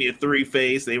WrestleMania 3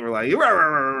 face. They were like,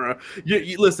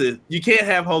 listen, you can't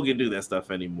have Hogan do that stuff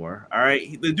anymore, all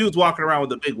right? The dude's walking around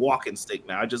with a big walking stick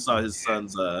now. I just saw his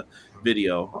son's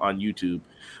video on YouTube.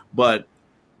 But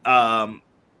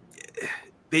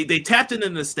they tapped into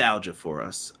nostalgia for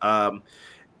us.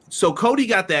 So Cody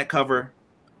got that cover.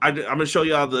 I'm going to show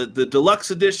y'all the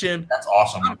deluxe edition. That's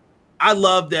awesome. I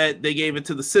love that they gave it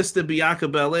to the sister Bianca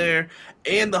Belair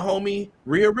and the homie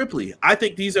Rhea Ripley. I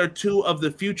think these are two of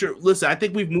the future. Listen, I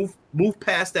think we've moved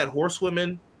past that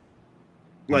horsewomen.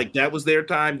 Like that was their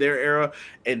time, their era,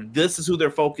 and this is who they're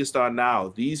focused on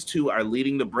now. These two are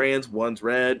leading the brands. One's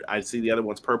red. I see the other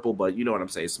one's purple, but you know what I'm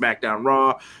saying. SmackDown,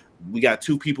 Raw. We got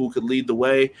two people who could lead the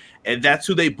way, and that's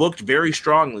who they booked very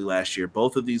strongly last year.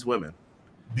 Both of these women.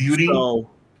 Beauty,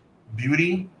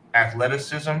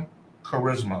 athleticism,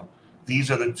 charisma. These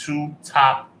are the two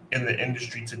top in the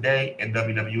industry today in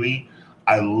WWE.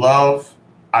 I love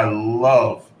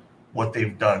what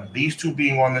they've done. These two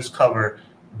being on this cover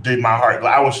did my heart.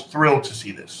 I was thrilled to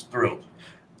see this. Thrilled.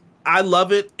 I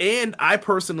love it, and I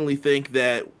personally think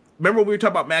that. Remember we were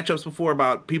talking about matchups before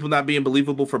about people not being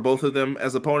believable for both of them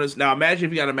as opponents. Now imagine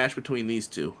if you got a match between these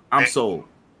two. I'm sold.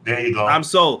 There you go. I'm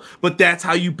sold. But that's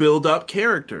how you build up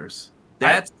characters.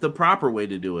 That's the proper way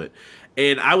to do it.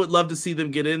 And I would love to see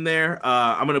them get in there.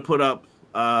 I'm going to put up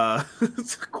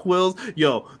Quills.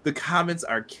 Yo, the comments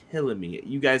are killing me.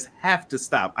 You guys have to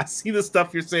stop. I see the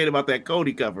stuff you're saying about that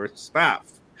Cody cover. Stop.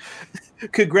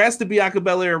 Congrats to Bianca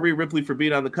Belair and Rhea Ripley for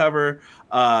being on the cover.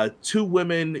 Two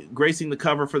women gracing the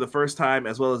cover for the first time,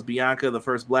 as well as Bianca, the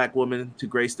first black woman to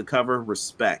grace the cover.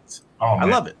 Respect. Oh, man.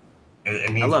 I love it.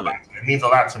 It means it means a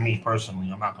lot to me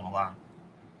personally. I'm not going to lie.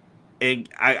 And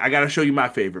I got to show you my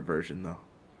favorite version, though.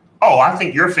 Oh, I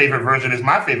think your favorite version is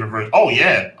my favorite version. Oh,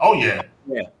 yeah.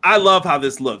 Yeah. I love how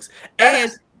this looks. That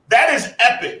is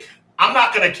epic. I'm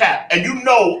not going to cap. And you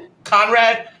know,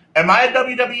 Conrad, am I a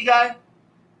WWE guy?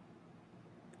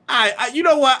 You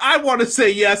know what? I want to say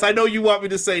yes. I know you want me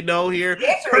to say no here.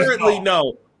 Currently,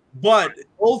 no. But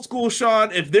old school Sean,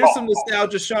 if there's some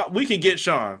nostalgia, Sean, we can get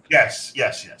Sean. Yes.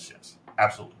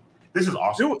 Absolutely. This is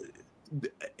awesome.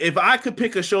 If I could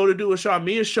pick a show to do with Sean,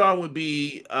 me and Sean would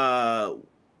be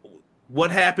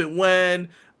What Happened When,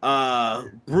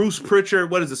 Bruce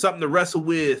Pritchard, what is it? Something to Wrestle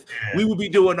With. Yeah. We would be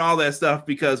doing all that stuff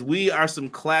because we are some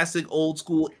classic old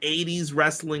school 80s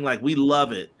wrestling. Like, we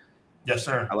love it. Yes,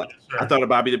 sir. I thought of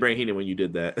Bobby the Brain Heenan when you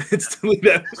did that.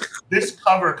 This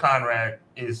cover, Conrad,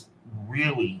 is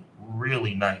really,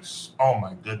 really nice. Oh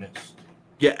my goodness.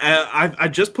 Yeah, I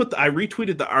just I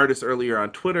retweeted the artist earlier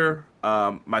on Twitter.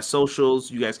 My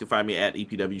socials, you guys can find me at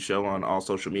EPW Show on all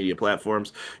social media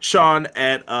platforms. Sean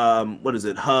at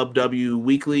Hub W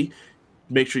Weekly.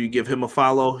 Make sure you give him a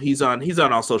follow. He's on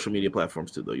all social media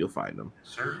platforms too, though. You'll find him.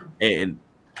 Sure. And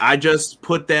I just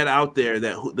put that out there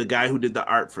that the guy who did the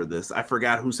art for this, I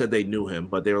forgot who said they knew him,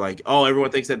 but they were like, oh, everyone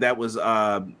thinks that was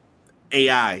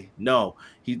AI. No,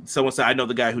 someone said, I know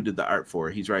the guy who did the art for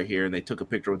it. He's right here. And they took a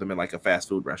picture with him in like a fast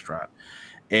food restaurant.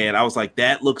 And I was like,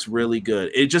 that looks really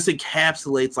good. It just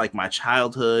encapsulates like my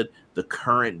childhood, the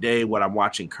current day, what I'm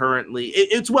watching currently.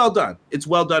 It's well done. It's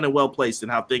well done and well placed in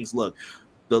how things look.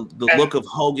 The look of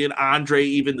Hogan, Andre,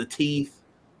 even the teeth.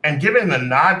 And giving the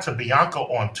nod to Bianca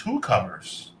on 2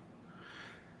 covers.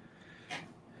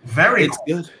 Very It's cool.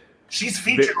 good. She's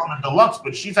featured on the deluxe,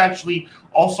 but she's actually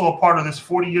also a part of this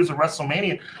 40 years of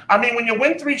WrestleMania. I mean, when you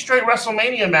win 3 straight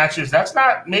WrestleMania matches, that's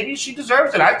not, maybe she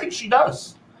deserves it. I think she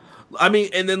does. I mean,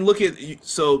 and then look at,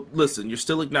 so listen, you're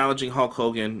still acknowledging Hulk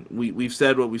Hogan. We've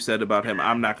said what we've said about him.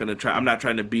 I'm not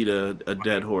trying to beat a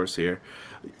dead horse here.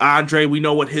 Andre, we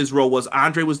know what his role was.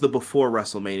 Andre was the before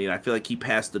WrestleMania, and I feel like he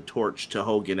passed the torch to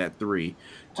Hogan at 3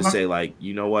 to say, like,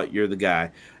 you know what, you're the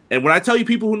guy. And when I tell you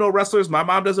people who know wrestlers, my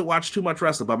mom doesn't watch too much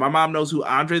wrestling, but my mom knows who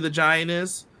Andre the Giant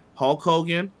is, Hulk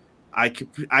Hogan. I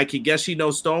could guess she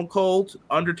knows Stone Cold,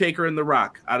 Undertaker, and The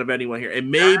Rock out of anyone here, and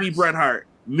maybe Bret Hart.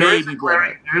 There is a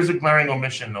glaring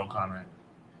omission, though, Conrad.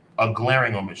 A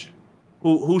glaring omission.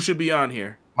 Who should be on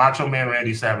here? Macho Man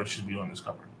Randy Savage should be on this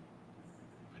cover.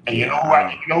 And you know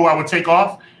who I would take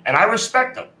off? And I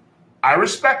respect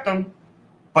him.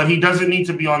 But he doesn't need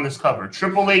to be on this cover.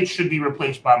 Triple H should be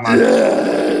replaced by Macho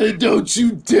Man. Don't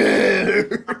you dare.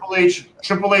 Triple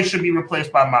H should be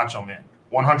replaced by Macho Man.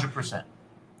 100%.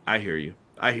 I hear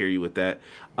you with that.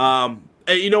 And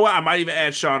you know what? I might even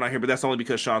add Sean on here, but that's only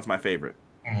because Sean's my favorite.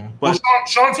 Mm-hmm. But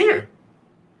Sean's here.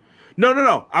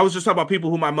 No. I was just talking about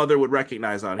people who my mother would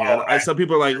recognize on here. Right. Some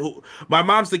people are like, my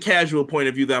mom's the casual point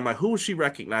of view that I'm like, who would she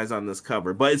recognize on this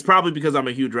cover? But it's probably because I'm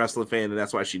a huge wrestling fan, and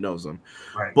that's why she knows them.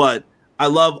 Right. But I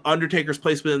love Undertaker's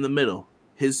placement in the middle.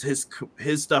 His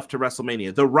stuff to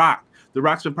WrestleMania. The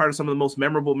Rock's been part of some of the most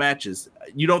memorable matches.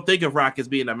 You don't think of Rock as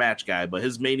being a match guy, but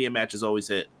his Mania matches always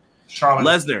hit.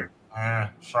 Lesnar.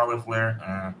 Charlotte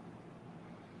Flair.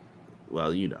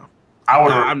 Well, you know. I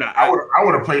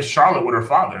would have placed Charlotte with her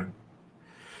father.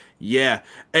 Yeah,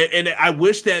 and I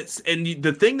wish that. And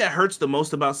the thing that hurts the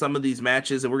most about some of these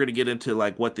matches, and we're gonna get into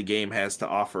like what the game has to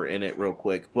offer in it real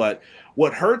quick. But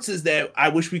what hurts is that I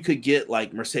wish we could get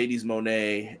like Mercedes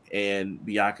Moné and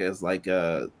Bianca as like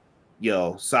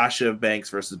Sasha Banks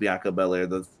versus Bianca Belair,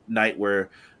 the night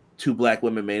where 2 black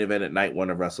women main event at night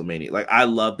 1 of WrestleMania. Like, I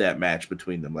love that match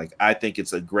between them. Like, I think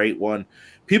it's a great one.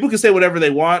 People can say whatever they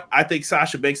want. I think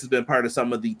Sasha Banks has been part of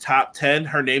some of the top 10.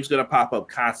 Her name's going to pop up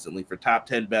constantly for top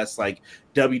 10 best, like,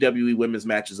 WWE women's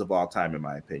matches of all time, in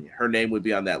my opinion. Her name would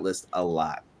be on that list a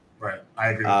lot. Right. I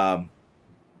agree.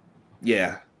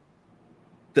 Yeah.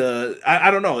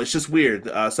 I don't know. It's just weird.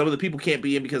 Some of the people can't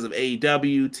be in because of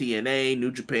AEW, TNA,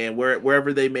 New Japan,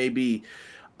 wherever they may be.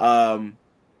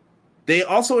 They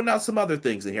also announced some other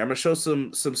things in here. I'm going to show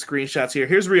some screenshots here.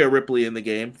 Here's Rhea Ripley in the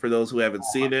game for those who haven't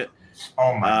seen it.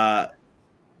 Oh, my.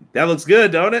 That looks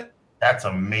good, don't it? That's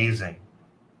amazing.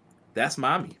 That's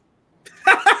mommy.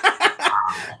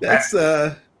 That's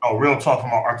real talk from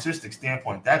an artistic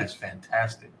standpoint. That is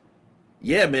fantastic.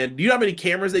 Yeah, man. Do you know how many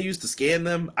cameras they used to scan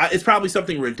them? It's probably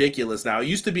something ridiculous now. It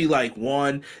used to be like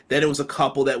 1, then it was a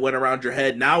couple that went around your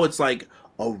head. Now it's like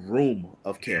a room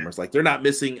of cameras. Like, they're not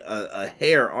missing a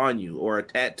hair on you or a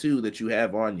tattoo that you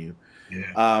have on you.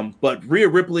 Yeah. But Rhea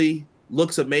Ripley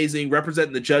looks amazing,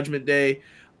 representing the Judgment Day.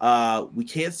 We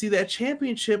can't see that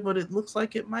championship, but it looks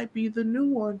like it might be the new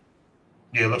one.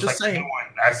 Yeah, it looks like the new one.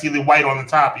 I see the white on the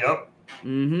top. Yep.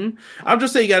 Mm-hmm. I'm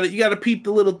just saying, you got to peep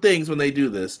the little things when they do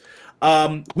this.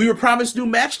 We were promised new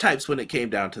match types when it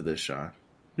came down to this, Sean.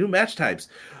 New match types.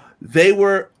 They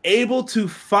were able to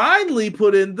finally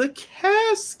put in the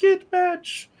casket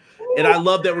match. And I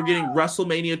love that we're getting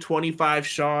WrestleMania 25,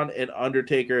 Shawn and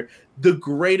Undertaker. The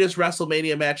greatest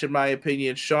WrestleMania match, in my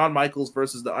opinion. Shawn Michaels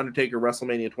versus The Undertaker,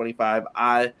 WrestleMania 25.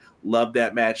 I love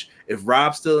that match. If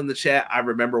Rob's still in the chat, I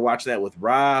remember watching that with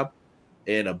Rob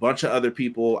and a bunch of other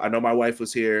people. I know my wife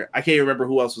was here. I can't remember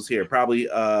who else was here. Probably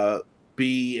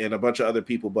B and a bunch of other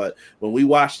people. But when we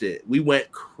watched it, we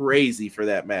went crazy for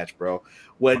that match, bro.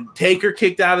 When Taker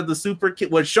kicked out of the super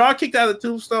kick, when Shawn kicked out of the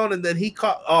tombstone, and then he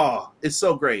caught, it's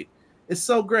so great. It's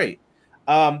so great.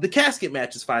 The casket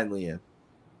match is finally in.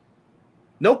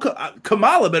 No,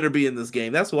 Kamala better be in this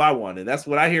game. That's what I wanted. That's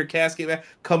what I hear. Casket match.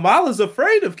 Kamala's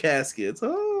afraid of caskets.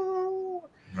 Oh,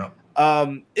 no.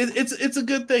 It's a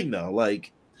good thing though.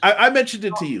 Like I mentioned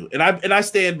it to you, and I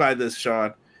stand by this,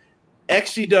 Sean.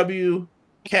 XGW.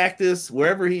 Cactus,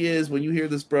 wherever he is, when you hear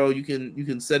this, bro, you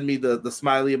can send me the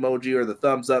smiley emoji or the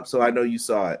thumbs up so I know you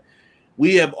saw it.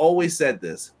 We have always said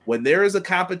this. When there is a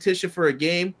competition for a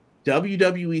game,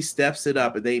 WWE steps it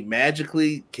up and they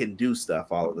magically can do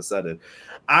stuff all of a sudden.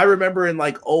 I remember in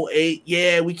like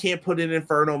 2008, we can't put in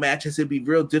Inferno matches. It'd be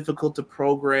real difficult to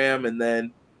program. And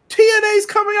then TNA's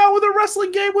coming out with a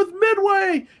wrestling game with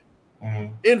Midway.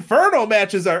 Mm-hmm. Inferno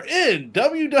matches are in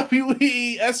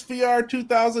WWE SVR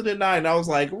 2009. I was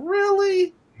like,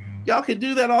 really? Y'all can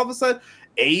do that all of a sudden?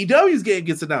 AEW's game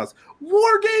gets announced.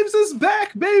 War Games is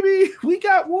back, baby. We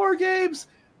got War Games.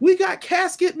 We got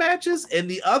casket matches, and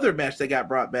the other match that got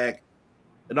brought back,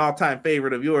 an all-time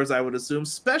favorite of yours, I would assume,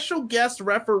 special guest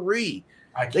referee.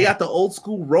 They got the old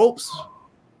school ropes.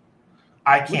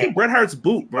 I can't. Look at Bret Hart's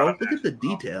boot, bro. Look at the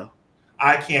detail.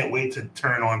 I can't wait to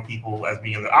turn on people as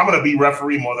being. I'm going to be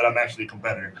referee more than I'm actually a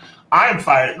competitor. I am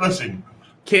fired. Listen.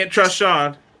 Can't trust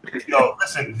Sean. Yo,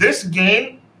 listen. This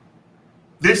game,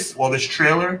 this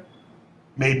trailer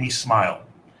made me smile.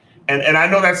 And I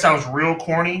know that sounds real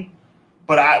corny,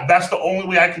 but that's the only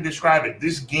way I can describe it.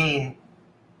 This game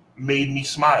made me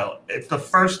smile. It's the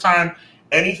first time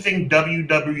anything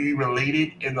WWE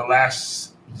related in the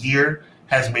last year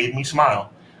has made me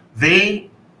smile. They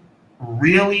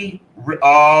really,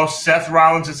 Seth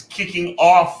Rollins is kicking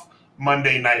off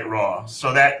Monday Night Raw.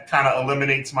 So that kind of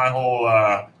eliminates my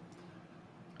whole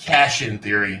cash-in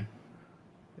theory.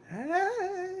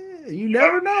 You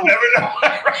never know. You never know.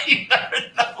 Right? You never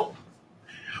know.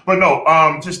 But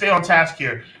no, to stay on task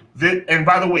here. And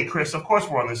by the way, Chris, of course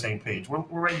we're on the same page. We're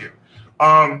right here.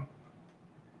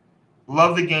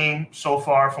 Love the game so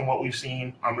far from what we've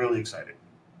seen. I'm really excited.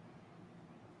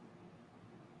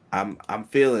 I'm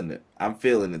feeling it. I'm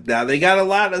feeling it. Now they got a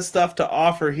lot of stuff to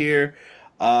offer here.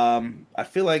 I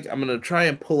feel like I'm gonna try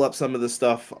and pull up some of the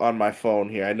stuff on my phone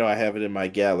here. I know I have it in my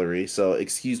gallery, so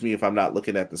excuse me if I'm not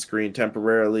looking at the screen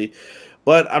temporarily.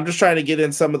 But I'm just trying to get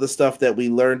in some of the stuff that we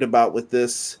learned about with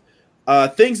this.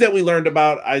 Things that we learned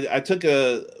about. I took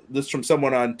this from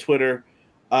someone on Twitter.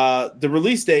 The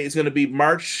release date is going to be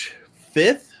March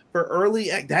 5th for early.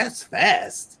 That's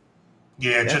fast.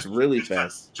 Yeah, that's really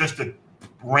fast. Just to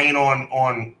rain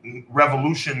on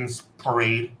Revolution's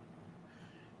parade.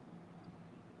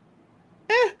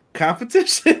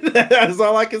 Competition. That's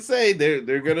all I can say.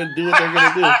 They're gonna do what they're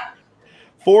gonna do.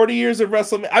 40 years of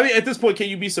WrestleMania. I mean, at this point, can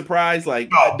you be surprised? Like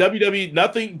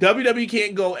WWE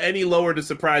can't go any lower to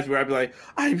surprise me. I'd be like,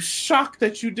 I'm shocked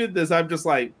that you did this. I'm just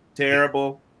like,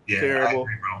 terrible. Yeah, terrible. I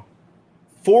agree, bro.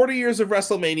 40 years of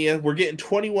WrestleMania. We're getting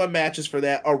 21 matches for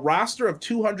that. A roster of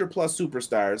 200 plus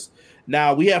superstars.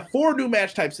 Now we have 4 new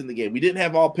match types in the game. We didn't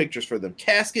have all pictures for them.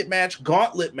 Casket match,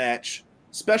 gauntlet match,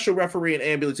 special referee, and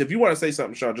ambulance. If you want to say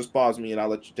something, Sean, just pause me and I'll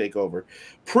let you take over.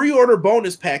 Pre-order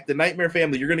bonus pack, the Nightmare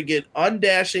Family. You're going to get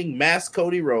Undashing, Mask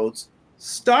Cody Rhodes,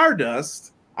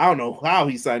 Stardust. I don't know how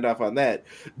he signed off on that.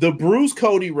 The Bruise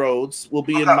Cody Rhodes will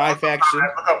be in my faction.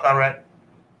 Look up, Conrad.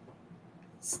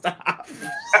 Stop.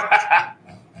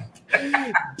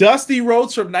 Dusty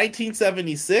Rhodes from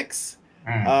 1976.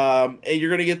 And you're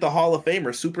going to get the Hall of Famer,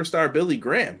 Superstar Billy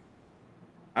Graham.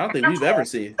 I don't think we've ever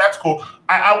seen. That's cool.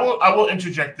 I will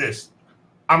interject this.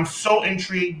 I'm so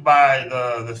intrigued by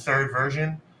the third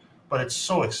version, but it's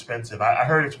so expensive. I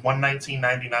heard it's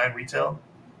 $119.99 retail.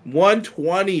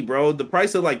 $120, bro. The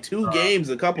price of like 2 games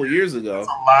a couple years ago. It's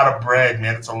a lot of bread,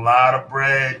 man. It's a lot of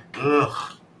bread.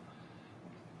 Ugh.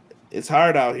 It's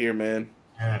hard out here, man.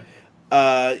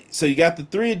 Yeah. So you got the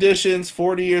 3 editions,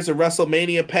 40 years of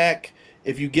WrestleMania pack.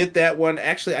 If you get that one,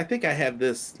 actually, I think I have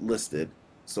this listed.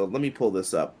 So let me pull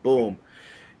this up. Boom.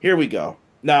 Here we go.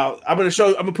 Now, I'm going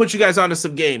to put you guys onto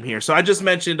some game here. So I just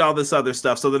mentioned all this other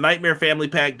stuff. So the Nightmare Family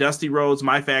Pack, Dusty Rhodes,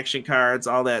 My Faction cards,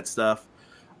 all that stuff.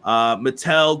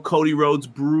 Mattel, Cody Rhodes,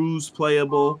 Bruise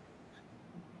playable.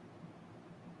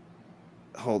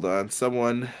 Hold on.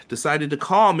 Someone decided to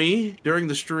call me during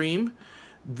the stream.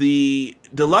 The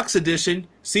Deluxe Edition,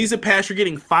 Season Pass, you're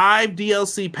getting 5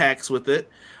 DLC packs with it.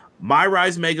 My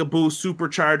Rise Mega Boost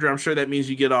Supercharger. I'm sure that means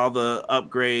you get all the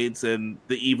upgrades and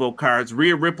the Evo cards.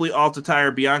 Rhea Ripley Attire,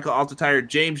 Bianca Attire.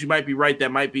 James, you might be right.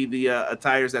 That might be the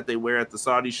attires that they wear at the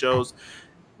Saudi shows.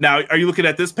 Now, are you looking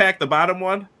at this pack, the bottom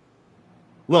one?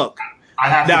 Look. I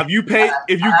gotta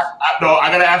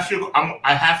ask you.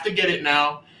 I have to get it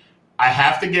now.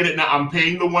 I'm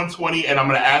paying the $120, and I'm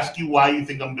gonna ask you why you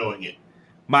think I'm doing it.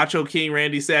 Macho King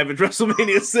Randy Savage,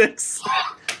 WrestleMania 6.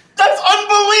 That's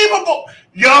unbelievable.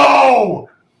 Yo!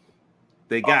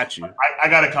 They got you. I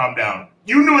got to calm down.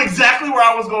 You knew exactly where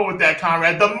I was going with that,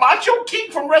 Conrad. The Macho King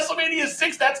from WrestleMania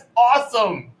 6, that's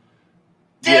awesome.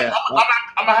 Damn, yeah.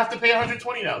 I'm going to have to pay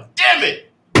 $120 now. Damn it.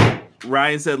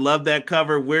 Ryan said, love that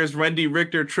cover. Where's Randy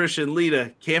Richter, Trish, and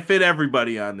Lita? Can't fit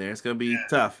everybody on there. It's going to be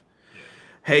tough.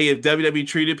 Hey, if WWE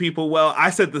treated people well,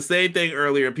 I said the same thing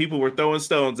earlier. People were throwing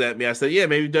stones at me. I said, yeah,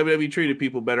 maybe WWE treated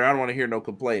people better. I don't want to hear no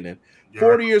complaining. Yeah.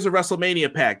 40 years of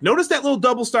WrestleMania pack. Notice that little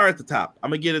double star at the top. I'm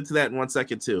going to get into that in 1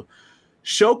 second, too.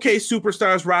 Showcase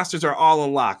Superstars rosters are all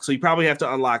unlocked. So you probably have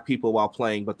to unlock people while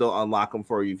playing, but they'll unlock them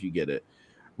for you if you get it.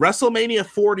 WrestleMania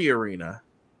 40 Arena.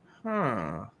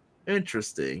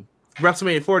 Interesting.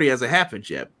 WrestleMania 40 hasn't happened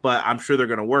yet, but I'm sure they're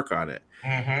going to work on it.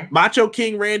 Mm-hmm. Macho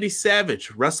King Randy Savage,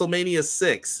 WrestleMania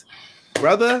 6.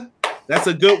 Brother, that's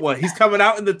a good one. He's coming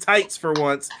out in the tights for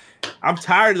once. I'm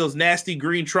tired of those nasty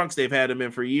green trunks they've had him in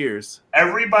for years.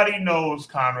 Everybody knows,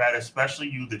 Conrad, especially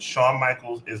you, that Shawn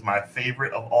Michaels is my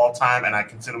favorite of all time, and I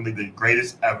consider him the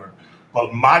greatest ever.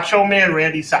 But Macho Man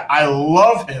Randy Savage, I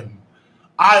love him.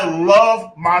 I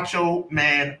love Macho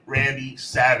Man Randy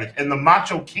Savage. And the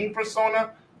Macho King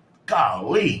persona,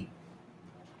 golly.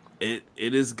 It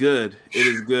is good. It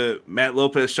is good. Matt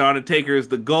Lopez, Shawn and Taker is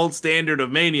the gold standard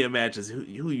of Mania matches.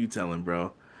 Who you telling,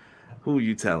 bro? Who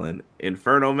you telling?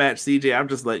 Inferno match, CJ. I'm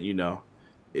just letting you know.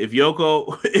 If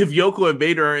Yoko and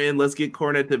Vader are in, let's get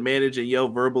Cornette to manage and yell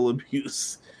verbal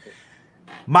abuse.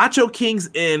 Macho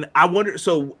King's in. I wonder.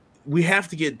 So we have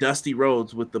to get Dusty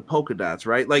Rhodes with the polka dots,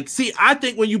 right? Like, see, I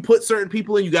think when you put certain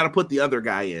people in, you got to put the other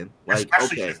guy in. Like,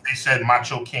 especially if they said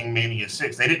Macho King Mania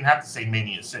 6. They didn't have to say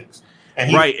Mania 6.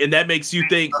 Right, and that makes you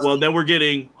think, well, then we're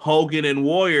getting Hogan and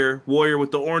Warrior with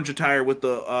the orange attire with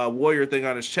the Warrior thing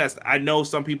on his chest. I know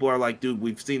some people are like, dude,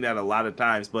 we've seen that a lot of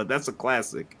times, but that's a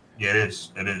classic. Yeah, it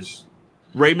is. It is.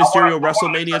 Rey Mysterio,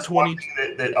 WrestleMania 20.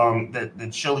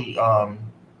 That Chili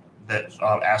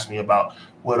asked me about.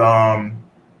 Would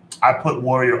I put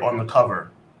Warrior on the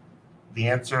cover? The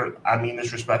answer, I mean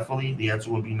this respectfully, the answer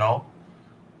would be no.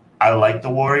 I like the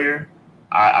Warrior.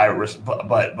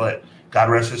 But God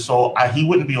rest his soul, he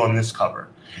wouldn't be on this cover.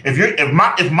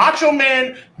 If Macho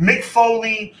Man Mick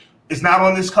Foley is not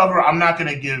on this cover, I'm not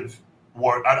going to give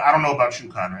Warrior. I don't know about you,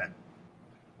 Conrad.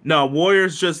 No,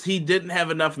 Warrior's just, he didn't have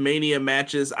enough Mania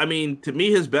matches. I mean, to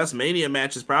me, his best Mania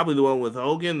match is probably the one with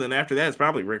Hogan. Then after that, it's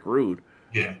probably Rick Rude.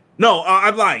 Yeah. No,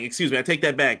 I'm lying. Excuse me. I take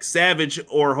that back. Savage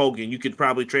or Hogan. You could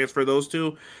probably transfer those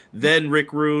two. Then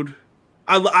Rick Rude.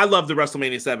 I love the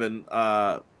WrestleMania 7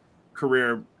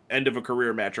 end of a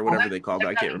career match or whatever they called it.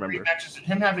 I can't remember.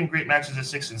 Him having great matches at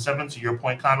 6 and 7, to your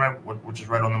point, Conrad, which is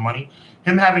right on the money.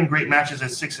 Him having great matches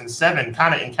at 6 and 7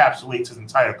 kind of encapsulates his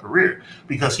entire career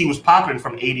because he was popping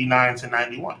from 89 to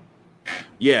 91.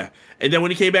 Yeah. And then when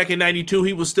he came back in 92,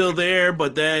 he was still there,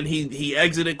 but then he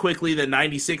exited quickly. Then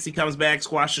 96, he comes back,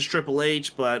 squashes Triple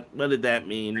H. But what did that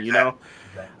mean, you know?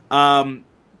 Exactly.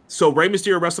 So Rey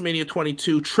Mysterio, WrestleMania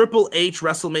 22, Triple H,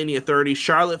 WrestleMania 30,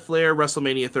 Charlotte Flair,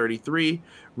 WrestleMania 33,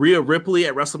 Rhea Ripley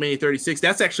at WrestleMania 36.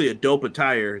 That's actually a dope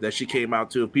attire that she came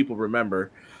out to, if people remember.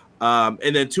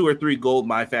 And then 2 or 3 gold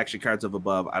My Faction cards of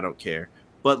above. I don't care.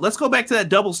 But let's go back to that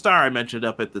double star I mentioned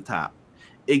up at the top.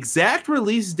 Exact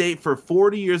release date for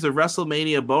 40 years of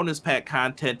WrestleMania bonus pack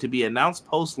content to be announced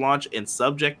post-launch and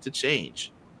subject to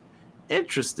change.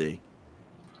 Interesting.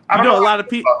 You know, a lot of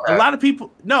people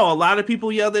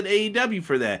yelled at AEW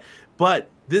for that, but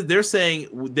they're saying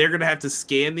they're going to have to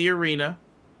scan the arena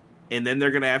and then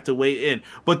they're going to have to wait in.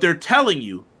 But they're telling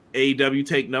you, AEW,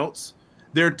 take notes.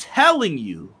 They're telling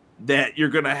you that you're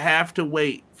going to have to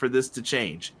wait for this to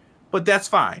change, but that's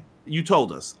fine. You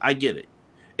told us. I get it.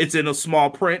 It's in a small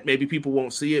print. Maybe people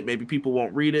won't see it. Maybe people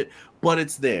won't read it, but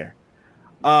it's there.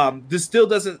 This still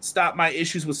doesn't stop my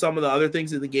issues with some of the other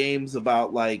things in the games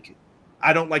about, like,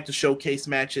 I don't like the showcase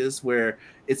matches where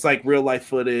it's like real life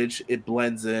footage, it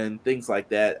blends in, things like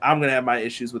that. I'm going to have my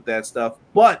issues with that stuff.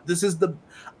 But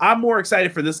I'm more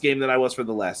excited for this game than I was for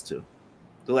the last two.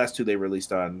 The last two they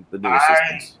released on the newest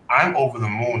systems. I'm over the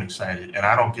moon excited, and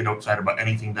I don't get excited about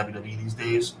anything WWE these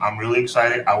days. I'm really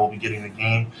excited. I will be getting the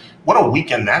game. What a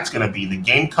weekend that's going to be. The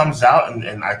game comes out,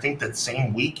 and I think that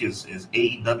same week is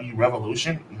AEW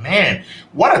Revolution. Man,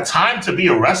 what a time to be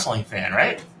a wrestling fan,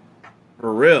 right?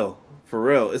 For real.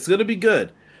 It's going to be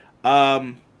good.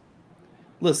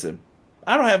 Listen,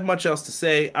 I don't have much else to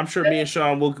say. I'm sure me and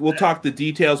Sean we'll talk the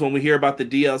details when we hear about the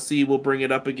DLC. We'll bring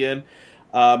it up again.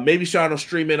 Maybe Sean will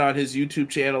stream it on his YouTube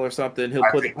channel or something. He'll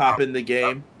pop in the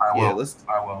game. I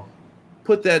will.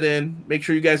 Put that in. Make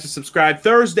sure you guys are subscribed.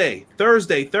 Thursday.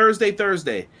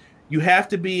 You have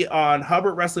to be on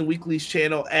Hubbard Wrestling Weekly's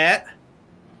channel at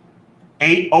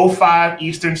 8:05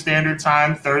 Eastern Standard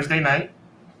Time Thursday night.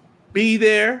 Be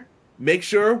there. Make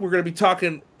sure we're going to be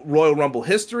talking Royal Rumble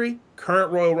history,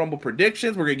 current Royal Rumble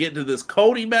predictions. We're going to get into this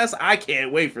Cody mess. I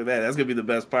can't wait for that. That's going to be the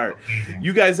best part.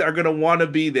 You guys are going to want to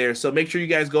be there. So make sure you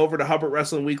guys go over to Hubbard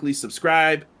Wrestling Weekly,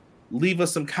 subscribe, leave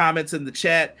us some comments in the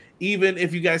chat. Even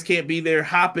if you guys can't be there,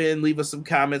 hop in, leave us some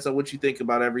comments on what you think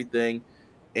about everything.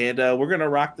 And we're going to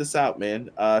rock this out, man.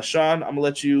 Sean, I'm going to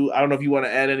let you, I don't know if you want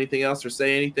to add anything else or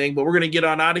say anything, but we're going to get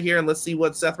on out of here and let's see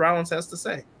what Seth Rollins has to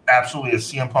say. absolutely,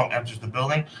 as CM Punk enters the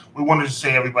building. We wanted to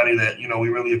say, everybody, that, you know, we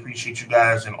really appreciate you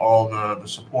guys and all the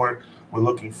support. We're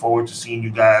looking forward to seeing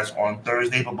you guys on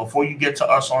Thursday. But before you get to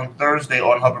us on Thursday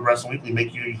on Hubbard Wrestling Weekly,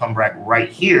 make sure you come back right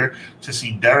here to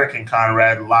see Derek and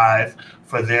Conrad live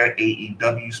for their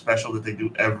AEW special that they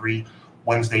do every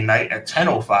Wednesday night at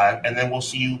 10:05. And then we'll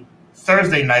see you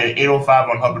Thursday night at 8:05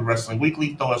 on Hubbard Wrestling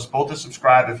Weekly. Throw us both a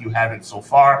subscribe if you haven't so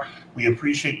far. We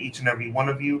appreciate each and every one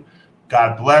of you.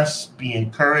 God bless. Be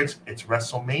encouraged. It's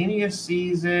WrestleMania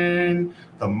season,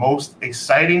 the most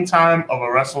exciting time of a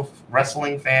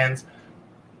wrestling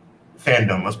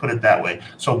fandom. Let's put it that way.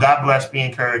 So God bless. Be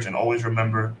encouraged, and always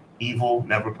remember, evil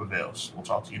never prevails. We'll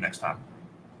talk to you next time.